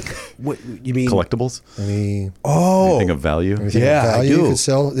 What you mean? Collectibles? Any Anything of value? anything Yeah, of I value do. you can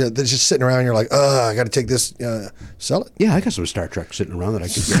sell? Yeah, they're just sitting around. You're like, I got to take this. Sell it. Yeah, I got some Star Trek sitting around that I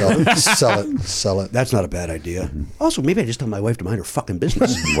could Sell it. Sell it. Sell it. That's not a bad idea. Also, maybe I just tell my wife to mind her fucking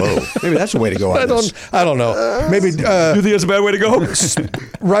business. Whoa. Maybe that's the way to go on this. I don't know. Maybe You think that's a bad way to go?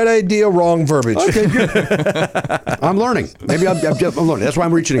 right idea, wrong verbiage. Okay, good. I'm learning. Maybe I'm learning. That's why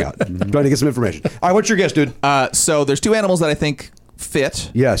I'm reaching out, trying to get some information. All right, what's your guess, dude? So there's 2 animals that I think fit.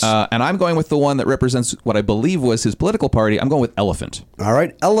 Yes. And I'm going with the one that represents what I believe was his political party. I'm going with elephant. All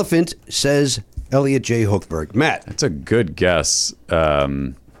right, elephant, says Elliot J. Hochberg. Matt. That's a good guess.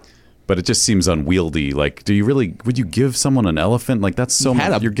 But it just seems unwieldy. Like, would you give someone an elephant? Like, that's so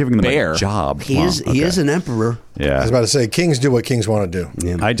had much. a You're giving them bear. a job. He Wow, is okay. an emperor. I Yeah. was about to say, kings do what kings want to do.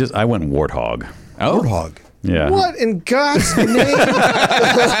 Yeah. I went warthog. Oh, Warthog. Yeah. What in God's name?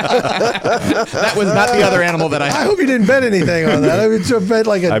 that was not the other animal that I I. hope you didn't bet anything on that. I would bet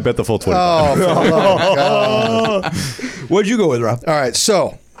like a. I bet the full 20. Oh, God. What'd you go with, Rob? All right,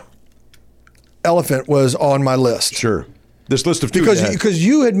 so elephant was on my list. Sure. This list of 2. Because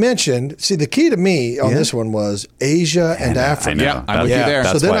you had mentioned, see, the key to me on this one was Asia and I Africa. know. Yeah, I'm with you there.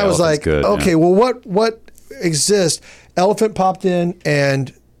 So That's then why I was elephant's like, good, okay, yeah. well, what exists? Elephant popped in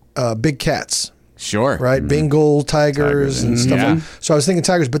and big cats, Sure. right? Bengal tigers and stuff. Yeah. Like So I was thinking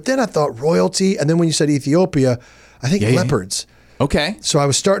tigers, but then I thought royalty, and then when you said Ethiopia, I think leopards. Okay. So I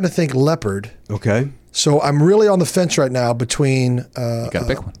was starting to think leopard. Okay. So I'm really on the fence right now between. You got to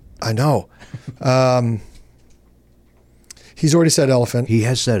pick one. I know. He's already said elephant, He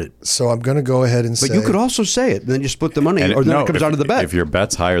has said it. so I'm going to go ahead and say. But you could also say it, then you split the money, or then it comes down to the bet. If your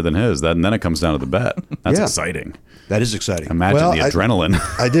bet's higher than his, then it comes down to the bet. That's Yeah. exciting. That is exciting. Imagine Well, the adrenaline.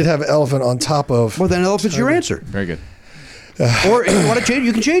 I did have elephant on top of. Well, then elephant's your answer. Very good. Or if you want to change,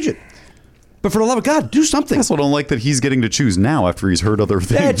 you can change it. But for the love of God, do something. I also don't like that he's getting to choose now after he's heard other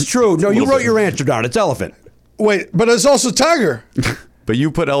things. That's true. No, you wrote your answer down. It's elephant. Wait, but it's also tiger. But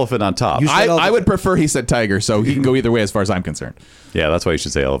you put elephant on top. You said I elephant. would prefer he said tiger, so he can go either way as far as I'm concerned. Yeah, that's why you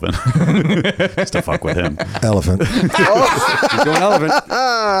should say elephant. Just to fuck with him. Elephant. You're going elephant.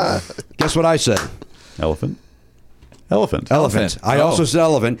 Guess what I said? Elephant? Elephant. Elephant. I Oh. also said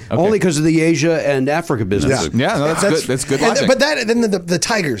elephant, only because of the Asia and Africa business. Yeah, no, that's good. That's good logic. But then the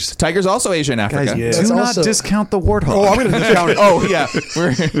tigers. Tiger's also Asia and Africa. Guys, That's do not also- discount the warthog. Oh, I'm going to discount it. Oh yeah.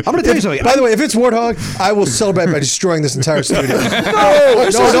 I'm going to tell you something. By the way, if it's warthog, I will celebrate by destroying this entire studio. no.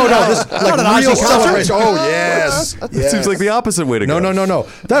 This like an Ozzy real concert. celebration. Oh yes. It seems like the opposite way to go. No.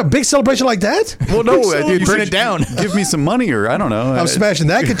 That big celebration like that? Well, no. You you burn should it down. Give me some money or I don't know. I'm smashing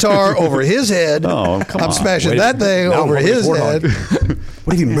that guitar over his head. Oh, come I'm on. smashing Wait. that thing Now I'm over hoping his it's head. warthog.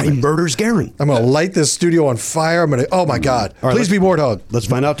 What if he murders Garen? I'm going to light this studio on fire. I'm going to. Oh my God! All right, Please be warthog. Let's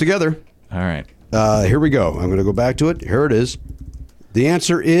find out together. All right. Here we go. I'm going to go back to it. Here it is. The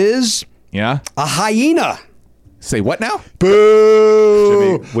answer is Yeah. a hyena. Say what now?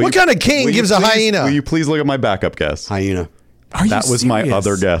 Boo! Jimmy, will What you- kind of king will you gives a please- hyena? Will you please look at my backup guess? Hyena. Are you That was my serious?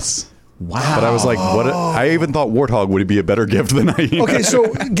 other guess. Wow. But I was like, what? I even thought warthog would be a better gift than hyena. Okay,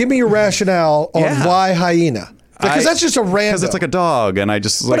 so give me your rationale on Yeah. why hyena. Because that's just a random. Because it's like a dog, and I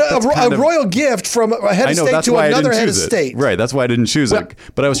just like but that's a kind of- royal gift from a head I of know state that's to why I another didn't head of choose it. state. Right, that's why I didn't choose it.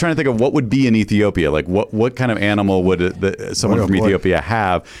 But I was trying to think of what would be in Ethiopia. Like what kind of animal would someone Oh, from boy. Ethiopia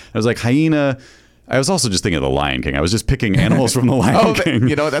have? I was like hyena. I was also just thinking of the Lion King. I was just picking animals from the Lion Oh, King.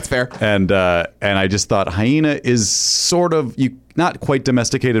 you know what? That's fair. And I just thought hyena is sort of not quite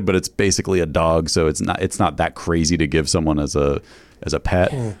domesticated, but it's basically a dog, so it's not that crazy to give someone as a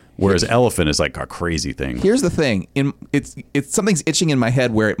pet. Whereas elephant is like a crazy thing. Here's the thing: it's something's itching in my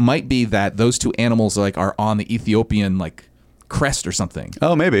head where it might be that those two animals are on the Ethiopian crest or something.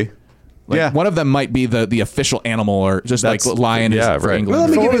 Oh, maybe. Yeah. One of them might be the official animal, or just like lion is for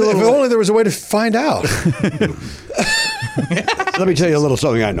England. Well, if only there was a way to find out. Let me tell you a little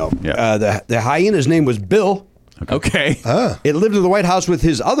something I know. Yeah. The hyena's name was Bill. Okay. It lived in the White House with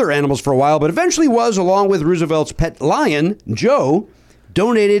his other animals for a while, but eventually was, along with Roosevelt's pet lion, Joe,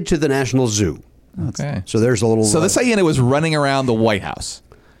 donated to the National Zoo. Okay. So there's a little... So this hyena was running around the White House.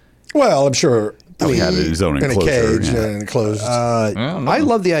 Well, I'm sure He had his own in a enclosure. cage and enclosed. I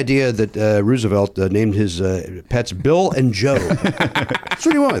love the idea that Roosevelt named his pets Bill and Joe. That's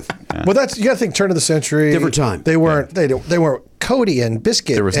what he went with. Well, that's you got to think turn of the century, Different time. They weren't they weren't Cody and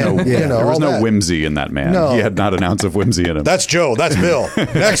Biscuit. There was and, no, you know, there was all no that. whimsy in that man. No. He had not an ounce of whimsy in him. That's Joe. That's Bill.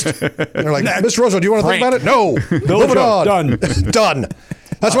 Next. And they're like, Mr. Roosevelt, do you want to think about it? No. Moving on. Done. Done.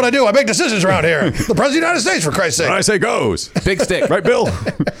 That's what I do. I make decisions around here. The President of the United States, for Christ's sake. When I say goes. Big stick. Right, Bill?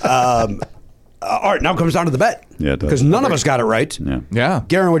 All right, now it comes down to the bet. Yeah, it does. Because none of us got it right. Yeah. Yeah.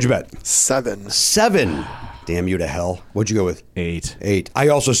 Garen, what'd you bet? 7. 7. Damn you to hell. What'd you go with? 8. 8. I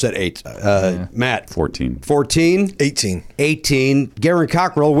also said 8. Matt? 14. 14. 18. 18. Garen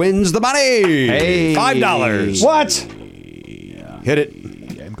Cockrell wins the money. Hey. $5. What? Hit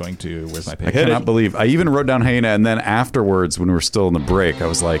it. I'm going to. Where's my I pick? cannot believe. I even wrote down hyena, and then afterwards, when we were still in the break, I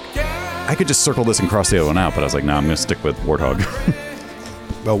was like, I could just circle this and cross the other one out, but I was like, no, I'm going to stick with warthog.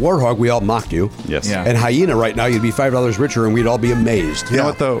 Well, Warthog, we all mocked you. Yes. Yeah. And Hyena right now, you'd be $5 richer, and we'd all be amazed. You know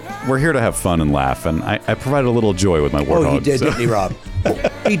what, though? We're here to have fun and laugh, and I provided a little joy with my warthog. Oh, he did, so, didn't he, Rob?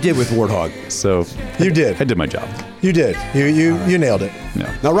 He did with Warthog. So You did. I did my job. You did. You nailed it.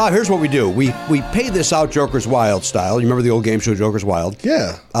 Yeah. Now, Rob, here's what we do. We pay this out Joker's Wild style. You remember the old game show Joker's Wild?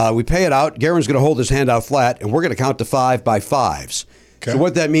 Yeah. We pay it out. Garen's going to hold his hand out flat, and we're going to count to 5 by 5s. Okay. So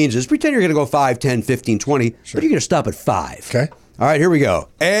what that means is pretend you're going to go 5, 10, 15, 20, but you're going to stop at 5. Okay. All right, here we go.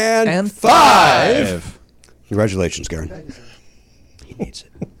 And 5. Congratulations, Garen. He needs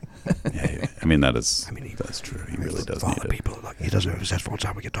it. Yeah, I mean, that's true. He really does For all need the it. people, look, he doesn't have his headphones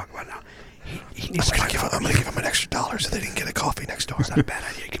on. We can talk about it now. He needs I'm going to give him an extra $1 so they didn't get a coffee next door. It's not a bad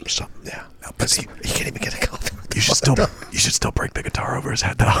idea. Give him something. Yeah. But he can't even get a coffee. You should still break the guitar over his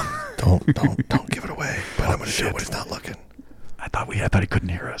head, though. Don't give it away. But I'm going to do it when he's not looking. I thought he couldn't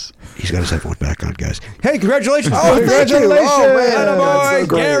hear us. He's got his headphones back on, guys. Hey, congratulations. Oh, congratulations. Oh, man. That's Attaboy, so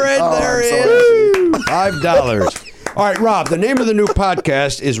great. Garrett, Oh, there I'm it so is. $5. All right, Rob, the name of the new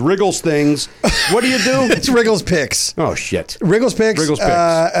podcast is Riggle's Things. What do you do? It's Riggle's Picks. Oh, shit. Riggle's Picks. Riggle's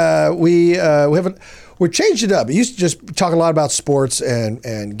Picks. We haven't. We changed it up. We used to just talk a lot about sports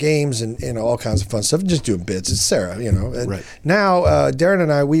and games and all kinds of fun stuff. Just doing bits. It's Sarah, And Right. now Darren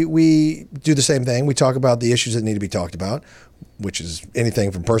and I we do the same thing. We talk about the issues that need to be talked about, which is anything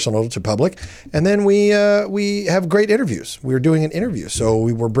from personal to public. And then we have great interviews. We're doing an interview, so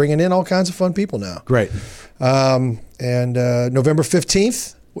we're bringing in all kinds of fun people now. Great. And November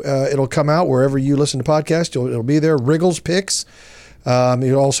 15th, it'll come out wherever you listen to podcasts. It'll be there. Riggle's Picks.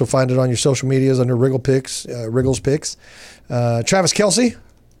 You'll also find it on your social medias under Riggle Picks, Riggle's Picks. Travis Kelce,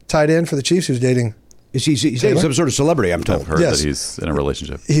 tight end for the Chiefs, who's dating. He's dating some sort of celebrity, I'm told. I've heard Yes. that he's in a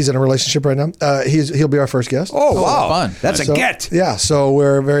relationship. He's in a relationship right now. He'll be our first guest. Oh, wow. fun. That's So- a get. Yeah, so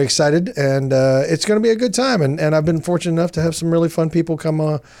we're very excited, and it's going to be a good time. And I've been fortunate enough to have some really fun people come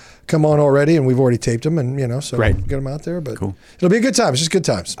on already, and we've already taped them, and so Great. we'll get them out there. But Cool. it'll be a good time. It's just good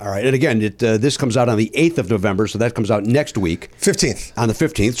times. All right. And again, this comes out on the 8th of November, so that comes out next week 15th. on the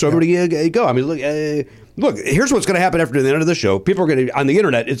 15th. So everybody go. I mean, look, here's what's going to happen after the end of the show. People are going to, on the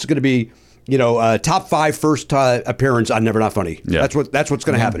internet, it's going to be, top 5 first appearance on Never Not Funny. Yeah. That's what's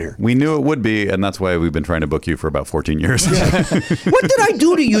going to happen here. We knew it would be, and that's why we've been trying to book you for about 14 years. What did I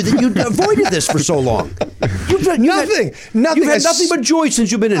do to you that you avoided this for so long? You've done Nothing. You've had I nothing but joy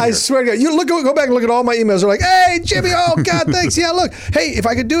since you've been in I here. swear to God, you go back and look at all my emails. They're like, "Hey, Jimmy, oh God, thanks. Yeah, look, hey, if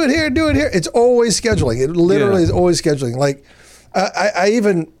I could do it here, do it here." It's always scheduling. It literally is always scheduling. Like, I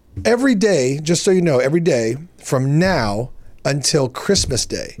even every day, just so you know, every day from now until Christmas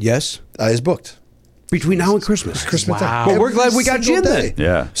Day, Yes. is booked. Between now and Christmas. Christmas Day. Well, we're Every glad we got you in single then. day.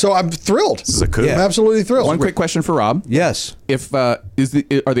 Yeah. So I'm thrilled. This is a coup. I'm absolutely thrilled. One quick question for Rob. Yes. If are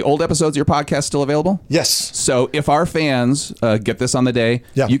the old episodes of your podcast still available? Yes. So if our fans get this on the day,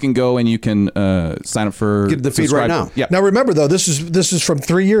 Yeah. you can go and you can sign up for Get the feed subscribe. right now. Yeah. Now remember though, this is from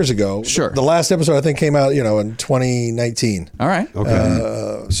 3 years ago. Sure. The last episode I think came out, in 2019. All right.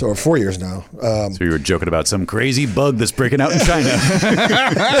 Okay. So 4 years now. So you were joking about some crazy bug that's breaking out in China.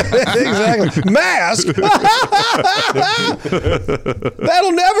 Exactly. Mask. That'll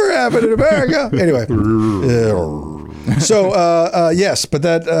never happen in America. Anyway. So yes, but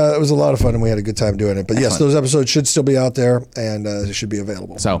that it was a lot of fun, and we had a good time doing it. But yes, those episodes should still be out there, and they should be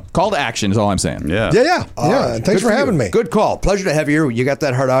available. So call to action is all I'm saying. Yeah. Yeah. And thanks for having me. Good call. Pleasure to have you. You got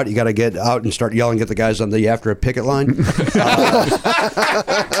that heart out. You got to get out and start yelling at the guys on the after a picket line.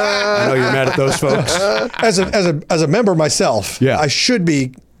 I know you're mad at those folks. As a member myself, I should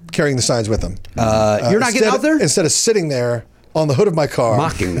be carrying the signs with them. You're not getting out there? Instead of sitting there on the hood of my car.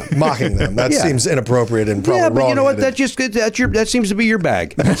 Mocking them. Mocking them. That seems inappropriate and probably wrong. But you know what? That seems to be your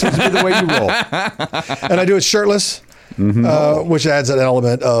bag. That seems to be the way you roll. And I do it shirtless, which adds an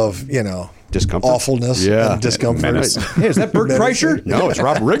element of, discomfort, awfulness, and discomfort. Hey, is that Bert Kreischer? No, it's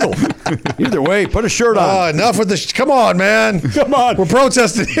Rob Riggle. Either way, put a shirt on. Enough with this. Come on, man. Come on. We're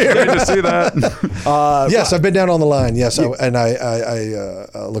protesting here. Good to see that. Yes, I've been down on the line. Yes, and I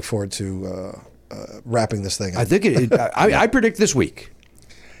look forward to wrapping this thing up. I think I predict this week.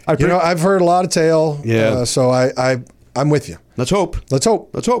 I've heard a lot of tale. Yeah. So I'm with you. Let's hope. Let's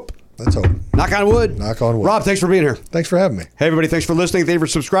hope. Let's hope. Let's hope. Knock on wood. Knock on wood. Rob, thanks for being here. Thanks for having me. Hey, everybody, thanks for listening. Thanks for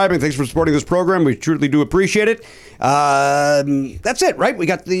subscribing. Thanks for supporting this program. We truly do appreciate it. That's it, right? We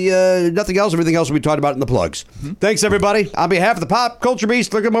got the nothing else. Everything else we talked about in the plugs. Thanks, everybody. On behalf of the Pop Culture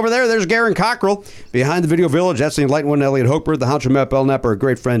Beast, look at him over there. There's Garen Cockrell. Behind the Video Village, that's the Enlightened One, Elliot Hochberg, the Honcho Matt Belknap, our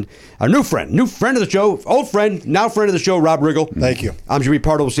great friend, our new friend of the show, old friend, now friend of the show, Rob Riggle. Thank you. I'm Jimmy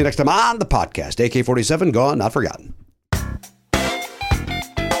Pardo. We'll see you next time on the podcast. AK-47, gone, not forgotten.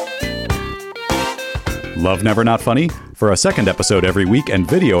 Love Never Not Funny? For a second episode every week and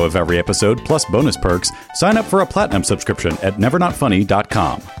video of every episode, plus bonus perks, sign up for a platinum subscription at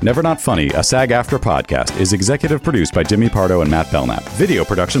nevernotfunny.com. Never Not Funny, a SAG-AFTRA podcast, is executive produced by Jimmy Pardo and Matt Belknap. Video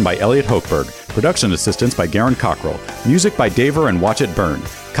production by Elliot Hochberg. Production assistance by Garen Cockrell. Music by Daver and Watch It Burn.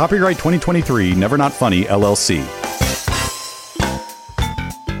 Copyright 2023, Never Not Funny, LLC.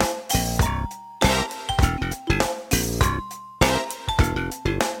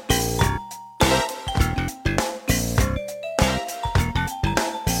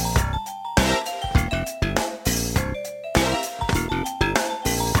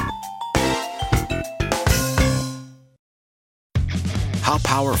 How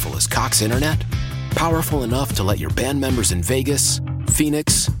powerful is Cox Internet? Powerful enough to let your band members in Vegas,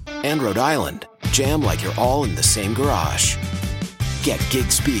 Phoenix, and Rhode Island jam like you're all in the same garage. Get gig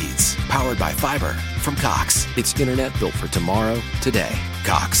speeds powered by fiber from Cox. It's internet built for tomorrow, today.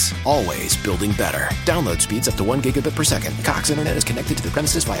 Cox, always building better. Download speeds up to 1 gigabit per second. Cox Internet is connected to the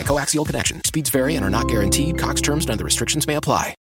premises via coaxial connection. Speeds vary and are not guaranteed. Cox terms and other restrictions may apply.